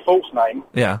completely false name.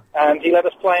 Yeah. And he let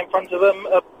us play in front of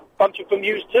a bunch of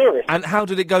bemused tourists. And how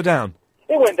did it go down?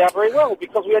 It went down very well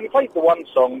because we only played the one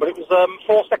song, but it was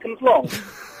 4 seconds long.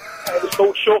 It was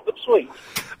called Short But Sweet.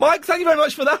 Mike, thank you very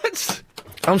much for that.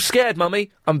 I'm scared, Mummy.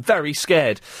 I'm very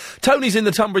scared. Tony's in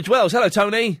the Tunbridge Wells. Hello,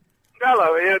 Tony.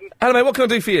 Hello, Ian. Hello, mate. What can I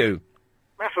do for you?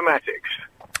 Mathematics.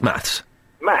 Maths.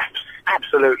 Maths.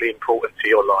 Absolutely important to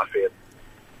your life, Ian.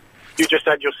 You just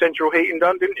had your central heating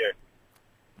done, didn't you?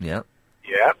 Yeah.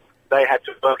 Yeah. they had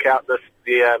to work out the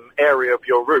area of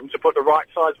your room to put the right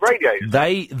size radiator.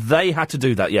 They had to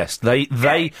do that, yes.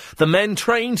 The men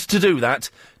trained to do that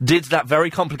did that very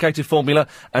complicated formula,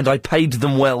 and I paid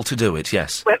them well to do it,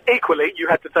 yes. But equally, you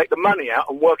had to take the money out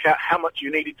and work out how much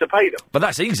you needed to pay them. But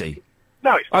that's easy.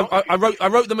 No, it's not. I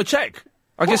wrote them a cheque.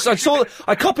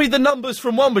 I copied the numbers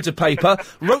from one bit of paper,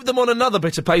 wrote them on another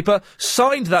bit of paper,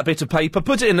 signed that bit of paper,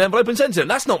 put it in an envelope and sent it.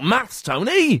 That's not maths,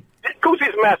 Tony. Of course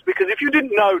it's maths, because if you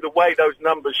didn't know the way those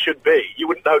numbers should be, you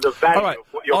wouldn't know the value of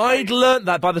what you're I'd paying. learnt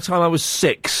that by the time I was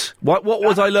 6. What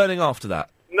was I learning after that?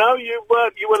 No, you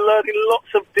weren't. You were learning lots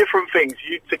of different things.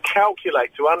 To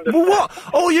calculate, to understand. Well,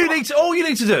 what? All you need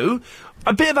to do,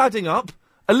 a bit of adding up,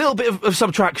 a little bit of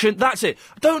subtraction. That's it.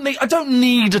 I don't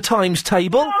need a times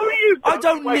table. No, you don't. I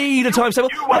don't need a times table.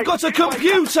 I've got a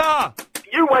computer.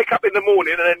 You wake up in the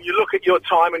morning and then you look at your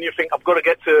time and you think, I've got to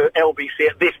get to LBC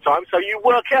at this time, so you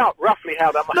work out roughly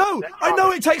how that much... No, I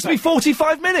know it takes me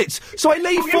 45 minutes, so I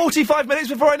leave 45 minutes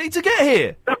before I need to get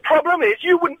here. The problem is,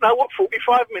 you wouldn't know what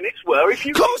 45 minutes were if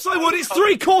you... Of course I would, it's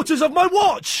 3/4 of my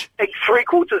watch! It's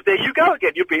 3/4, there you go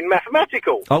again, you're being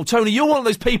mathematical. Oh, Tony, you're one of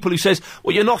those people who says,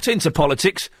 well, you're not into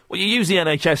politics. Well, you use the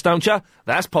NHS, don't you?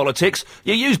 That's politics.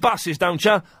 You use buses, don't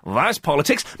you? That's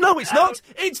politics. No, it's not.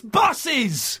 It's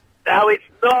buses! No, it's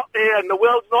not, Ian. The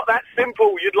world's not that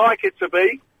simple. You'd like it to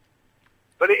be,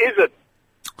 but it isn't.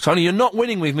 Tony, you're not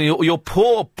winning with me. Your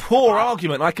poor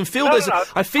argument. I can feel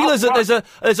I feel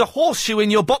there's a horseshoe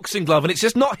in your boxing glove, and it's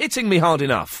just not hitting me hard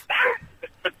enough.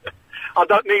 I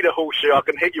don't need a horseshoe. I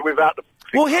can hit you without the...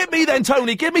 Well, hit me then,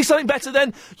 Tony. Give me something better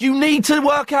then. You need to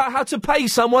work out how to pay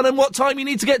someone and what time you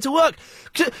need to get to work.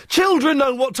 Children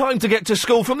know what time to get to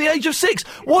school from the age of 6.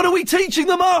 What are we teaching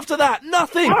them after that?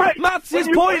 Nothing. Right. Maths is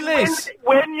pointless.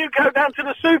 When you go down to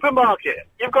the supermarket,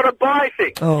 you've got to buy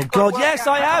things. Oh, God, yes,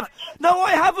 I have. No,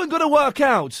 I haven't got to work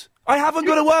out. I haven't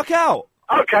got to work out.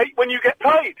 OK, when you get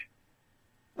paid.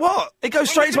 What? It goes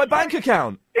straight into my bank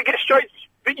account. It gets straight...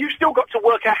 But you've still got to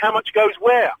work out how much goes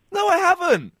where. No, I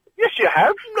haven't. Yes, you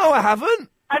have. No, I haven't.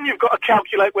 And you've got to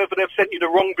calculate whether they've sent you the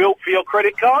wrong bill for your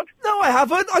credit card. No, I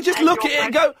haven't. I just look at it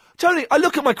and go, Tony, I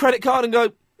look at my credit card and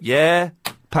go, yeah,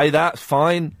 pay that,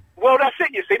 fine. Well, that's it,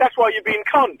 you see. That's why you're being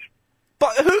conned.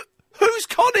 But who's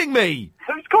conning me?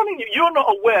 Who's conning you? You're not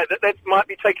aware that they might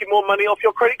be taking more money off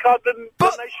your credit card than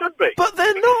they should be. But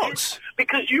they're not.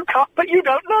 Because you can't... But you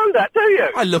don't know that, do you?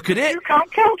 I look at it. You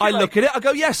can't calculate. I look at it. I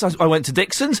go, yes, I went to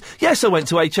Dixon's. Yes, I went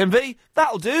to HMV.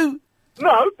 That'll do.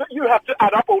 No, but you have to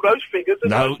add up all those figures. And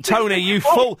no, Tony, you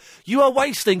fool. You are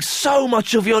wasting so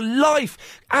much of your life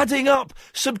adding up,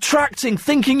 subtracting,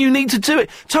 thinking you need to do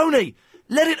it. Tony,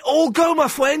 let it all go, my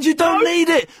friend. You don't need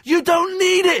it. You don't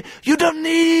need it. You don't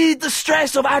need the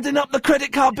stress of adding up the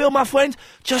credit card bill, my friend.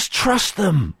 Just trust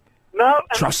them. No,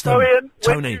 trust them. Ian,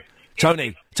 Tony,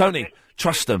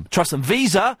 trust them. Trust them.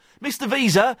 Visa, Mr.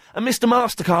 Visa and Mr.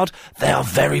 MasterCard, they are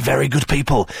very, very good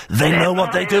people. They know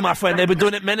what they do, my friend. They've been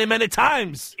doing it many, many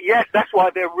times. Yes, that's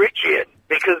why they're rich, Ian.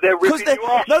 Because they're ripping you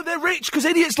off. No, they're rich because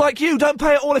idiots like you don't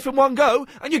pay it all if in one go,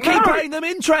 and you keep paying them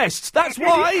interest. That's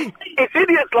why. It's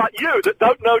idiots like you that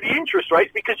don't know the interest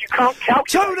rates because you can't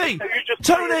calculate. Tony! So you just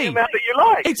Tony! pay the amount that you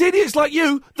like. It's idiots like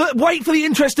you that wait for the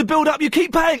interest to build up. You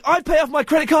keep paying. I pay off my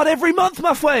credit card every month,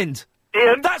 my friend.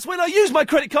 Ian? That's when I use my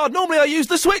credit card. Normally I use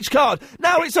the Switch card.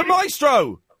 Now it's a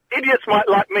Maestro. Idiots might,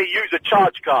 like me, use a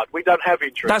charge card. We don't have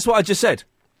interest. That's what I just said.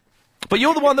 But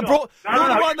you're the one that brought... No,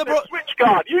 you're the one you that said brought... Switch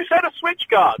card. You said a Switch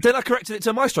card. Then I corrected it to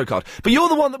a Maestro card. But you're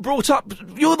the one that brought up...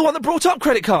 You're the one that brought up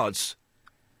credit cards.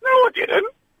 No, I didn't.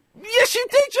 Yes, you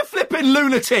did, you flipping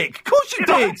lunatic. Of course you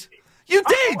did. You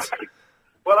did.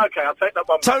 Well, OK, I'll take that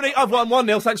one. Tony, I've won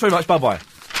 1-0. Thanks very much. Bye-bye.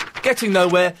 Getting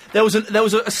nowhere. There was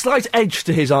a slight edge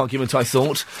to his argument, I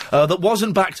thought, that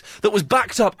was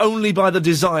backed up only by the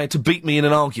desire to beat me in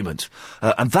an argument.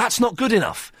 And that's not good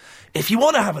enough. If you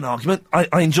want to have an argument,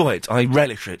 I enjoy it. I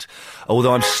relish it.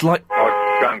 Although I'm I'll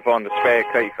go and find the spare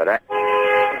key for that.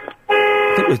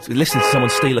 I think we're listening to someone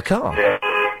steal a car. Yeah.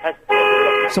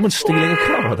 Someone's stealing a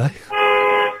car, are they?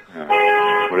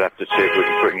 We'll have to see if we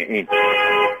can bring it in.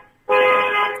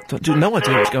 No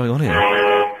idea what's going on here.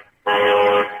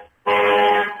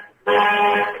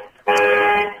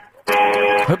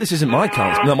 I hope this isn't my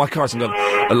car. No, my car hasn't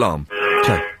got alarm.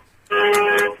 Okay.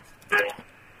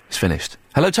 It's finished.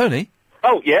 Hello, Tony?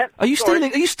 Oh, yeah? Are you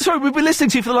stealing... Sorry, we've been listening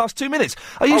to you for the last 2 minutes.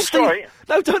 Are you stealing... Sorry.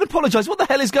 No, don't apologise. What the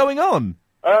hell is going on?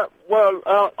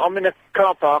 I'm in a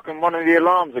car park and one of the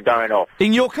alarms are going off.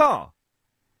 In your car?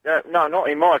 No, not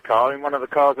in my car, in one of the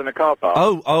cars in the car park.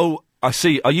 Oh, I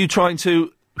see. Are you trying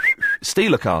to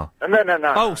Steal a car? No.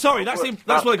 Oh, sorry, that's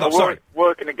what I got, sorry.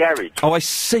 Work in a garage. Oh, I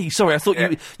see. Sorry, I thought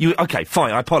you... Okay,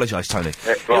 fine, I apologise, Tony.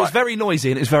 Yeah, It was very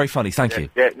noisy and it was very funny, thank you.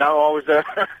 Yeah, no, I was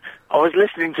I was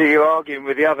listening to you arguing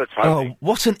with the other Tony. Oh,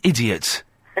 what an idiot.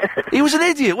 He was an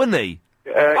idiot, wasn't he?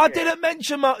 I didn't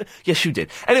mention my... Yes, you did.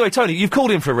 Anyway, Tony, you've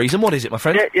called in for a reason. What is it, my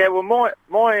friend? Yeah, well,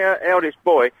 my eldest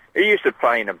boy, he used to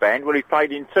play in a band. Well, he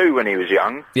played in two when he was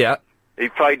young. Yeah. He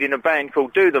played in a band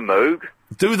called Do the Moog.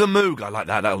 Do the Moog, I like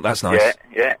that. That's nice.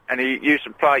 Yeah, and he used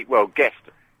to play, guest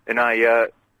in a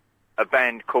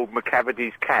band called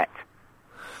McCavity's Cat.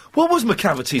 What was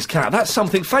McCavity's Cat? That's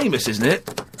something famous, isn't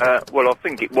it? Well, I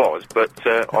think it was, but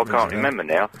I can't remember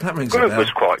now. That rings the a group bell.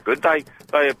 was quite good.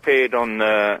 They appeared on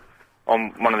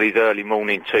one of these early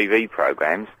morning TV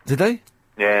programmes. Did they?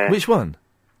 Yeah. Which one?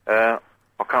 I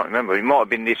can't remember. It might have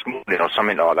been This Morning or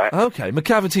something like that. Okay,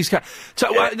 McCavity's Cat.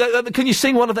 So, can you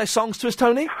sing one of their songs to us,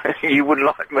 Tony? You wouldn't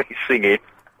like me singing?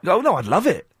 Oh, no, I'd love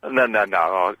it.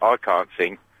 No, I can't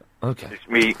sing. Okay.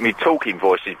 Me talking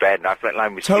voice is bad enough, let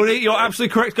alone me Tony, singing. you're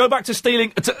absolutely correct. Go back to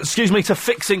stealing... to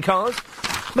fixing cars.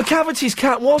 McCavity's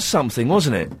Cat was something,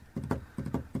 wasn't it?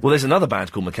 Well, there's another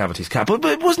band called McCavity's Cat, but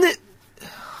wasn't it...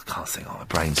 I can't think. Oh, my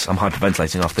brains. I'm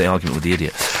hyperventilating after the argument with the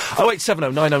idiot.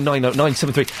 0870 9090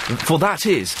 973. For that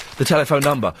is the telephone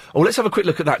number. Oh, let's have a quick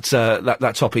look at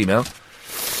that top email.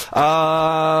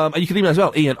 And you can email as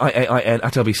well, Ian, IAIN,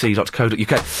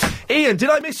 @lbc.co.uk. Ian, did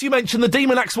I miss you mention the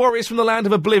Demon Axe Warriors from the Land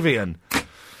of Oblivion?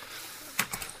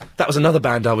 That was another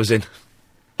band I was in.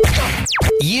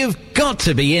 You've got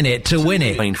to be in it to win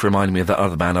it. Wayne reminded me of that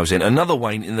other band I was in. Another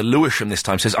Wayne in the Lewisham this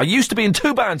time says, I used to be in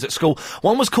two bands at school.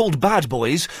 One was called Bad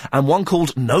Boys and one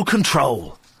called No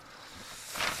Control.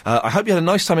 I hope you had a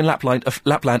nice time in Lapland.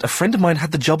 A friend of mine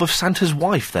had the job of Santa's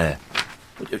wife there.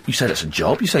 You say that's a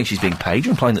job? You're saying she's being paid?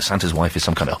 You're implying that Santa's wife is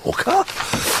some kind of hooker?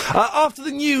 After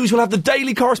the news, we'll have the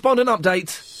Daily Correspondent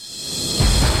update.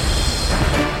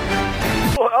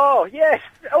 Oh, yes.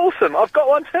 Awesome. I've got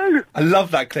one too. I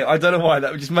love that clip. I don't know why.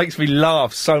 That just makes me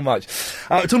laugh so much.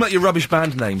 Talking about your rubbish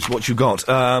band names, what you got.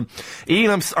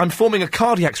 Ian, I'm forming a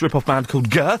Cardiacs rip-off band called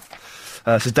Girth.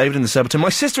 Says David in the Surbiton. My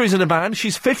sister is in a band.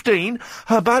 She's 15.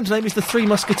 Her band name is the Three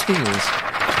Musketeers.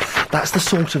 That's the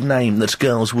sort of name that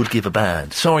girls would give a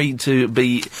band. Sorry to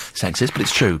be sexist, but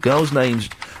it's true. Girls' names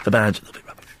for bands...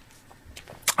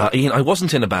 Ian, I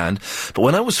wasn't in a band, but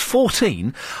when I was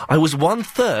 14, I was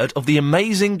 1/3 of the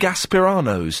Amazing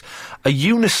Gaspiranos, a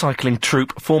unicycling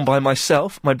troupe formed by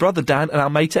myself, my brother Dan, and our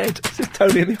mate Ed. This is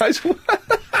Tony in the high school.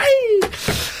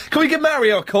 Can we give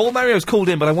Mario a call? Mario's called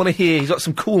in, but I want to hear. He's got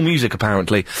some cool music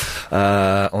apparently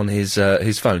on his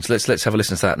phone. So let's have a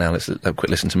listen to that now. Let's have a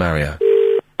quick listen to Mario.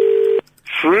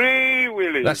 Free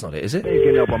Willy. That's not it, is it?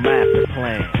 Thinking of a master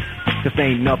plan. Cause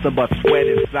ain't nothing but sweat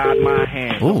inside my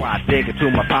hands. So I dig into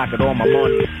my pocket, all my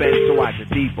money is spent, so I can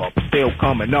deep up. Still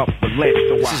coming up for less,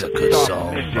 so this is a good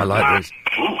song. I like this.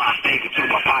 I dig into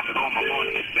my pocket, all my money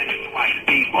is spent, so I can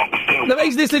deep up. No,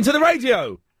 he's listening to the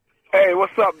radio. Hey,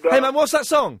 what's up, Doc? Hey, man, what's that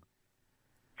song?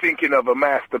 Thinking of a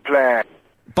master plan.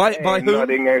 By who?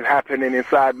 Nothing is happening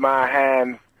inside my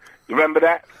hands. You remember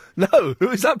that? No,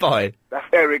 who is that by? That's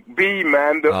Eric B,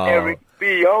 man. The Eric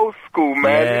B, old school,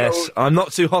 man. Yes, you know? I'm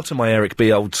not too hot on my Eric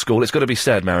B old school. It's got to be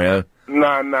said, Mario.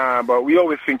 Nah, but we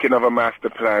always thinking of a master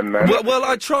plan, man. Well,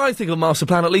 I try and think of a master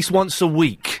plan at least once a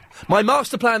week. My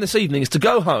master plan this evening is to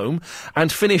go home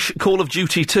and finish Call of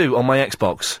Duty 2 on my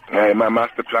Xbox. Hey, my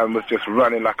master plan was just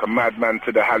running like a madman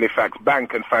to the Halifax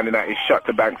bank and finding out he shut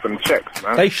the bank some checks,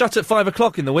 man. They shut at 5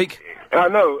 o'clock in the week. I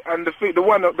know, and the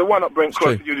one up Brent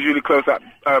Cross is usually closed at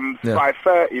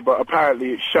 5:30, but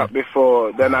apparently it's shut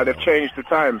before. Then I'd have changed the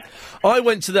time. I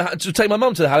went to take my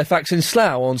mum to the Halifax in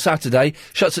Slough on Saturday.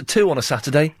 Shuts at 2 on a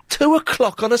Saturday. 2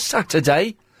 o'clock on a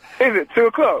Saturday. Is it 2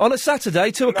 o'clock on a Saturday?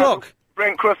 2 o'clock.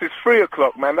 Brent Cross is 3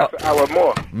 o'clock, man. That's an hour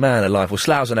more. Man alive. Well,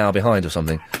 Slough's an hour behind or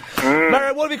something.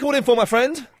 Mario, what have you called in for, my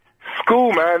friend?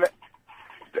 School, man.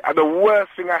 The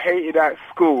worst thing I hated at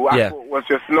school, I thought was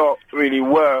just not really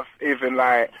worth even,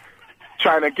 like,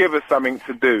 trying to give us something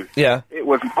to do. Yeah. It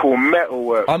was called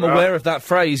metalwork. I'm aware of that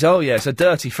phrase. Oh, yeah, it's a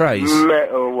dirty phrase.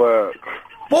 Metalwork.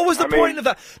 What was the point of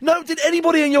that? No, did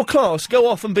anybody in your class go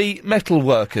off and be metal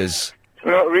workers?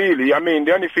 Not really. I mean,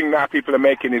 the only thing now people are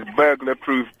making is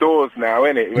burglar-proof doors now,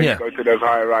 innit? When you go to those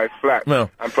high-rise flats. Well,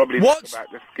 and probably about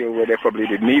the skill where they probably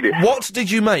did need it. What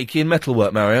did you make in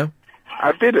metalwork, Mario?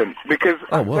 I didn't, because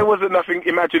there wasn't nothing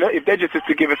imaginative. They just had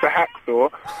to give us a hacksaw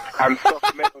and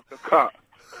soft metal to cut.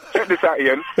 Check this out,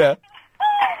 Ian. Yeah.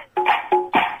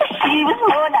 She was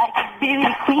more like a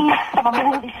beauty queen of a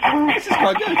movie scene. This is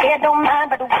quite good. Yeah, don't mind,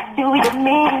 but what do you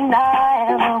mean I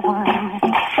am the one?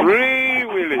 Free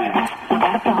Willy.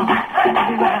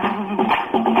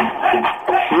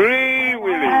 Free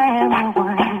Willy.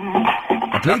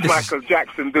 That's Michael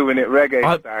Jackson doing it reggae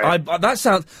style.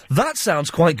 That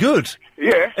sounds quite good.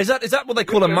 Yeah. Is that what they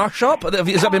call a mash-up?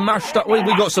 Has that been mashed up? We've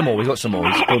got some more. He's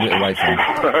pulled it away from him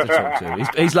to talk to.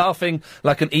 He's laughing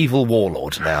like an evil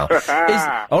warlord now.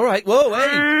 All right. Whoa, hey.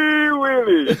 Free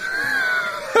Willy.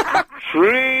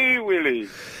 Free Willy.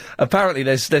 Apparently,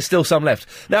 there's still some left.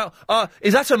 Now,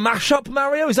 is that a mash-up,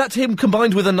 Mario? Is that him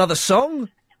combined with another song?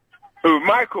 Who,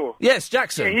 Michael? Yes,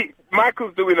 Jackson.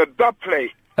 Michael's doing a dub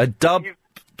plate. A dub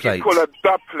plate? It's called a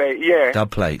dub plate, yeah.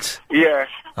 Dub plate. Yeah.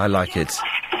 I like it.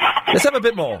 Let's have a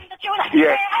bit more.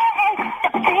 Yeah.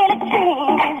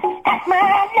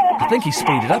 I think he's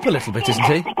speeded up a little bit, isn't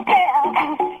he?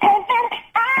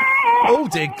 Oh,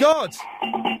 dear God!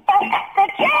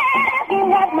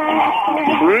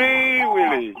 Free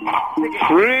Willy.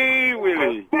 Free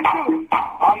Willy.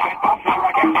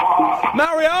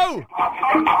 Mario!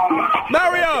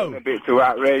 Mario! A bit too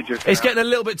outrageous. It's getting a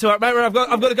little bit too outrageous. Mario, I've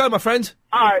got to go, my friend.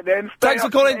 All right, then. Thanks for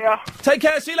calling. Take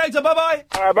care. See you later. Bye-bye.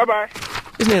 Bye-bye.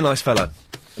 Isn't he a nice fellow?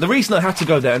 The reason I had to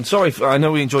go there, and sorry, I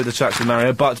know we enjoyed the chats with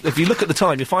Mario, but if you look at the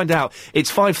time, you find out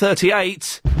it's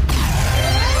 5:38.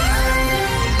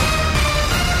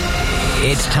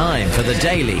 It's time for the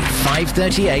daily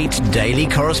 5:38 Daily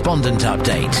Correspondent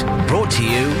Update. Brought to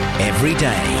you every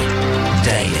day.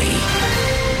 Daily.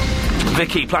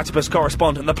 Vicky, Platypus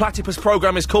correspondent. The Platypus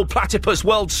programme is called Platypus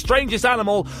World's Strangest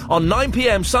Animal on 9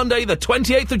 p.m. Sunday the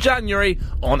 28th of January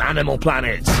on Animal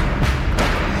Planet.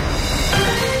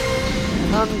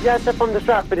 Joseph from the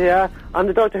Stratford here. I'm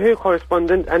the Doctor Who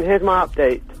correspondent, and here's my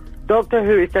update. Doctor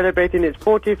Who is celebrating its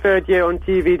 43rd year on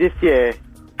TV this year.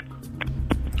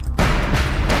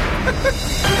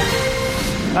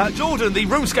 Jordan, the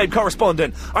RuneScape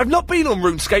correspondent. I've not been on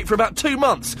RuneScape for about 2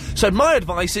 months, so my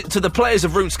advice to the players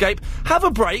of RuneScape, have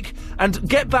a break and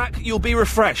get back, you'll be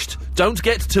refreshed. Don't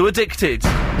get too addicted.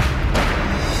 I'm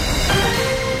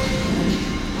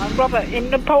Robert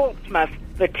in the Portsmouth,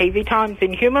 the TV Times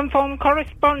in human form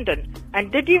correspondent.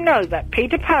 And did you know that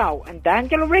Peter Powell and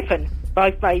D'Angelo Rippon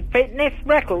both made fitness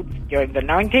records during the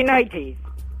 1980s?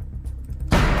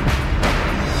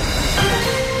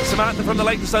 Samantha from the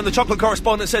Leytonstone, the chocolate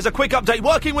correspondent, says, a quick update.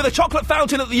 Working with a chocolate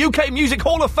fountain at the UK Music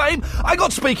Hall of Fame, I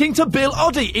got speaking to Bill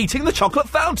Oddie eating the chocolate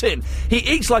fountain. He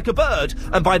eats like a bird,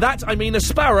 and by that I mean a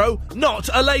sparrow, not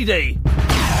a lady.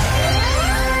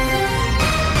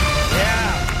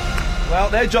 Yeah. Well,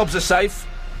 their jobs are safe.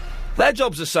 Their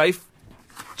jobs are safe.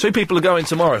 2 people are going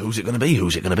tomorrow. Who's it going to be?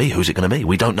 Who's it going to be? Who's it going to be?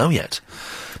 We don't know yet.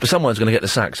 But someone's going to get the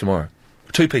sack tomorrow.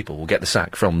 2 people will get the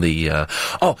sack from the...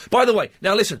 Oh, by the way,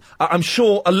 now listen, I'm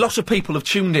sure a lot of people have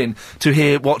tuned in to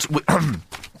hear what...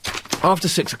 After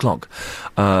 6 o'clock,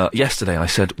 yesterday I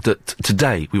said that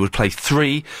today we would play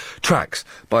 3 tracks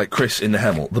by Chris in the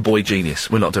Hemel, the boy genius.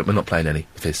 We're not playing any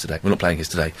of his today. We're not playing his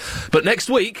today. But next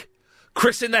week,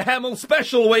 Chris in the Hemel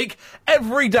special week,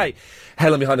 every day.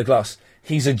 Helen behind the glass.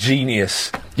 He's a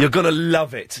genius. You're gonna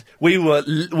love it. We were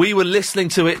listening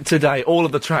to it today. All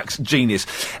of the tracks, genius.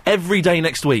 Every day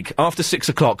next week, after 6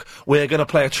 o'clock, we're gonna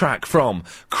play a track from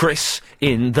Chris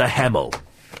in the Hemel.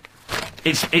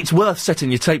 It's worth setting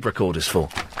your tape recorders for.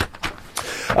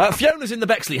 Fiona's in the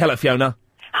Bexley. Hello, Fiona.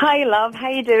 Hi, love. How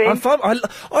you doing? I'm fine.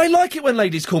 I like it when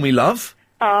ladies call me love.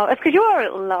 Oh, it's because you are a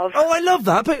little love. Oh, I love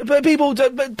that, but people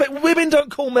don't, but women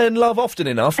don't call men love often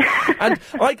enough, and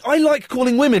I like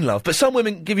calling women love, but some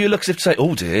women give you a look as if to say,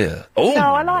 oh dear. Oh.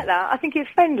 No, I like that. I think it's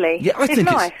friendly. Yeah, I think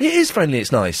nice. it is friendly,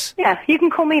 it's nice. Yeah, you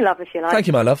can call me love if you like. Thank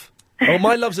you, my love. Oh,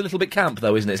 my love's a little bit camp,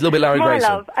 though, isn't it? It's a little bit Larry Grayson.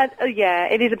 My love, yeah,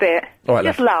 it is a bit. All right,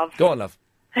 just love. Go on, love.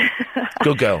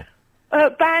 Good girl.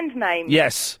 Band name?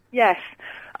 Yes. Yes.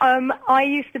 I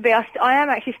used to be, I am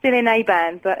actually still in a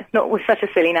band, but not with such a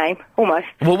silly name, almost.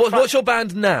 Well, what's your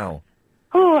band now?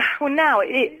 Oh, well now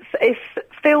it's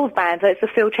Phil's band, so it's the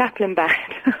Phil Chaplin band.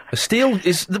 Steel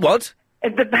is, what?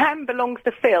 The band belongs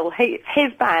to Phil,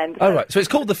 his band. Oh, right, so it's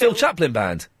called the Phil Chaplin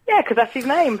Band? Yeah, because that's his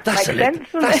name. Makes sense,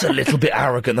 that's a little bit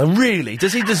arrogant, though, really.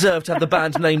 Does he deserve to have the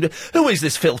band named... Who is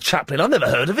this Phil Chaplin? I've never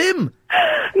heard of him.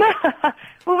 No,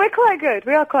 well, we're quite good.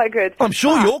 We are quite good. I'm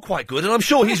sure you're quite good, and I'm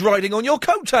sure he's riding on your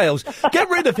coattails. Get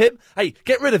rid of him. Hey,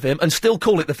 get rid of him and still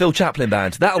call it the Phil Chaplin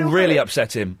Band. That'll really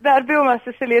upset him. That'd be almost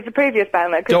as silly as the previous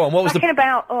band, though. Go on, what was back in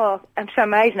about, I'm so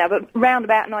amazed now, but round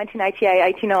about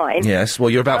 1988, 89. Yes, well,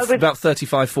 you're about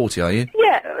 35, 40, are you?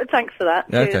 Yeah, thanks for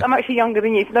that. Okay. I'm actually younger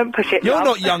than you, so don't push it. You're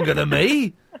not younger than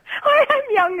me. I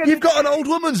am younger. You've got an old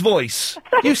woman's voice.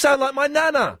 You sound like my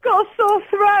nana. Got a sore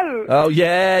throat. Oh,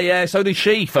 yeah, so did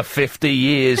she for 50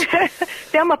 years.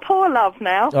 See, I'm a poor love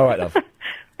now. All right, love.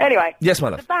 Anyway. Yes, my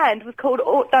love. The band was called,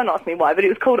 don't ask me why, but it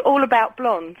was called All About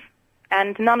Blondes.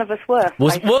 And none of us were.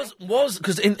 Was,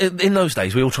 because in those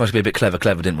days we all tried to be a bit clever,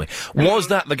 didn't we? Was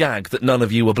that the gag, that none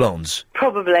of you were blondes?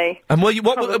 Probably. And were you,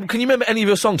 can you remember any of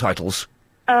your song titles?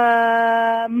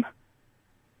 Something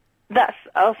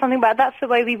about That's the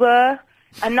Way We Were.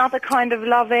 Another Kind of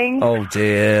Loving. Oh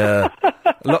dear.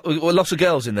 Lots of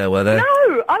girls in there, were there?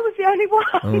 No, I was the only one.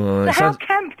 Oh, So how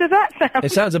camp does that sound?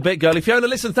 It sounds a bit girly. Fiona,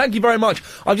 listen, thank you very much.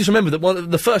 I just remembered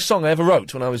that the first song I ever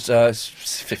wrote when I was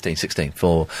 15, 16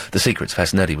 for The Secrets of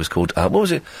Hess and Eddie was called, what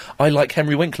was it? I Like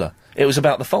Henry Winkler. It was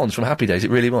about the Fonz from Happy Days.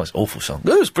 It really was. Awful song. It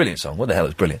was a brilliant song. What the hell, it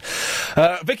was brilliant.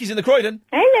 Vicky's in the Croydon.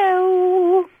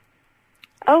 Hello.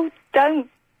 Oh, don't.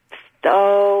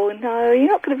 Oh, no, you're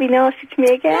not going to be nasty to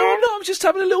me again. No, I'm just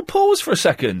having a little pause for a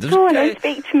second. Go on, and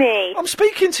speak to me. I'm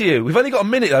speaking to you. We've only got a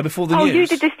minute, though, before the news. Oh, you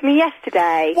did this to me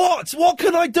yesterday. What? What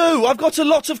can I do? I've got a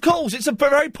lot of calls. It's a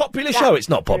very popular show. It's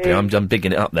not popular. I'm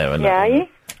bigging it up there. Yeah, are you?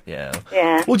 Yeah.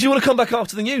 Yeah. Well, do you want to come back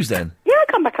after the news, then? Yeah, I'll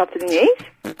come back after the news.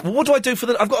 Well, what do I do for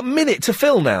the... I've got a minute to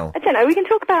fill now. I don't know, we can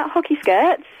talk about hockey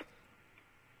skirts.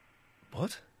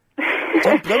 What?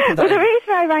 Don't put that Well, the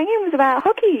reason I rang in was about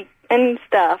hockey and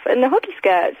stuff, and the hockey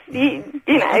skirts, you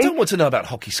know. I don't want to know about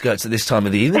hockey skirts at this time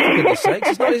of the evening, for goodness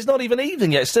sakes. It's not even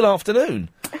evening yet, it's still afternoon.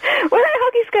 Well,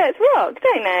 hockey skirts rock,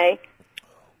 don't they?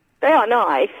 They are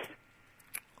nice.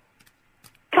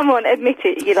 Come on, admit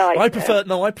it, you like I prefer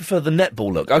the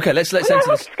netball look. Okay, let's enter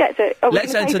this.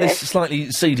 Let's enter this slightly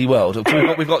seedy world.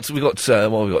 We've got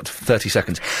 30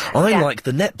 seconds. I like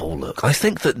the netball look. I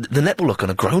think that the netball look on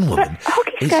a grown woman. But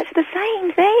hockey skirts are the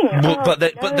same thing. But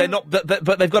they're not.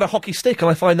 But they've got a hockey stick,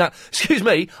 and I find that. Excuse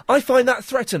me, I find that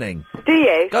threatening. Do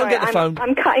you? Go and get the phone.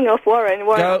 I'm cutting off Warren.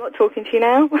 Warren, I'm not talking to you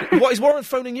now. What, is Warren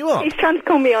phoning you up? He's trying to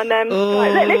call me on listen,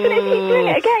 if he's doing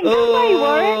it again, go away,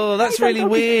 Warren. Oh, that's really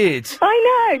weird. I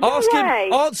know. Ask him.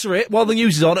 Answer it while the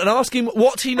news is on, and ask him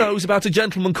what he knows about a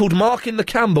gentleman called Mark in the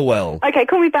Camberwell. Okay,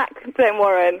 call me back then,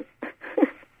 Warren.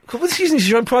 This is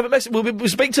your own private message. We'll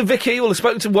speak to Vicky. We'll have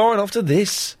spoken to Warren after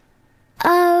this.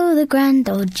 Oh, the grand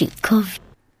old Duke of...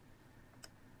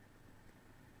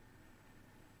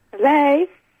 Hello?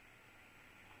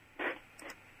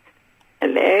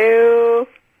 Hello?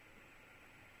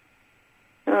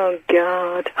 Oh,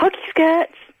 God. Hockey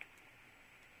skirts?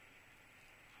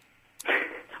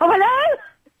 Oh, hello?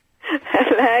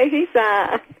 Hello, who's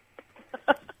that?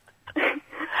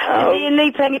 Ian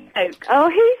Lee playing a joke. Oh,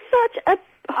 he's such a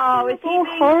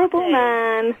horrible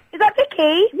man. Is that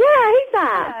Vicky? Yeah, who's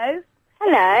that? Hello.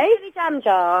 Hello. Jilly Jam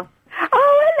Jar.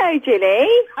 Oh, hello, Jilly.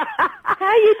 How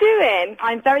are you doing?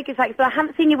 I'm very good, thanks, but I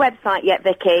haven't seen your website yet,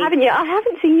 Vicky. Haven't you? I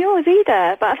haven't seen yours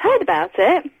either, but I've heard about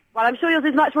it. Well, I'm sure yours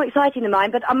is much more exciting than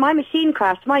mine, but my machine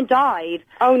crashed. Mine died.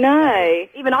 Oh, no.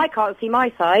 Even I can't see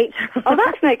my site. Oh,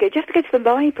 that's no good. You have to go to the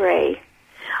library.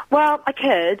 Well, I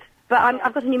could, but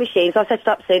I've got a new machine, so I'll set it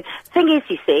up soon. Thing is,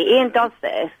 you see, Ian does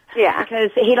this. Yeah.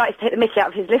 Because he likes to take the mickey out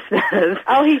of his listeners.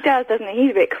 Oh, he does, doesn't he?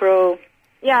 He's a bit cruel.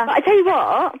 Yeah. But I tell you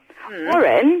what,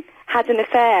 Warren had an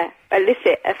affair,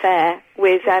 illicit affair,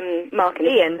 with Mark and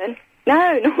Ian.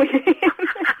 No, not with him.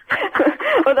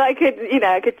 Although I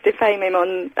could defame him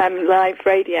on live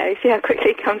radio, see how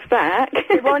quickly he comes back.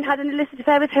 Warren had an illicit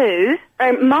affair with who?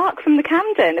 Mark from the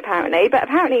Camden, apparently. But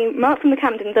apparently Mark from the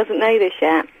Camden doesn't know this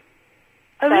yet.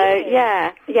 Oh, really?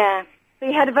 Yeah. So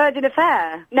you had a virgin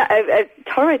affair? No, a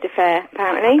torrid affair,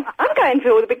 apparently. I'm going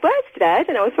for all the big words today. I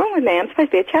don't know what's wrong with me. I'm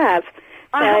supposed to be a chav.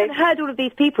 I haven't heard all of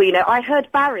these people, you know. I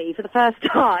heard Barry for the first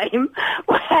time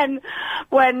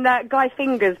when Guy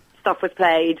Fingers stuff was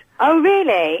played. Oh,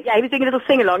 really? Yeah, he was doing a little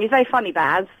sing-along. He's very funny,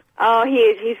 Baz. Oh, he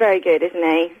is. He's very good, isn't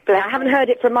he? But I haven't heard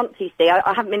it for a month, you see.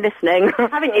 I haven't been listening.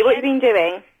 Haven't you? What have you been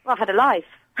doing? Well, I've had a life.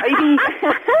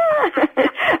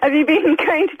 Have you been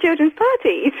going to children's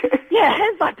parties?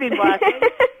 Yes, I've been working,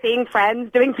 seeing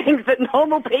friends, doing things that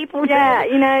normal people do. Yeah,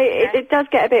 you know, it does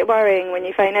get a bit worrying when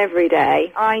you phone every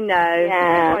day. I know.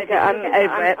 Yeah, I'm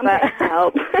over it, but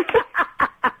help.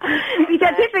 You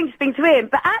said different to speak to him,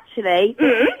 but actually,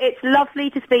 it's lovely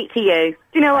to speak to you.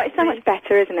 Do you know what? It's so much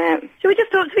better, isn't it? Shall we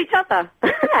just talk to each other?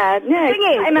 Yeah, no.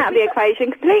 I'm out of the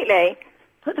equation completely.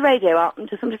 Put the radio up and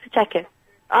I'm just checking.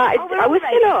 I was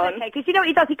still on. Okay, because you know what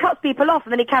he does? He cuts people off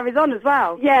and then he carries on as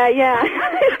well. Yeah.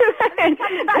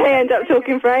 They end up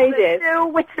talking for ages. Still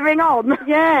whittering on.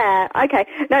 Yeah, okay.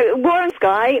 No, Warren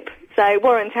Skype. So,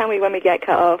 Warren, tell me when we get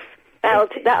cut off.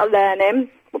 That'll learn him.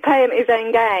 We'll pay him his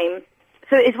own game.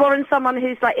 So is Warren someone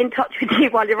who's, like, in touch with you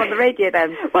while you're on the radio,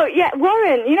 then? Well, yeah,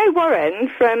 Warren. You know Warren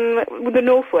from the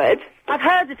Northwood? I've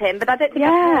heard of him, but I don't think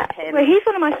I've heard of him. Well, he's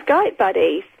one of my Skype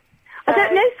buddies. I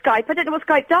don't know Skype. I don't know what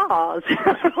Skype does.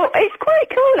 Well, it's quite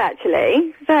cool,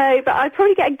 actually. So, but I'd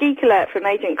probably get a geek alert from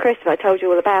Agent Chris if I told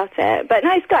you all about it. But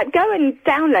no, Skype, go and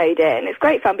download it, and it's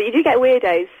great fun. But you do get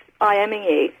weirdos IMing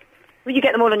you. Well, you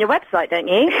get them all on your website, don't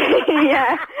you?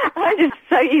 Yeah, I'm just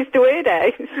so used to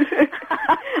weirdos.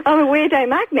 I'm a weirdo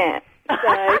magnet.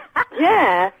 So,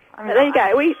 yeah. But there you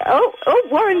go.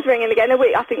 Warren's ringing again.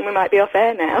 I think we might be off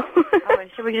air now.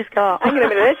 Should we just go? Hang on a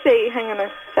minute. Let's see. Hang on a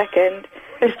second.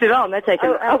 They're still on. They're taking.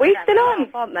 Are we still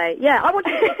on? Aren't they? Yeah. I want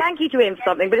to say thank you to him for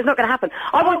something, but it's not going to happen.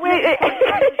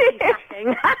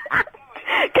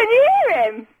 Can you hear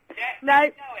him?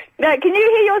 No. No. Can you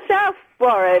hear yourself,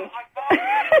 Warren?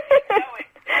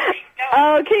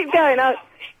 Oh, keep going.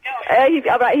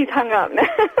 He's hung up now.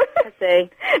 I see.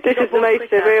 This is the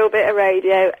most surreal bit of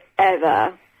radio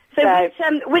ever. So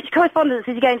which correspondence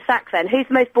is he going to sack then? Who's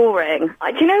the most boring?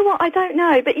 Do you know what? I don't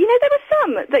know. But, you know, there were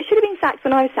some that should have been sacked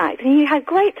when I was sacked, and you had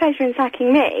great pleasure in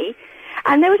sacking me.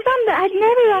 And there were some that had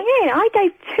never rung in. I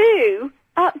gave 2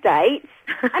 updates,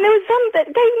 and there was some that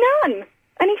gave none.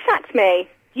 And he sacked me.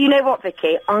 You know what,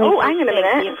 Vicky? Hang on a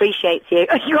minute. He appreciates you.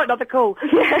 Oh, you got another call.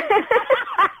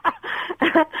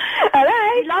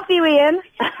 Hello? Love you, Ian.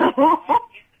 3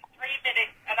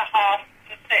 minutes and a half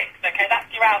to 6. Okay,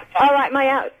 that's your out time. All right, my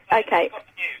out. Okay.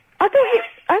 I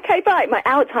thought okay, bye. My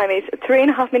out time is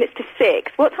 3.5 minutes to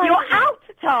 6. What time? Your out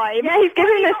time? Yeah, he's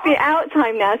giving us the out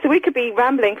time now, so we could be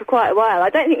rambling for quite a while. I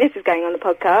don't think this is going on the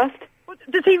podcast.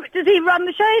 Does he run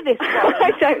the show this time?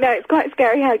 I don't know. It's quite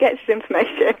scary how he gets his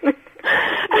information.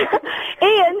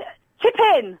 Ian, chip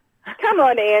in. Come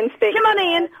on, Ian, speak. Come on,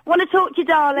 Ian. Want to talk to you,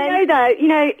 darling? No, you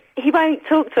know, he won't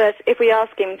talk to us if we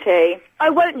ask him to.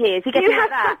 Oh, won't he? Is he getting like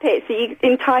that? Do you have puppets that you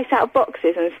entice out of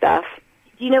boxes and stuff?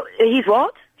 Do you know... He's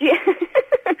what? Do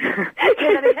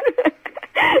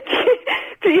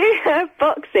you have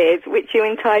boxes which you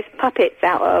entice puppets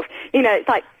out of? You know, it's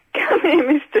like, come here,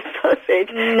 Mr.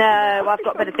 Sausage. No, I've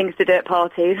got better things to do at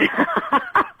parties.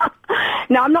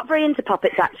 No, I'm not very into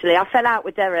puppets, actually. I fell out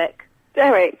with Derek.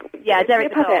 Derek? Yeah, Derek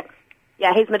the dog.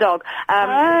 Yeah, he's my dog.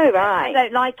 Oh, right. I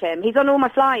don't like him. He's on all my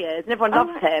flyers, and everyone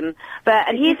loves him.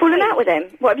 And he's fallen out with him?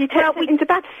 What, have you taken him to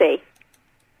Battersea?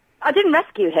 I didn't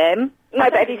rescue him. No,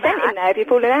 but have you sent him there? Have you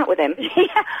fallen out with him?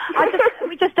 Yeah,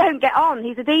 we just don't get on.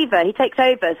 He's a diva. He takes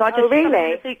over, so I just shut him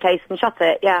in the suitcase and shut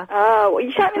it, yeah. Oh, well,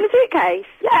 you shut him in the suitcase?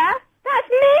 Yeah. That's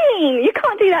mean. You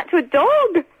can't do that to a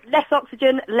dog. Less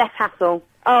oxygen, less hassle.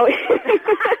 Oh.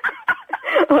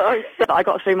 I'm sorry. I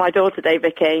got through my door today,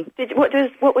 Vicky. What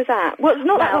was that? What's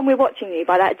not that one we're watching you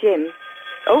by that gym?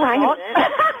 Oh, hang on a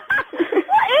minute.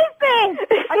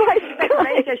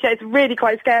 What is this? It's really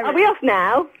quite scary. Are we off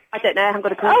now? I don't know. I haven't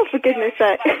got a clue. Oh, for goodness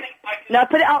sake. No,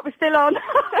 put it up. We're still on.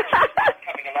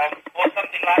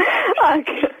 Oh,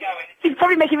 he's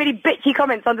probably making really bitchy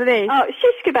comments underneath. Oh,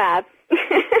 shish kebab.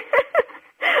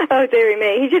 Oh, dearie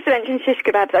me. He just mentioned shish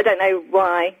kebabs. I don't know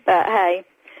why, but hey.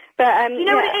 But, you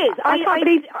know what it is? I can't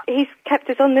believe he's kept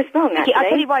us on this long, actually. I'll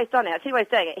tell you why he's done it. I'll tell you why he's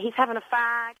doing it. He's having a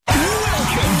fag.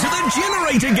 Welcome to the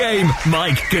Generator Game.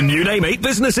 Mike, can you name 8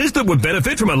 businesses that would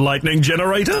benefit from a lightning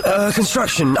generator?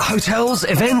 Construction, hotels,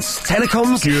 events,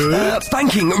 telecoms,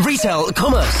 banking, retail,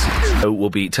 commerce. So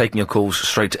we'll be taking your calls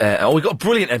straight to air. Oh, we've got a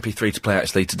brilliant MP3 to play,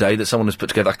 actually, today that someone has put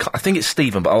together. I think it's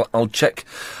Stephen, but I'll check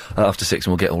after 6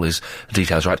 and we'll get all his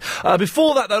details right.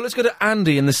 Before that, though, let's go to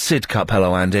Andy in the Sid Cup.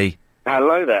 Hello, Andy.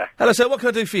 Hello there. Hello, sir. What can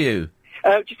I do for you?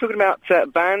 Just talking about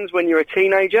bands when you're a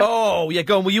teenager. Oh, yeah,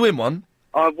 go on. Were you in one?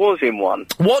 I was in one.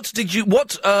 What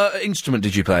instrument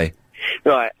did you play?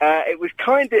 Right, it was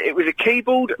a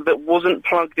keyboard that wasn't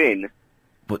plugged in.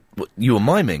 What, you were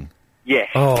miming? Yes.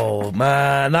 Oh,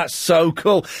 man, that's so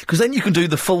cool. Because then you can do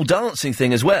the full dancing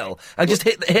thing as well, and just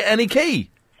hit any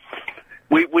key.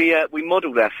 We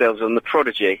modelled ourselves on The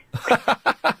Prodigy.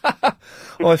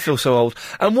 Oh, I feel so old.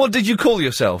 And what did you call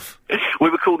yourself? We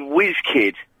were called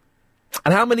WizKid.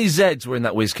 And how many Zs were in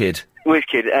that WizKid?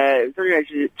 WizKid,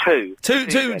 2.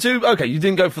 Two. Okay, you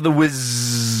didn't go for the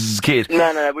WizKid.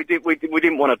 No, we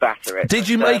didn't want to batter it. Did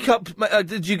you make up?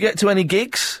 Did you get to any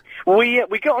gigs? We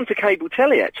got onto cable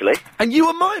telly actually. And you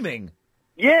were miming.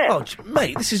 Yeah. Oh,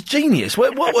 mate, this is genius.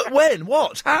 When?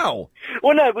 What? How?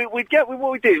 Well, no, what we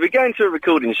do is we'd go into a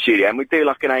recording studio and we'd do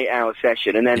like an 8-hour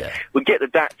session, and then we'd get the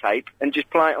DAT tape and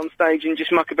just play it on stage and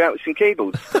just muck about with some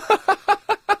keyboards.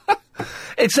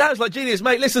 It sounds like genius,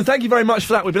 mate. Listen, thank you very much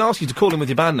for that. We've been asking you to call in with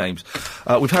your band names.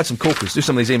 We've had some corporates. Do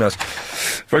some of these emails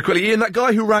very quickly. Ian, that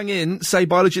guy who rang in, say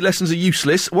biology lessons are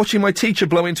useless, watching my teacher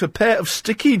blow into a pair of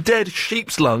sticky, dead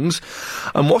sheep's lungs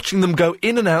and watching them go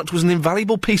in and out was an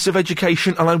invaluable piece of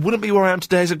education, and I wouldn't be where I am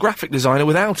today as a graphic designer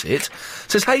without it,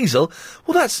 says Hazel.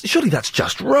 Well, surely that's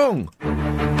just wrong.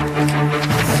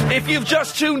 If you've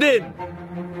just tuned in,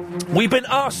 we've been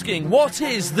asking, what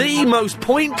is the most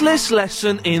pointless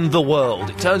lesson in the world?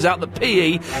 It turns out that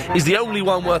PE is the only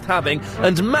one worth having,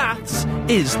 and maths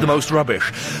is the most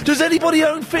rubbish. Does anybody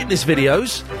own fitness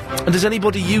videos? And does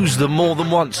anybody use them more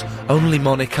than once? Only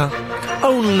Monica.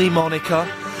 Only Monica.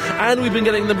 And we've been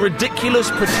getting the ridiculous,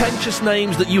 pretentious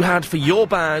names that you had for your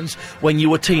bands when you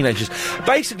were teenagers.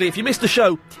 Basically, if you missed the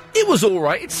show, it was all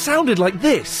right. It sounded like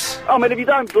this. I mean, if you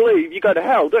don't believe, you go to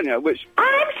hell, don't you? Which...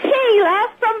 I'm Sheila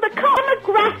from the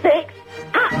Pornographics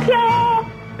at your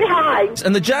behind.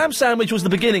 And the jam sandwich was the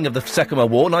beginning of the Second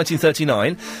World War,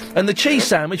 1939, and the cheese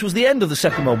sandwich was the end of the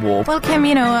Second World War. Well, Kim,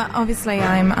 you know, obviously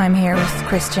I'm here with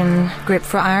Christian Grip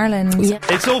for Ireland. Yeah.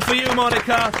 It's all for you,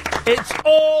 Monica. It's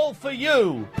all for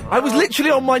you. I was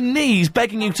literally on my knees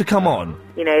begging you to come on.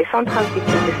 You know, sometimes you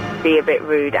can just be a bit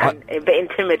rude and a bit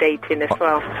intimidating as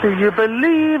well. Do you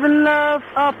believe in love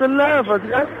after love?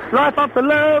 Life after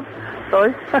love?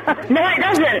 Sorry. No, it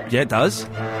doesn't. Yeah, it does.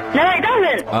 No, it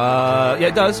doesn't. Yeah,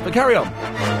 it does, but carry on.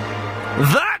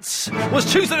 That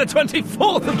was Tuesday the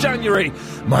 24th of January.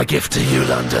 My gift to you,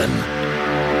 London.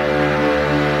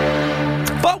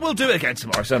 But we'll do it again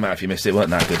tomorrow, so no matter if you missed it, weren't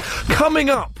that good. Coming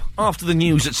up after the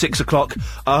news at 6 o'clock,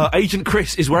 Agent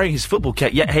Chris is wearing his football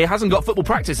kit, yet he hasn't got football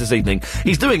practice this evening.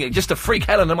 He's doing it just to freak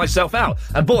Helen and myself out.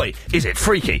 And boy, is it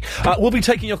freaky. We'll be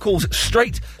taking your calls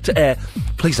straight to air.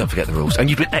 Please don't forget the rules. And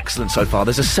you've been excellent so far.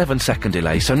 There's a 7-second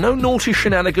delay, so no naughty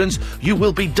shenanigans. You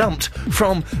will be dumped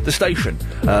from the station.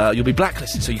 You'll be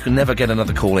blacklisted, so you can never get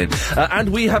another call in. And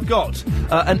we have got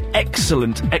an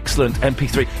excellent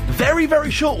MP3. Very, very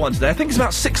short one today. I think it's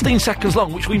about 16 seconds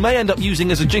long, which we may end up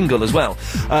using as a jingle as well.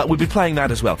 We'll be playing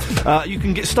that as well. You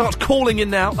can start calling in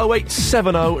now,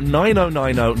 0870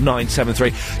 9090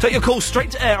 973. Take your call straight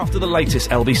to air after the latest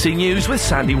LBC News with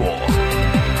Sandy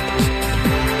Waugh.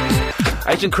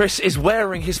 Agent Chris is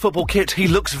wearing his football kit. He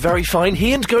looks very fine.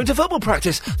 He ain't going to football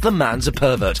practice. The man's a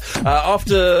pervert. In a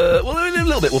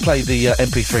little bit we'll play the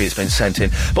MP3 that's been sent in.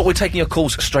 But we're taking your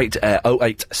calls straight to air.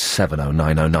 0870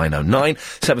 9090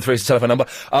 973 is the telephone number.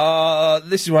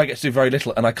 This is where I get to do very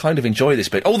little, and I kind of enjoy this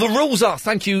bit. Oh, the rules are,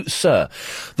 thank you, sir.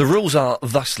 The rules are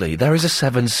thusly. There is a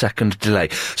 7-second delay.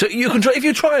 So you can if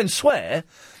you try and swear...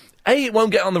 A, it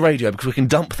won't get on the radio because we can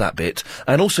dump that bit,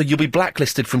 and also you'll be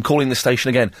blacklisted from calling the station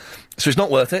again. So it's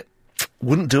not worth it.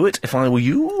 Wouldn't do it if I were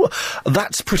you.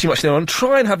 That's pretty much the one.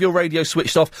 Try and have your radio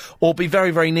switched off, or be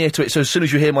very, very near to it, so as soon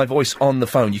as you hear my voice on the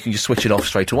phone, you can just switch it off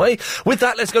straight away. With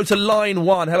that, let's go to line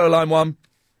 1. Hello, line 1.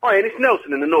 Hi, Ian, it's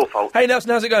Nelson in the Norfolk. Hey,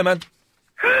 Nelson, how's it going, man?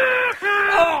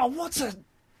 Oh, what a...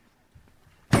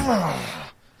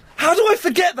 How do I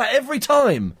forget that every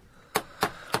time?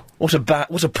 What a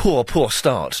poor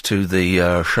start to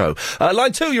the show.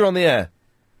 Line 2, you're on the air.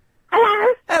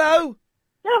 Hello. Hello.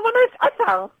 Yeah, my name's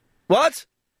Ethel. What?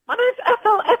 My name's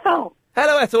Ethel.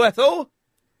 Hello, Ethel.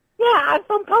 Yeah, I'm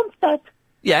from Plumstead.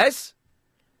 Yes.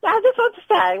 Yeah, I just want to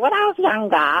say, when I was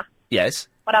younger, Yes.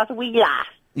 when I was a wee lass,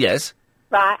 Yes.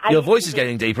 right... Your voice is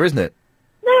getting deeper, isn't it?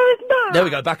 No, it's not. There we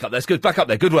go, back up. That's good. Back up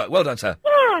there. Good work. Well done, sir.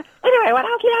 Yeah. Anyway, when I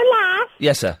was a little lass,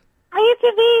 Yes, sir. I used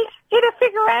to be in a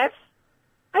figurettes.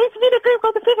 I used to be in a group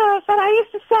called the Figurettes, and I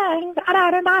used to sing, and I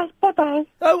had a nice bubble.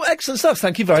 Oh, excellent stuff.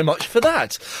 Thank you very much for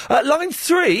that. Line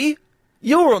 3,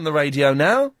 you're on the radio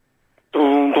now.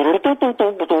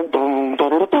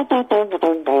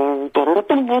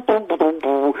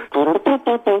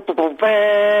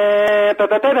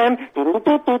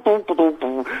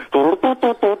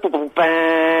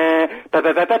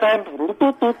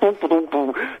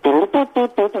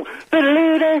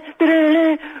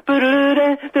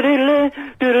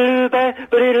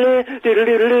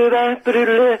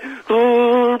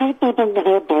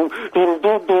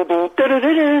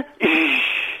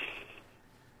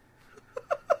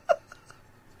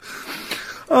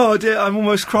 Oh dear, I'm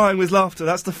almost crying with laughter.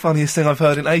 That's the funniest thing I've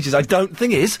heard in ages. I don't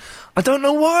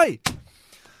know why.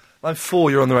 Line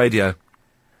 4, you're on the radio.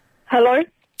 Hello?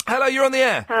 Hello, you're on the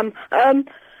air. I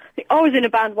was in a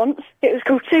band once. It was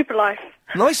called Super Life.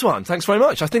 Nice one, thanks very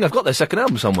much. I think I've got their second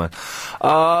album somewhere.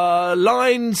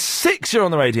 Line 6, you're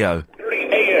on the radio.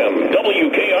 AM,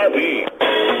 WKRP.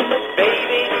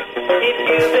 Baby, if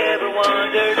you've ever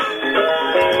wondered.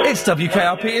 It's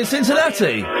WKRP in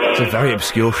Cincinnati. It's a very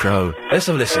obscure show. Let's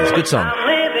have a listen, it's a good song. I'm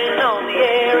living on the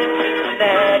air in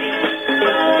Cincinnati.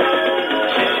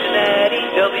 Cincinnati,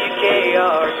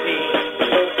 WKRP.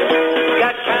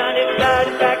 Got kind of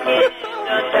excited back in,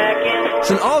 unpacking.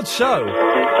 It's an odd show.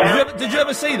 Did you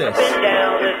ever see this?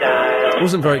 Down the dial. It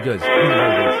wasn't very good. Maybe you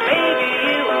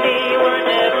and me were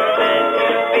never meant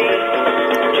to be.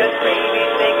 Just maybe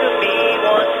think of me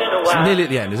once in a while. It's nearly at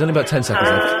the end. There's only about 10 seconds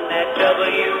left. I'm at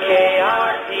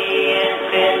WKRP.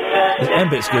 The M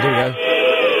bit's good, here we go.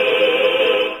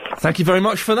 Thank you very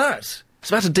much for that. It's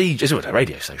about a DJ, it's a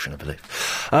radio station, I believe.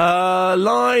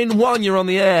 Line 1, you're on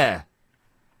the air.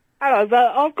 Hello there,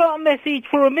 I've got a message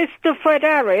for Mr. Fred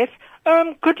Harris.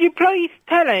 Could you please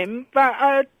tell him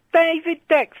that, David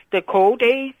Dexter called,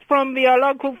 he's from the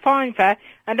local fine fair,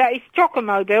 and that his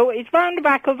Chocomobile is round the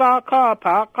back of our car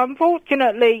park.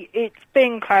 Unfortunately, it's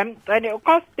been clamped, and it'll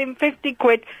cost him 50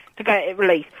 quid to get it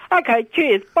released. OK,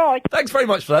 cheers, bye. Thanks very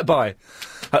much for that, bye.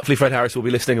 Hopefully Fred Harris will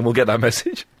be listening and we'll get that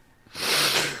message.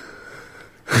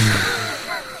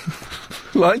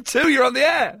 Line 2, you're on the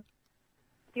air.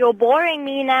 You're boring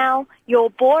me now. You're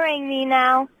boring me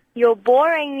now. You're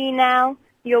boring me now.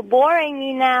 You're boring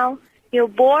me now. You're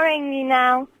boring me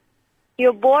now.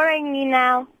 You're boring me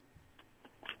now.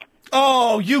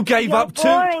 Oh, you gave up too.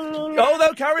 Boring me now. Oh,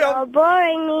 no, carry on. You're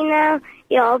boring me now.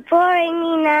 You're boring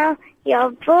me now.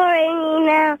 You're boring me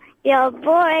now. You're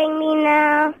boring me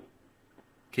now.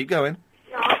 Keep going.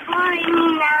 You're boring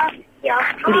me now.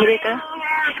 You're boring me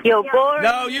now. You're boring.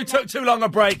 No, you took too long a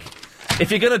break. If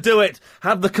you're going to do it,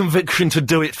 have the conviction to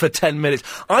do it for 10 minutes.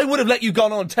 I would have let you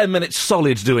gone on 10 minutes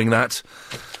solid doing that.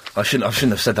 I shouldn't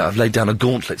have said that. I've laid down a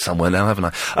gauntlet somewhere now,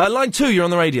 haven't I? Line 2, you're on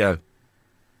the radio.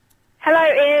 Hello,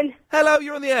 Ian. Hello,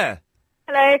 you're on the air.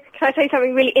 Hello. Can I tell you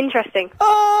something really interesting?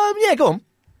 Yeah, go on.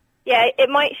 Yeah, it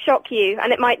might shock you,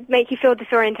 and it might make you feel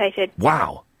disorientated.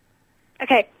 Wow.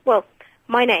 Okay, well,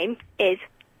 my name is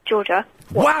Georgia.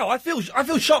 Wow, I feel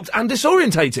shocked and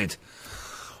disorientated.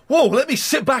 Whoa, let me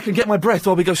sit back and get my breath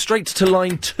while we go straight to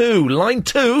line 2. Line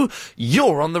 2,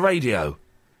 you're on the radio.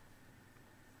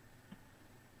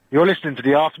 You're listening to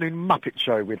the Afternoon Muppet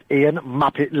Show with Ian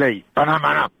Muppet Lee.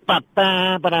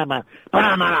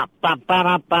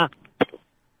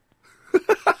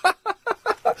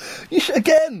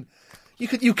 Again,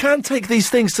 you can take these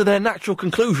things to their natural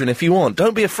conclusion if you want.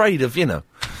 Don't be afraid of,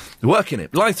 working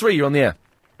it. Line 3, you're on the air.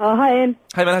 Oh, hi, Ian.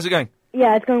 Hey, man, how's it going?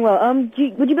 Yeah, it's going well. Would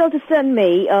you be able to send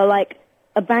me, a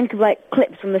bank of,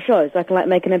 clips from the show so I can,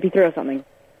 make an MP3 or something?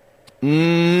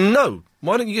 No.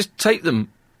 Why don't you just tape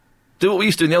them? Do what we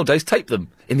used to do in the old days, tape them.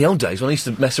 In the old days, when I used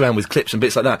to mess around with clips and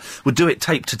bits like that, would do it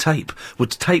tape to tape.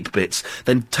 Would tape bits,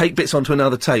 then tape bits onto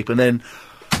another tape, and then...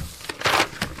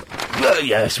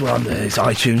 yes, well, there's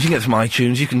iTunes. You can get it from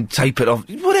iTunes. You can tape it off.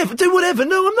 Whatever, do whatever.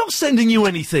 No, I'm not sending you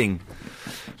anything.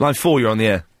 Line 4, you're on the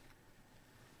air.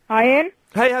 Hi, Ian.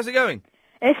 Hey, how's it going?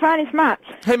 It's fine, it's Matt.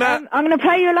 Hey, Matt. I'm going to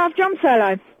play you a live drum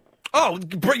solo. Oh,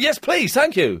 yes, please,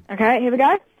 thank you. Okay, here we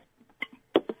go.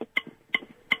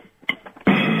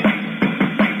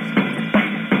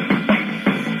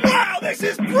 Wow, this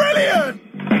is brilliant!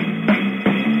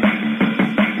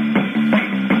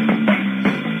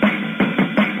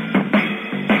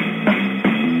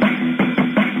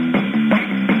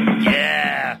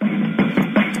 Yeah!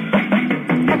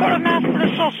 I've got a mouthful of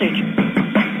sausage.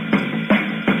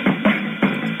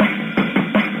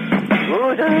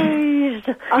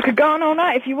 I could go on all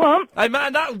night if you want. Hey,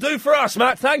 man, that'll do for us,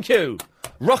 Matt, thank you.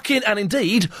 Rockin' and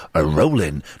indeed a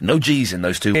rollin'. No G's in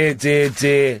those two. Dear, dear,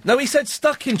 dear. No, he said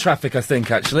stuck in traffic, I think,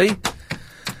 actually.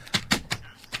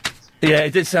 Yeah,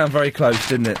 it did sound very close,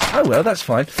 didn't it? Oh, well, that's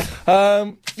fine.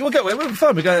 We're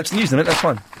fine, we're going out to the news in a minute, that's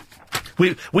fine.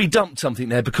 We dumped something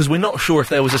there because we're not sure if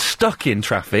there was a stuck in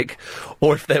traffic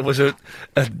or if there was you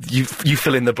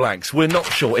fill in the blanks. We're not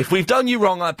sure. If we've done you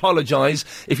wrong, I apologise.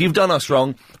 If you've done us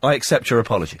wrong, I accept your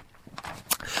apology.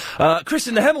 Chris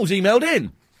in the Hemels emailed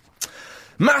in.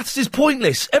 Maths is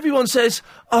pointless. Everyone says,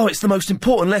 oh, it's the most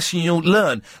important lesson you'll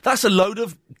learn. That's a load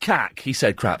of cack, he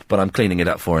said crap, but I'm cleaning it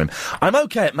up for him. I'm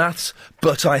okay at maths,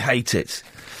 but I hate it.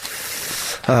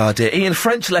 Ah, dear. Ian,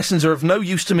 French lessons are of no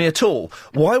use to me at all.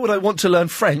 Why would I want to learn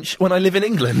French when I live in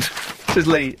England? Says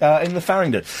Lee, in the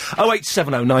Farringdon.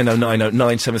 0870 9090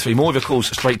 973. More of your calls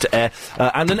straight to air.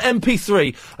 And an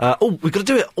MP3. We've got to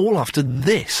do it all after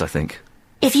this, I think.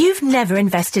 If you've never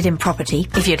invested in property,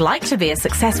 if you'd like to be a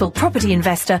successful property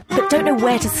investor but don't know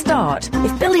where to start,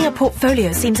 if building a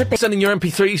portfolio seems a bit... Sending your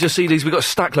MP3s, your CDs, we've got a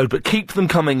stack load, but keep them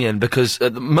coming in because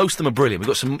most of them are brilliant. We've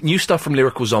got some new stuff from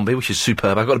Lyrical Zombie, which is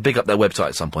superb. I've got to big up their website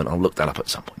at some point. I'll look that up at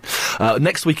some point.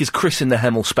 Next week is Chris in the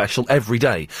Hemel special. Every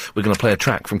day we're going to play a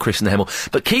track from Chris in the Hemel.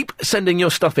 But keep sending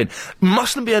your stuff in.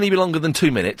 Mustn't be any longer than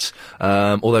 2 minutes,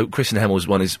 although Chris in the Hemel's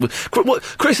one is...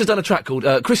 Chris has done a track called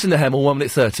Chris in the Hemel, 1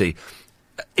 minute 30.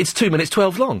 It's 2 minutes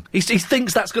 12 long. He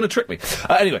thinks that's going to trick me.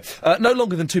 Anyway, no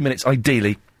longer than 2 minutes,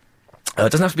 ideally.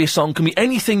 It doesn't have to be a song. Can be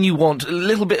anything you want. A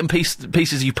little bit and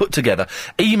pieces you put together.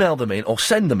 Email them in or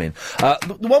send them in.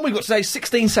 The one we've got today is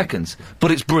 16 seconds,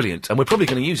 but it's brilliant, and we're probably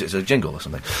going to use it as a jingle or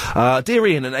something. Dear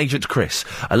Ian and Agent Chris,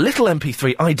 a little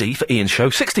MP3 ID for Ian's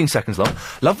show, 16 seconds long.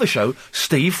 Love the show.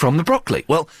 Steve from the Broccoli.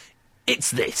 Well,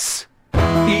 It's this.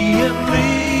 Ian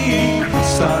Lee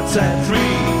starts at 3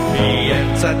 p.m.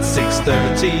 at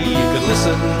 6:30. You can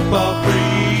listen for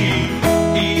free.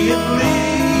 Ian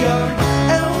Lee on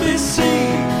LBC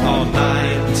on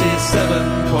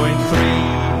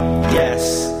 97.3.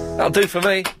 Yes. That'll do for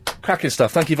me. Cracking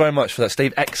stuff. Thank you very much for that,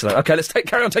 Steve. Excellent. OK, let's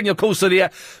carry on taking your calls to the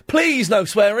air. Please, no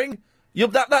swearing.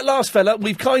 That last fella,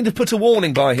 we've kind of put a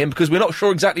warning by him because we're not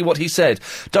sure exactly what he said.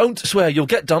 Don't swear, you'll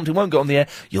get dumped, it won't go on the air,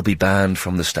 you'll be banned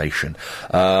from the station.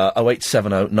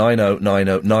 0870 90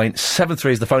 90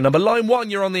 973 is the phone number. Line 1,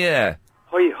 you're on the air.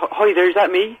 Hi there, is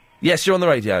that me? Yes, you're on the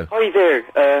radio. Hi there.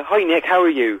 Hi Nick, how are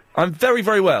you? I'm very,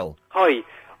 very well. Hi.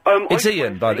 It's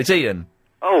Ian, bud, it's Ian.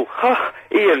 Oh,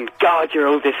 Ian, God, you're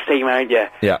old this same, aren't you?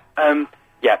 Yeah.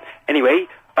 Yeah. Anyway,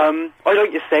 I'd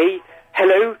like to say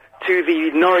hello to the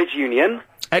Norwich Union.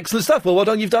 Excellent stuff. Well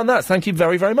done, you've done that. Thank you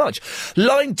very, very much.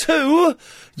 Line 2,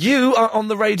 you are on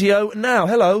the radio now.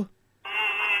 Hello.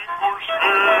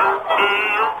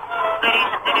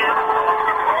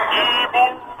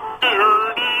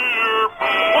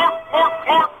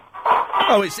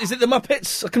 Oh, is it the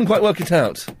Muppets? I couldn't quite work it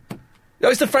out. No,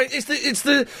 it's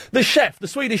the chef, the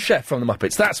Swedish chef from the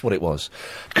Muppets. That's what it was.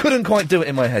 Couldn't quite do it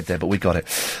in my head there, but we got it.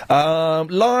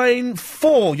 Line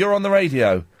 4, you're on the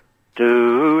radio.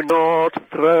 Do not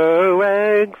throw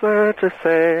eggs at a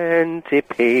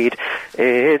centipede.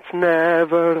 It's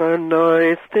never a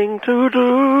nice thing to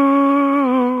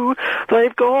do.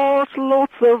 They've got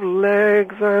lots of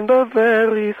legs and a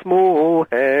very small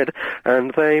head,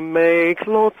 and they make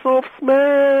lots of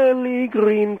smelly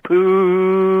green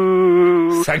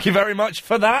poo. Thank you very much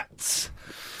for that.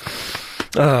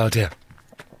 Oh, dear.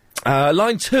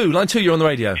 Line 2, you're on the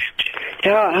radio.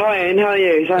 Yeah, hi, Ian, how are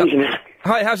you? It's Anthony.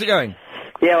 Hi, how's it going?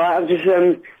 Yeah, well, I've just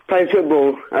played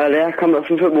football earlier. Come back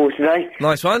from football today.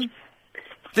 Nice one.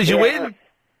 Did you win?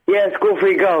 Yeah, scored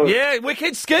 3 goals. Yeah,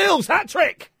 wicked skills,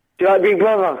 hat-trick. Do you like Big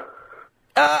Brother?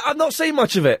 I've not seen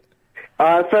much of it.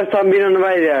 First time being on the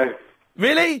radio.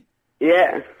 Really?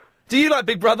 Yeah. Do you like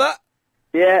Big Brother?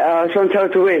 Yeah, Chantal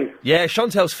to win. Yeah,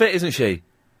 Chantel's fit, isn't she?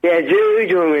 Yeah, who do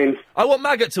you want to win? I want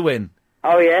Maggot to win.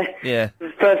 Oh, yeah? Yeah.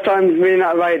 First time being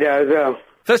on the radio as well.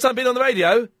 First time being on the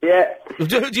radio? Yeah.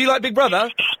 Do you like Big Brother?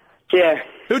 Yeah.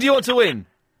 Who do you want to win?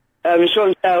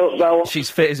 Chantal, well... She's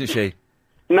fit, isn't she?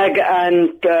 Meg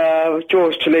and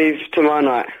George to leave tomorrow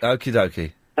night. Okie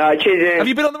dokie. Cheers, Ian. Have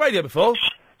you been on the radio before?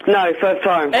 No, first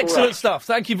time. Excellent stuff.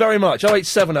 Thank you very much.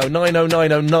 0870 90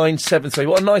 90 973.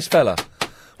 What a nice fella.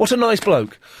 What a nice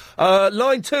bloke.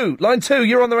 Line 2,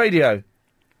 you're on the radio.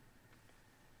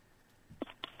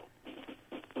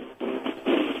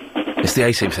 It's the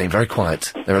A-Team thing, very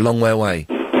quiet. They're a long way away.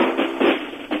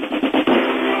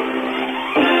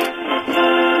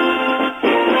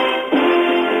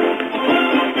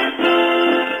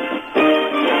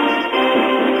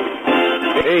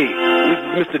 Hey, this is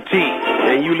Mr. T,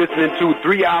 and you listening to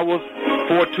 3 hours,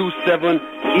 427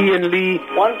 Ian Lee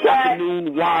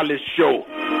Afternoon Wireless Show.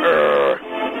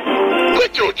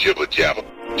 Quit your jibber jabber.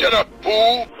 Shut up,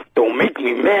 fool. Don't make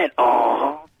me mad.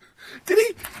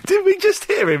 Did we just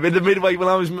hear him in the midway when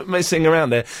I was messing around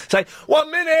there? Say,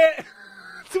 1 minute!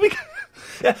 Did we...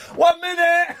 Yeah, 1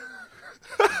 minute!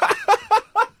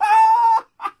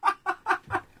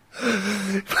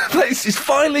 It's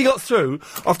finally got through,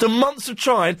 after months of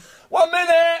trying. 1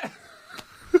 minute!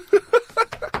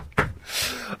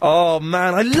 Oh,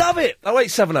 man, I love it!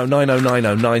 0870 90 90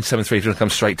 973 if you want to come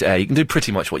straight to air. You can do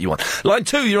pretty much what you want. Line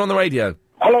 2, you're on the radio.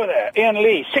 Hello there, Ian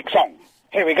Lee, 6 song.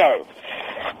 Here we go.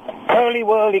 Curly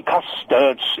whirly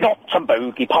custard, snot and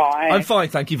bogey pie. I'm fine,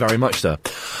 thank you very much, sir.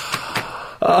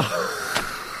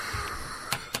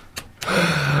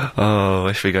 Oh,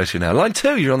 where should we go to now? Line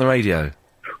 2, you're on the radio.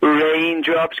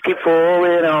 Raindrops keep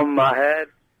falling on my head,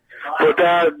 but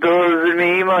that doesn't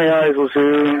mean my eyes will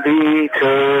soon be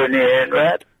turning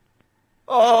red.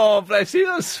 Oh, bless you,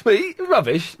 that's sweet.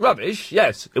 Rubbish,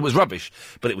 yes, it was rubbish,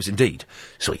 but it was indeed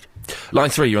sweet. Line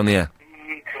 3, you're on the air.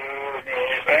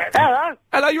 Hello.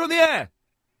 Hello, you're on the air.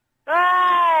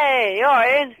 Hey, you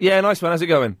alright, Ian? Yeah, nice one, how's it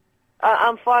going?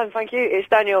 I'm fine, thank you. It's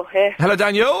Daniel here. Hello,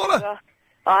 Daniel.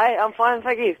 Hi, I'm fine,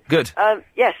 thank you. Good.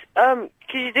 Yes, could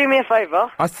you do me a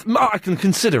favour? I can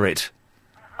consider it.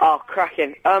 Oh,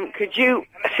 cracking. Could you...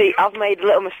 See, I've made a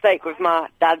little mistake with my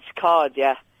dad's card,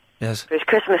 yeah? Yes. For his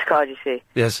Christmas card, you see.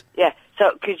 Yes. Yeah,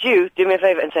 so could you do me a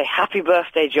favour and say, Happy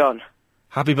Birthday, John?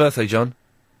 Happy birthday, John.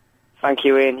 Thank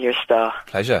you, Ian, you're a star.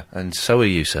 Pleasure, and so are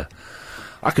you, sir.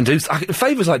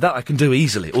 Favours like that I can do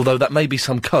easily, although that may be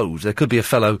some code. There could be a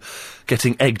fellow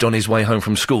getting egged on his way home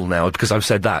from school now because I've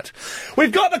said that.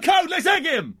 We've got the code, let's egg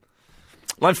him!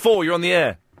 Line 4, you're on the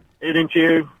air. Evening to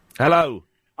you. Hello.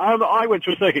 I went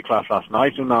to a circuit class last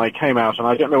night, and I came out, and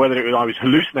I don't know whether I was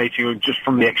hallucinating or just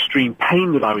from the extreme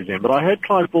pain that I was in, but I heard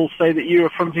Clive Ball say that you were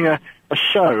fronting a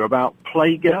show about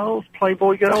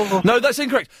Playboy girls? Or... No, that's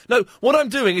incorrect. No, what I'm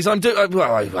doing is I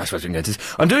suppose we can get to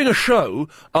this. I'm doing a show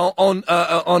on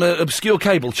an obscure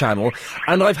cable channel,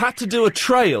 and I've had to do a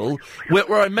trail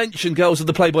where I mention Girls of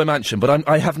the Playboy Mansion, but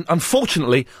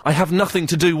unfortunately, I have nothing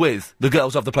to do with the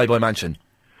Girls of the Playboy Mansion.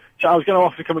 So I was going to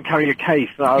offer to come and carry your case.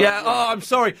 I'm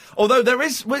sorry. Although there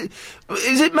is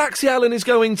it Maxie Allen is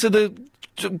going to the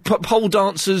pole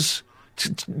dancers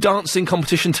dancing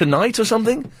competition tonight or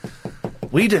something?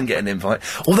 We didn't get an invite.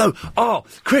 Although,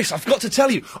 Chris, I forgot to tell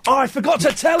you.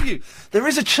 There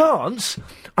is a chance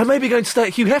I may be going to stay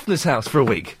at Hugh Hefner's house for a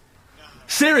week.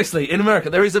 Seriously, in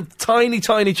America, there is a tiny,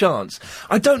 tiny chance.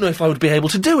 I don't know if I would be able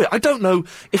to do it. I don't know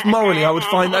if morally I would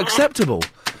find that acceptable.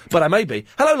 But I may be.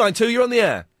 Hello, Line 2, you're on the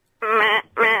air.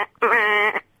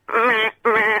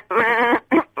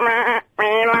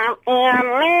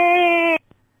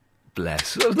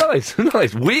 Bless. That was nice.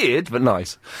 Nice. Weird, but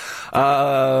nice.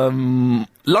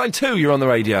 Line 2, you're on the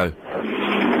radio.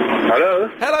 Hello?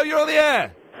 Hello, you're on the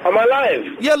air. Am I live?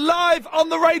 You're live on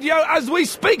the radio as we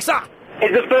speak, sir.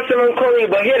 It's the first time I'm calling you,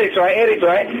 but hear this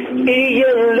right.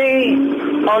 Ian Lee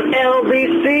on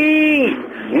LBC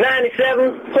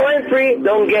 97.3.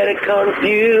 Don't get it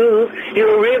confused.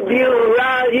 He'll rip you,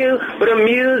 rile you, but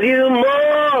amuse you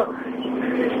more.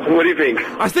 What do you think?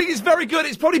 I think it's very good.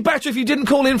 It's probably better if you didn't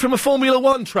call in from a Formula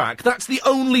One track. That's the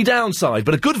only downside,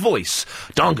 but a good voice.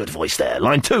 Darn good voice there.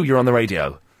 Line 2, you're on the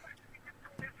radio.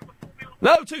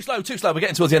 No, too slow. We're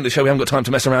getting towards the end of the show. We haven't got time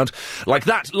to mess around like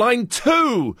that. Line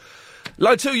 2.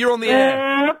 Line 2, you're on the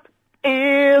air. Love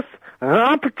is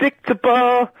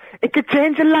unpredictable. It could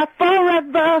change your life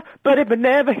forever, but it will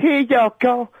never hear your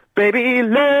call. Baby,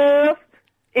 love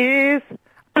is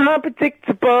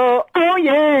unpredictable. Oh,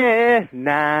 yeah.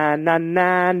 Na, na,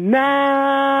 na,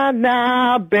 na,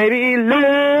 na. Baby,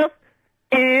 love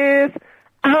is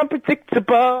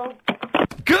unpredictable.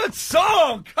 Good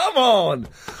song! Come on!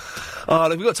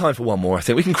 Look, we've got time for one more, I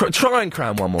think. We can try and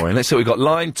cram one more in. Let's see what we've got.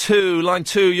 Line 2,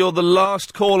 you're the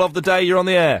last call of the day. You're on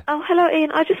the air. Oh, hello,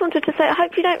 Ian. I just wanted to say, I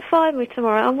hope you don't fire me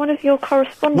tomorrow. I'm one of your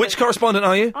correspondents. Which correspondent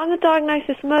are you? I'm the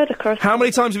Diagnosis Murder correspondent. How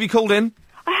many times have you called in?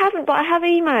 I haven't, but I have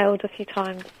emailed a few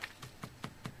times.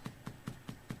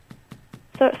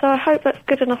 So I hope that's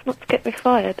good enough not to get me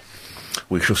fired.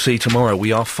 We shall see tomorrow.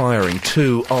 We are firing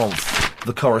 2 of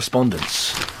the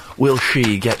correspondents. Will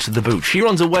she get to the boot? She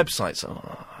runs a website,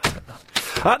 so...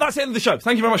 I don't know. That's the end of the show.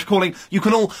 Thank you very much for calling. You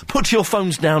can all put your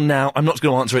phones down now. I'm not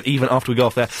going to answer it even after we go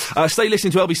off there. Stay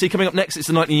listening to LBC. Coming up next, it's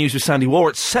the Nightly News with Sandy Waugh.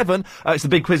 At 7, it's the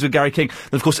Big Quiz with Gary King.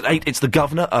 And, of course, at 8, it's the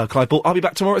Governor, Clive Ball. I'll be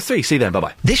back tomorrow at 3. See you then.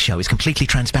 Bye-bye. This show is completely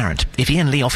transparent. If Ian Lee offers